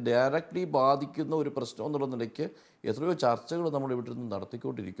ഡയറക്റ്റ്ലി ബാധിക്കുന്ന ഒരു പ്രശ്നം എന്നുള്ള നിലയ്ക്ക് എത്രയോ ചർച്ചകൾ നമ്മൾ ഇവിടെ നിന്ന്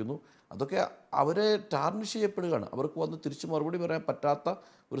നടത്തിക്കൊണ്ടിരിക്കുന്നു. അതൊക്കെ അവരെ ടാർണിഷ് ചെയ്യപ്പെടുകയാണ്. അവർക്ക് വന്ന് തിരിച്ച് മറുപടി പറയാൻ പറ്റാത്ത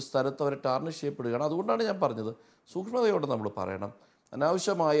ഒരു സ്ഥലത്ത് അവരെ ടാർണിഷ് ചെയ്യപ്പെടുകയാണ്. അതുകൊണ്ടാണ് ഞാൻ പറഞ്ഞത്, സൂക്ഷ്മതയോടെ നമ്മൾ പറയണം.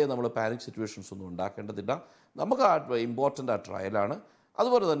 അനാവശ്യമായ നമ്മൾ പാനിക് സിറ്റുവേഷൻസ് ഒന്നും ഉണ്ടാക്കേണ്ടതില്ല. നമുക്ക് ഇമ്പോർട്ടൻ്റ് ആ ട്രയലാണ്.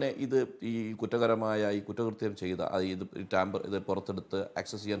 അതുപോലെ തന്നെ ഈ കുറ്റകരമായ ഈ കുറ്റകൃത്യം ചെയ്ത ഇത് പുറത്തെടുത്ത്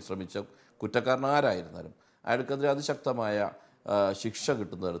ആക്സസ് ചെയ്യാൻ ശ്രമിച്ച കുറ്റക്കാരനാരായിരുന്നാലും അയാൾക്കെതിരെ അതിശക്തമായ ശിക്ഷ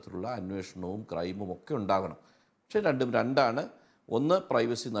കിട്ടുന്ന തരത്തിലുള്ള അന്വേഷണവും ക്രൈമും ഒക്കെ ഉണ്ടാകണം. പക്ഷേ രണ്ടാണ്. ഒന്ന്,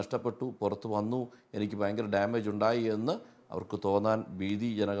 പ്രൈവസി നഷ്ടപ്പെട്ടു, പുറത്ത് വന്നു, എനിക്ക് ഭയങ്കര ഡാമേജ് ഉണ്ടായി എന്ന് അവർക്ക്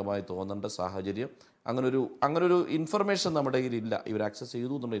ഭീതിജനകമായി തോന്നേണ്ട സാഹചര്യം, അങ്ങനൊരു ഇൻഫർമേഷൻ നമ്മുടെ കയ്യിലില്ല. ഇവർ ആക്സസ്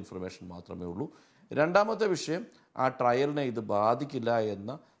ചെയ്തു എന്നുള്ള ഇൻഫർമേഷൻ മാത്രമേ ഉള്ളൂ. രണ്ടാമത്തെ വിഷയം, ആ ട്രയലിനെ ഇത് ബാധിക്കില്ല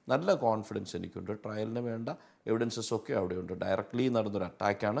എന്ന നല്ല കോൺഫിഡൻസ് എനിക്കുണ്ട്. ട്രയലിന് വേണ്ട എവിഡൻസസ് ഒക്കെ അവിടെയുണ്ട്. ഡയറക്റ്റ്ലി നടന്നൊരു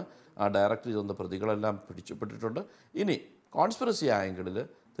അറ്റാക്കാണ്. ആ ഡയറക്റ്റ്ലി വന്ന പ്രതികളെല്ലാം പിടിച്ചിപ്പെട്ടിട്ടുണ്ട്. ഇനി കോൺസ്പിറസി ആംഗിളിൽ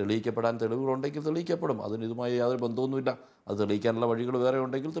തെളിയിക്കപ്പെടാൻ തെളിവുകളുണ്ടെങ്കിൽ തെളിയിക്കപ്പെടും. അതിന് ഇതുമായി യാതൊരു ബന്ധമൊന്നുമില്ല. അത് തെളിയിക്കാനുള്ള വഴികൾ വേറെ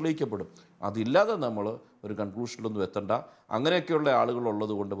ഉണ്ടെങ്കിൽ തെളിയിക്കപ്പെടും. അതില്ലാതെ നമ്മൾ ഒരു കൺക്ലൂഷനിലൊന്നും എത്തണ്ട. അങ്ങനെയൊക്കെയുള്ള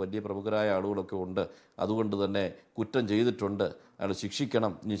ആളുകളുള്ളത് കൊണ്ട്, വലിയ പ്രമുഖരായ ആളുകളൊക്കെ ഉണ്ട്, അതുകൊണ്ട് തന്നെ കുറ്റം ചെയ്തിട്ടുണ്ട്, അയാൾ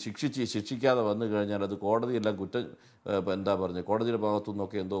ശിക്ഷിക്കണം, ഇനി ശിക്ഷിക്കാതെ വന്നു കഴിഞ്ഞാൽ അത് കോടതിയെല്ലാം കോടതിയുടെ ഭാഗത്തു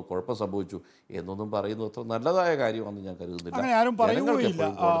നിന്നൊക്കെ എന്തോ കുഴപ്പം സംഭവിച്ചു എന്നൊന്നും പറയുന്നത് അത്ര നല്ലതായ കാര്യമാണെന്ന് ഞാൻ കരുതുന്നില്ല.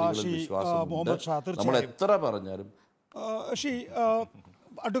 നമ്മൾ എത്ര പറഞ്ഞാലും.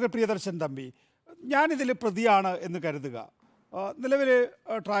 അഡ്വക്കേറ്റ് പ്രിയദർശൻ തമ്പി, ഞാനിതിൽ പ്രതിയാണ് എന്ന് കരുതുക. നിലവിൽ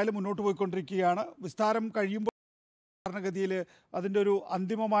ട്രയൽ മുന്നോട്ട് പോയിക്കൊണ്ടിരിക്കുകയാണ്. വിസ്താരം കഴിയുമ്പോൾ സാധാരണഗതിയിൽ അതിൻ്റെ ഒരു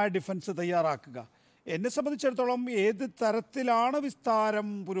അന്തിമമായ ഡിഫൻസ് തയ്യാറാക്കുക. എന്നെ സംബന്ധിച്ചിടത്തോളം ഏത് തരത്തിലാണ് വിസ്താരം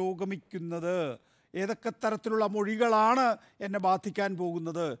പുരോഗമിക്കുന്നത്, ഏതൊക്കെ തരത്തിലുള്ള മൊഴികളാണ് എന്നെ ബാധിക്കാൻ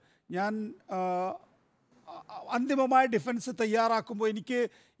പോകുന്നത്, ഞാൻ അന്തിമമായ ഡിഫൻസ് തയ്യാറാക്കുമ്പോൾ എനിക്ക്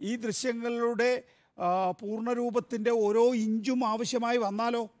ഈ ദൃശ്യങ്ങളുടെ പൂർണ്ണരൂപത്തിൻ്റെ ഓരോ ഇഞ്ചും ആവശ്യമായി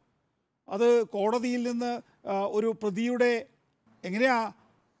വന്നാലോ, അത് കോടതിയിൽ നിന്ന് ഒരു പ്രതിയുടെ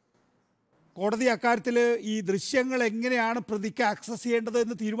കോടതി അക്കാര്യത്തിൽ ഈ ദൃശ്യങ്ങൾ എങ്ങനെയാണ് പ്രതിക്ക് ആക്സസ് ചെയ്യേണ്ടത്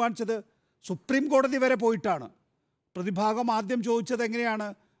എന്ന് തീരുമാനിച്ചത് സുപ്രീം കോടതി വരെ പോയിട്ടാണ്. പ്രതിഭാഗം ആദ്യം ചോദിച്ചത് എങ്ങനെയാണ്,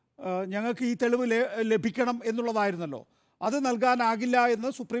 ഞങ്ങൾക്ക് ഈ തെളിവ് ലഭിക്കണം എന്നുള്ളതായിരുന്നല്ലോ. അത് നൽകാനാകില്ല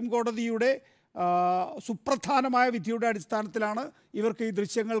എന്ന് സുപ്രീം കോടതിയുടെ സുപ്രധാനമായ വിധിയുടെ അടിസ്ഥാനത്തിലാണ് ഇവർക്ക് ഈ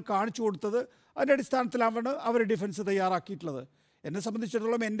ദൃശ്യങ്ങൾ കാണിച്ചു കൊടുത്തത്. അതിൻ്റെ അടിസ്ഥാനത്തിലാണ് അവർ ഡിഫൻസ് തയ്യാറാക്കിയിട്ടുള്ളത്. എന്നെ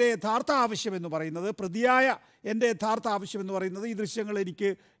സംബന്ധിച്ചിടത്തോളം എൻ്റെ യഥാർത്ഥ ആവശ്യം എന്ന് പറയുന്നത്, പ്രതിയായ എൻ്റെ യഥാർത്ഥ ആവശ്യം എന്ന് പറയുന്നത് ഈ ദൃശ്യങ്ങൾ എനിക്ക്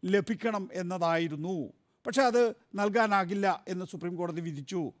ലഭിക്കണം എന്നതായിരുന്നു. പക്ഷേ അത് നൽകാനാകില്ല എന്ന് സുപ്രീം കോടതി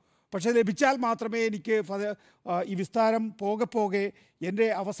വിധിച്ചു. പക്ഷേ ലഭിച്ചാൽ മാത്രമേ എനിക്ക് ഈ വിസ്താരം പോകെ എൻ്റെ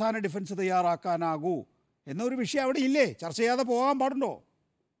അവസാന ഡിഫൻസ് തയ്യാറാക്കാനാകൂ എന്നൊരു വിഷയം അവിടെ ഇല്ലേ? ചർച്ച ചെയ്യാതെ പോകാൻ പാടുണ്ടോ?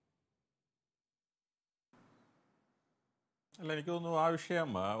 അല്ല, എനിക്ക് തോന്നുന്നു ആ വിഷയം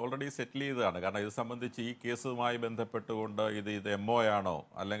ഓൾറെഡി സെറ്റിൽ ചെയ്തതാണ്. കാരണം ഇത് സംബന്ധിച്ച് ഈ കേസുമായി ബന്ധപ്പെട്ടുകൊണ്ട് ഇത് MO ആണോ,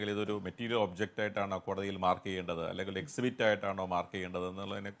 അല്ലെങ്കിൽ ഇതൊരു മെറ്റീരിയൽ ഒബ്ജക്റ്റ് ആയിട്ടാണോ കോടതിയിൽ മാർക്ക് ചെയ്യേണ്ടത്, അല്ലെങ്കിൽ എക്സിബിറ്റ് ആയിട്ടാണോ മാർക്ക് ചെയ്യേണ്ടത്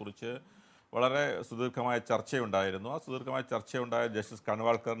എന്നുള്ളതിനെക്കുറിച്ച് വളരെ സുദീർഘമായ ചർച്ചയുണ്ടായിരുന്നു. ആ സുദീർഘമായ ചർച്ചയുണ്ടായ ജസ്റ്റിസ്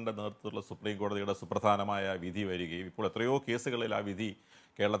കൺവാൾക്കറിൻ്റെ നേതൃത്വത്തിലുള്ള സുപ്രീം കോടതിയുടെ സുപ്രധാനമായ വിധി വരികയും ഇപ്പോൾ എത്രയോ കേസുകളിൽ ആ വിധി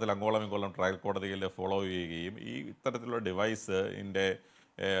കേരളത്തിൽ അങ്ങോളം ഇങ്ങോളം ട്രയൽ കോടതിയിൽ ഫോളോ ചെയ്യുകയും ഈ ഇത്തരത്തിലുള്ള ഡിവൈസിൻ്റെ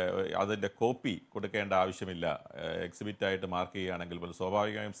അതിൻ്റെ കോപ്പി കൊടുക്കേണ്ട ആവശ്യമില്ല, എക്സിബിറ്റായിട്ട് മാർക്ക് ചെയ്യുകയാണെങ്കിൽ പോലും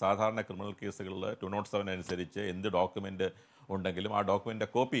സ്വാഭാവികമായും സാധാരണ ക്രിമിനൽ കേസുകളിൽ 207 അനുസരിച്ച് എന്ത് ഡോക്യുമെൻ്റ് ഉണ്ടെങ്കിലും ആ ഡോക്യുമെൻ്റിൻ്റെ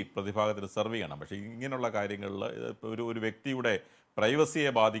കോപ്പി പ്രതിഭാഗത്തിന് സെർവ് ചെയ്യണം. പക്ഷേ ഇങ്ങനെയുള്ള കാര്യങ്ങളിൽ ഒരു വ്യക്തിയുടെ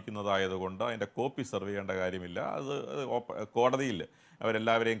പ്രൈവസിയെ ബാധിക്കുന്നതായതുകൊണ്ട് അതിൻ്റെ കോപ്പി സെർവ് ചെയ്യേണ്ട കാര്യമില്ല. അത് കോടതിയിൽ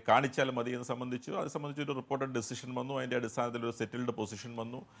അവരെല്ലാവരെയും കാണിച്ചാൽ മതി എന്ന് അത് സംബന്ധിച്ചൊരു റിപ്പോർട്ടഡ് ഡിസിഷൻ വന്നു. അതിൻ്റെ അടിസ്ഥാനത്തിൽ ഒരു സെറ്റിൽഡ് പൊസിഷൻ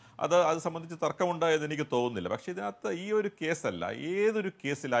വന്നു. അത് സംബന്ധിച്ച് തർക്കമുണ്ടായെന്ന് എനിക്ക് തോന്നുന്നില്ല. പക്ഷേ ഇതിനകത്ത് ഈ ഒരു കേസല്ല, ഏതൊരു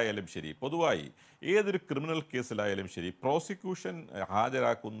കേസിലായാലും ശരി, പൊതുവായി ഏതൊരു ക്രിമിനൽ കേസിലായാലും ശരി, പ്രോസിക്യൂഷൻ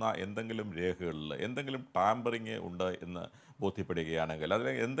ഹാജരാക്കുന്ന എന്തെങ്കിലും രേഖകളിൽ എന്തെങ്കിലും ടാമ്പറിങ് ഉണ്ട് എന്ന് ബോധ്യപ്പെടുകയാണെങ്കിൽ, അതിൽ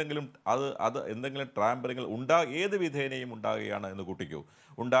എന്തെങ്കിലും ടാമ്പറിങ്ങൾ ഏത് വിധേനയും ഉണ്ടാകുകയാണ് എന്ന്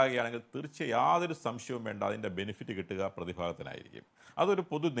ഉണ്ടാകുകയാണെങ്കിൽ തീർച്ചയായും യാതൊരു സംശയവും വേണ്ട, അതിൻ്റെ ബെനിഫിറ്റ് കിട്ടുക പ്രതിഭാഗത്തിനായിരിക്കും. അതൊരു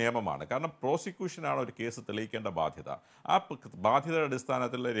പൊതു നിയമമാണ്. കാരണം പ്രോസിക്യൂഷനാണ് ഒരു കേസ് തെളിയിക്കേണ്ട ബാധ്യത. ആ ബാധ്യതയുടെ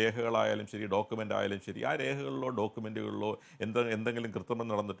അടിസ്ഥാനത്തിലുള്ള രേഖകളായാലും ശരി, ഡോക്യുമെൻ്റ് ആയാലും ശരി, ആ രേഖകളിലോ ഡോക്യുമെൻറ്റുകളിലോ എന്തെങ്കിലും കൃത്രിമം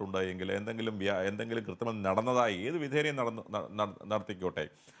നടന്നിട്ടുണ്ടെങ്കിൽ, എന്തെങ്കിലും കൃത്രിമം നടന്നതായി ഏത് വിധേനയും നടത്തിക്കോട്ടെ,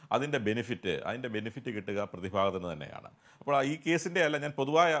 അതിൻ്റെ ബെനിഫിറ്റ് കിട്ടുക പ്രതിഭാഗത്തിന് തന്നെയാണ്. അപ്പോൾ ഈ കേസിൻ്റെ അല്ല, ഞാൻ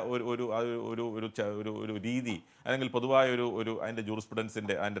പൊതുവായ ഒരു രീതി, അല്ലെങ്കിൽ പൊതുവായ അതിൻ്റെ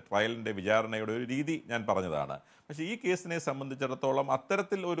ജൂറിസ്പ്രുഡൻസിൻ്റെ, അതിൻ്റെ ട്രയലിൻ്റെ വിചാരണയുടെ ഒരു രീതി ഞാൻ പറഞ്ഞതാണ്. പക്ഷേ ഈ കേസിനെ സംബന്ധിച്ചിടത്തോളം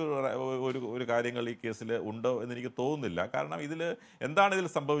അത്തരത്തിൽ ഒരു കാര്യങ്ങൾ ഈ കേസിൽ ഉണ്ടോ എന്നെനിക്ക് തോന്നുന്നില്ല. കാരണം എന്താണ് ഇതിൽ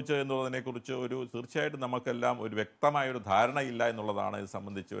സംഭവിച്ചത് എന്നുള്ളതിനെക്കുറിച്ച് തീർച്ചയായിട്ടും നമുക്കെല്ലാം ഒരു വ്യക്തമായൊരു ധാരണയില്ല എന്നുള്ളതാണ്. ഇത്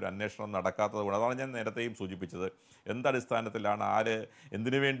സംബന്ധിച്ച് ഒരു അന്വേഷണം നടക്കാത്തത് കൊണ്ട്, അതാണ് ഞാൻ നേരത്തെയും സൂചിപ്പിച്ചത്. എന്തടിസ്ഥാനത്തിലാണ്, ആര്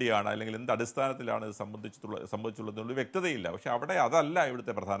എന്തിനു വേണ്ടിയാണ്, അല്ലെങ്കിൽ എന്ത് അടിസ്ഥാനത്തിലാണ് ഇത് സംഭവിച്ചുള്ളതെന്നുള്ള വ്യക്തതയില്ല. പക്ഷേ അതല്ല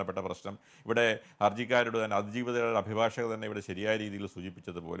ഇവിടുത്തെ പ്രധാനപ്പെട്ട പ്രശ്നം. ഇവിടെ ഹർജിക്കാരുടെ തന്നെ അതിജീവിതയുടെ അഭിഭാഷകർ തന്നെ ഇവിടെ ശരിയായ രീതിയിൽ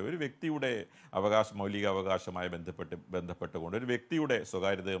സൂചിപ്പിച്ചതുപോലെ ഒരു വ്യക്തിയുടെ മൗലിക അവകാശവുമായി ബന്ധപ്പെട്ടുകൊണ്ട്, ഒരു വ്യക്തിയുടെ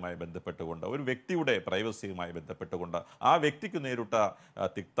സ്വകാര്യതയുമായി ബന്ധപ്പെട്ടുകൊണ്ട്, ഒരു വ്യക്തിയുടെ പ്രൈവസിയുമായി ബന്ധപ്പെട്ടുകൊണ്ട് ആ വ്യക്തിക്ക് നേരിട്ട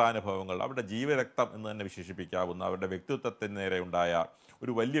തിക്താനുഭവങ്ങൾ, അവരുടെ ജീവരക്തം എന്ന് തന്നെ വിശേഷിപ്പിക്കാവുന്ന അവരുടെ വ്യക്തിത്വത്തിന് നേരെ ഉണ്ടായ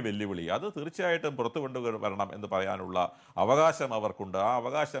ഒരു വലിയ വെല്ലുവിളി, അത് തീർച്ചയായിട്ടും പുറത്തു കൊണ്ടുവരണം എന്ന് പറയാനുള്ള അവകാശം അവർക്കുണ്ട്. ആ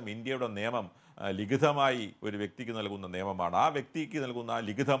അവകാശം ഇന്ത്യയുടെ നിയമം ലിഖിതമായി ഒരു വ്യക്തിക്ക് നൽകുന്ന നിയമമാണ്. ആ വ്യക്തിക്ക് നൽകുന്ന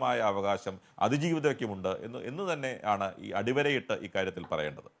ലിഖിതമായ അവകാശം അതിജീവിതയ്ക്കുമുണ്ട് എന്ന് തന്നെയാണ് ഈ അടിവരയിട്ട് ഇക്കാര്യത്തിൽ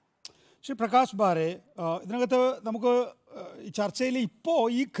പറയേണ്ടത്. ശ്രീ പ്രകാശ് ബാരെ, ഇതിനകത്ത് നമുക്ക് ഈ ചർച്ചയിൽ ഇപ്പോൾ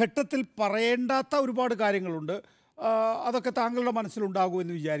ഈ ഘട്ടത്തിൽ പറയേണ്ടാത്ത ഒരുപാട് കാര്യങ്ങളുണ്ട്. അതൊക്കെ താങ്കളുടെ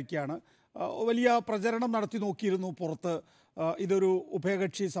മനസ്സിലുണ്ടാകുമെന്ന് വിചാരിക്കുകയാണ്. വലിയ പ്രചരണം നടത്തി നോക്കിയിരുന്നു പുറത്ത്, ഇതൊരു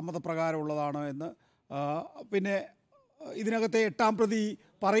ഉഭയകക്ഷി സമ്മതപ്രകാരമുള്ളതാണ് എന്ന്. പിന്നെ ഇതിനകത്തെ 8ാം പ്രതി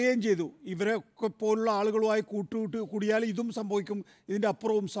പറയുകയും ചെയ്തു, ഇവരൊക്കെ പോലുള്ള ആളുകളുമായി കൂടിയാൽ ഇതും സംഭവിക്കും, ഇതിൻ്റെ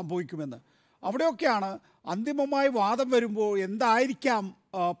അപ്പുറവും സംഭവിക്കുമെന്ന്. അവിടെയൊക്കെയാണ് അന്തിമമായി വാദം വരുമ്പോൾ എന്തായിരിക്കാം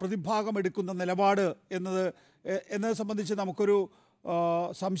പ്രതിഭാഗം എടുക്കുന്ന നിലപാട് എന്നത് സംബന്ധിച്ച് നമുക്കൊരു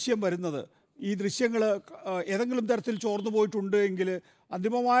സംശയം വരുന്നത്. ഈ ദൃശ്യങ്ങൾ ഏതെങ്കിലും തരത്തിൽ ചോർന്നു പോയിട്ടുണ്ട് എങ്കിൽ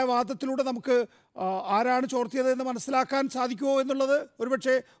അന്തിമമായ വാദത്തിലൂടെ നമുക്ക് ആരാണ് ചോർത്തിയതെന്ന് മനസ്സിലാക്കാൻ സാധിക്കുമോ എന്നുള്ളത്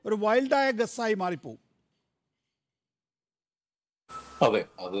ഒരുപക്ഷെ ഒരു വൈൽഡായ ഗസ്സായി മാറിപ്പോവും. അതെ,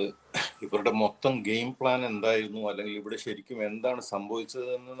 അത് ഇവരുടെ മൊത്തം ഗെയിം പ്ലാൻ എന്തായിരുന്നു, അല്ലെങ്കിൽ ഇവിടെ ശരിക്കും എന്താണ്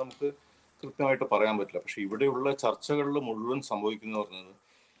സംഭവിച്ചതെന്ന് നമുക്ക് കൃത്യമായിട്ട് പറയാൻ പറ്റില്ല. പക്ഷെ ഇവിടെയുള്ള ചർച്ചകളിൽ മുഴുവൻ സംഭവിക്കുന്ന പറഞ്ഞത്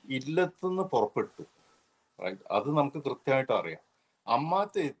ഇല്ലത്തുനിന്ന് പുറപ്പെട്ടു, അത് നമുക്ക് കൃത്യമായിട്ട് അറിയാം.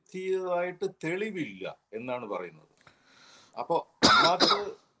 അമ്മാത്ത് എത്തിയതായിട്ട് തെളിവില്ല എന്നാണ് പറയുന്നത്. അപ്പോൾ അമ്മാത്ത്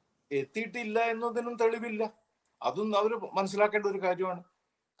എത്തിയിട്ടില്ല എന്നതിനും തെളിവില്ല. അതും അവർ മനസ്സിലാക്കേണ്ട ഒരു കാര്യമാണ്.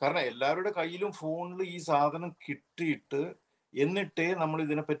 കാരണം എല്ലാവരുടെ കയ്യിലും ഫോണിൽ ഈ സാധനം കിട്ടിയിട്ട് എന്നിട്ടേ നമ്മൾ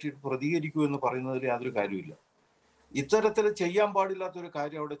ഇതിനെപ്പറ്റി പ്രതികരിക്കൂ എന്ന് പറയുന്നതിൽ യാതൊരു കാര്യമില്ല. ഇത്തരത്തിൽ ചെയ്യാൻ പാടില്ലാത്തൊരു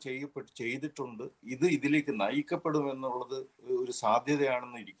കാര്യം അവിടെ ചെയ്തിട്ടുണ്ട്. ഇതിലേക്ക് നയിക്കപ്പെടുമെന്നുള്ളത് ഒരു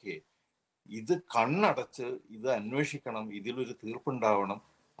സാധ്യതയാണെന്ന് ഇരിക്കെ ഇത് കണ്ണടച്ച് ഇത് അന്വേഷിക്കണം, ഇതിലൊരു തീർപ്പുണ്ടാവണം.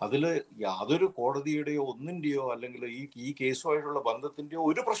 അതിൽ യാതൊരു കോടതിയുടെയോ ഒന്നിൻ്റെയോ അല്ലെങ്കിൽ ഈ കേസുമായിട്ടുള്ള ബന്ധത്തിൻ്റെയോ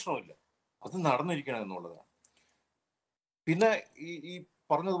ഒരു പ്രശ്നവുമില്ല. അത് നടന്നിരിക്കണം എന്നുള്ളതാണ്. പിന്നെ ഈ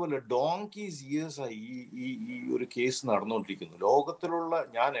പറഞ്ഞതുപോലെ ഡോങ്കീസ് ഇയേഴ്സായി ഈ ഒരു കേസ് നടന്നുകൊണ്ടിരിക്കുന്നു. ലോകത്തിലുള്ള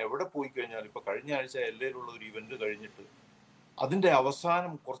ഞാൻ എവിടെ പോയി കഴിഞ്ഞാൽ, ഇപ്പൊ കഴിഞ്ഞ ആഴ്ച LAയിലുള്ള ഒരു ഇവന്റ് കഴിഞ്ഞിട്ട് അതിന്റെ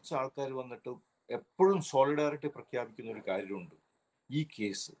അവസാനം കുറച്ച് ആൾക്കാർ വന്നിട്ട് എപ്പോഴും സോളിഡാരിറ്റി പ്രഖ്യാപിക്കുന്ന ഒരു കാര്യമുണ്ട്. ഈ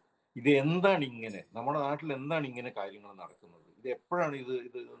കേസ് ഇത് എന്താണ് ഇങ്ങനെ, നമ്മുടെ നാട്ടിൽ എന്താണ് ഇങ്ങനെ കാര്യങ്ങൾ നടക്കുന്നത്, ഇത് എപ്പോഴാണ്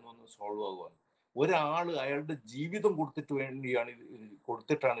ഇതൊന്ന് സോൾവ് ആകുക? ഒരാള് അയാളുടെ ജീവിതം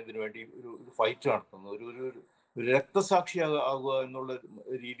കൊടുത്തിട്ടാണ് ഇതിനു വേണ്ടി ഒരു ഫൈറ്റ് നടത്തുന്നത്. ഒരു രക്തസാക്ഷിയാകുക എന്നുള്ള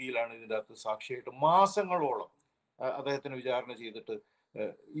രീതിയിലാണ് ഇതിൻ്റെ അകത്ത് സാക്ഷിയായിട്ട് മാസങ്ങളോളം അദ്ദേഹത്തിന് വിചാരണ ചെയ്തിട്ട്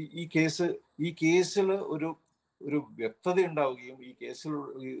ഈ കേസിൽ ഒരു വ്യക്തത ഉണ്ടാവുകയും ഈ കേസിൽ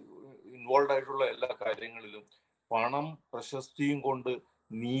ഇൻവോൾവ് ആയിട്ടുള്ള എല്ലാ കാര്യങ്ങളിലും പണം പ്രശസ്തിയും കൊണ്ട്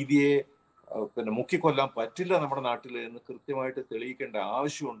നീതിയെ മുക്കിക്കൊല്ലാൻ പറ്റില്ല നമ്മുടെ നാട്ടിൽ എന്ന് കൃത്യമായിട്ട് തെളിയിക്കേണ്ട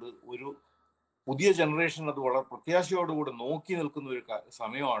ആവശ്യമുണ്ട്. ഒരു പുതിയ ജനറേഷൻ അത് വളരെ പ്രത്യാശയോടുകൂടി നോക്കി നിൽക്കുന്ന ഒരു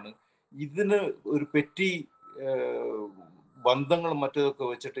സമയമാണ്. ഇതിന് ഒരു പെറ്റി ബന്ധങ്ങളും മറ്റതൊക്കെ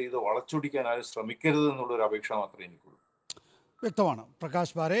വെച്ചിട്ട് ഇത് വളച്ചൊടിക്കാൻ ആരും ശ്രമിക്കരുത് എന്നുള്ളൊരു അപേക്ഷ മാത്രമേ എനിക്കുള്ളൂ. വ്യക്തമാണ്.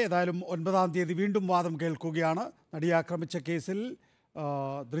 പ്രകാശ് ബാരെ, ഏതായാലും 9-ാം തീയതി വീണ്ടും വാദം കേൾക്കുകയാണ്. നടിയെ ആക്രമിച്ച കേസിൽ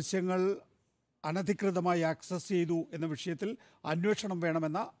ദൃശ്യങ്ങൾ അനധികൃതമായി ആക്സസ് ചെയ്തു എന്ന വിഷയത്തിൽ അന്വേഷണം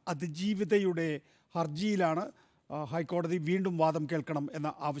വേണമെന്ന അതിജീവിതയുടെ ഹർജിയിലാണ് ഹൈക്കോടതി വീണ്ടും വാദം കേൾക്കണം എന്ന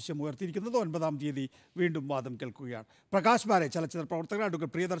ആവശ്യം ഉയർത്തിയിരിക്കുന്നത്. 9-ാം തീയതി വീണ്ടും വാദം കേൾക്കുകയാണ്. പ്രകാശ് ബാരെ, ചലച്ചിത്ര പ്രവർത്തകൻ,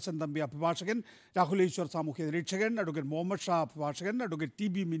 അഡ്വക്കേറ്റ് പ്രിയദർശൻ തമ്പി അഭിഭാഷകൻ, രാഹുൽ ഈശ്വർ സാമൂഹ്യ നിരീക്ഷകൻ, അഡ്വക്കേറ്റ് മുഹമ്മദ് ഷാ അഭിഭാഷകൻ, അഡ്വക്കേറ്റ്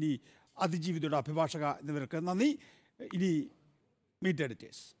TB മിനി അതിജീവിതയുടെ അഭിഭാഷക എന്നിവർക്ക് നന്ദി. ഇനി meet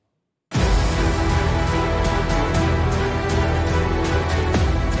editors.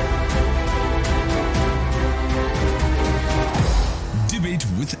 Debate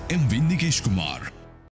with MV Nikesh Kumar.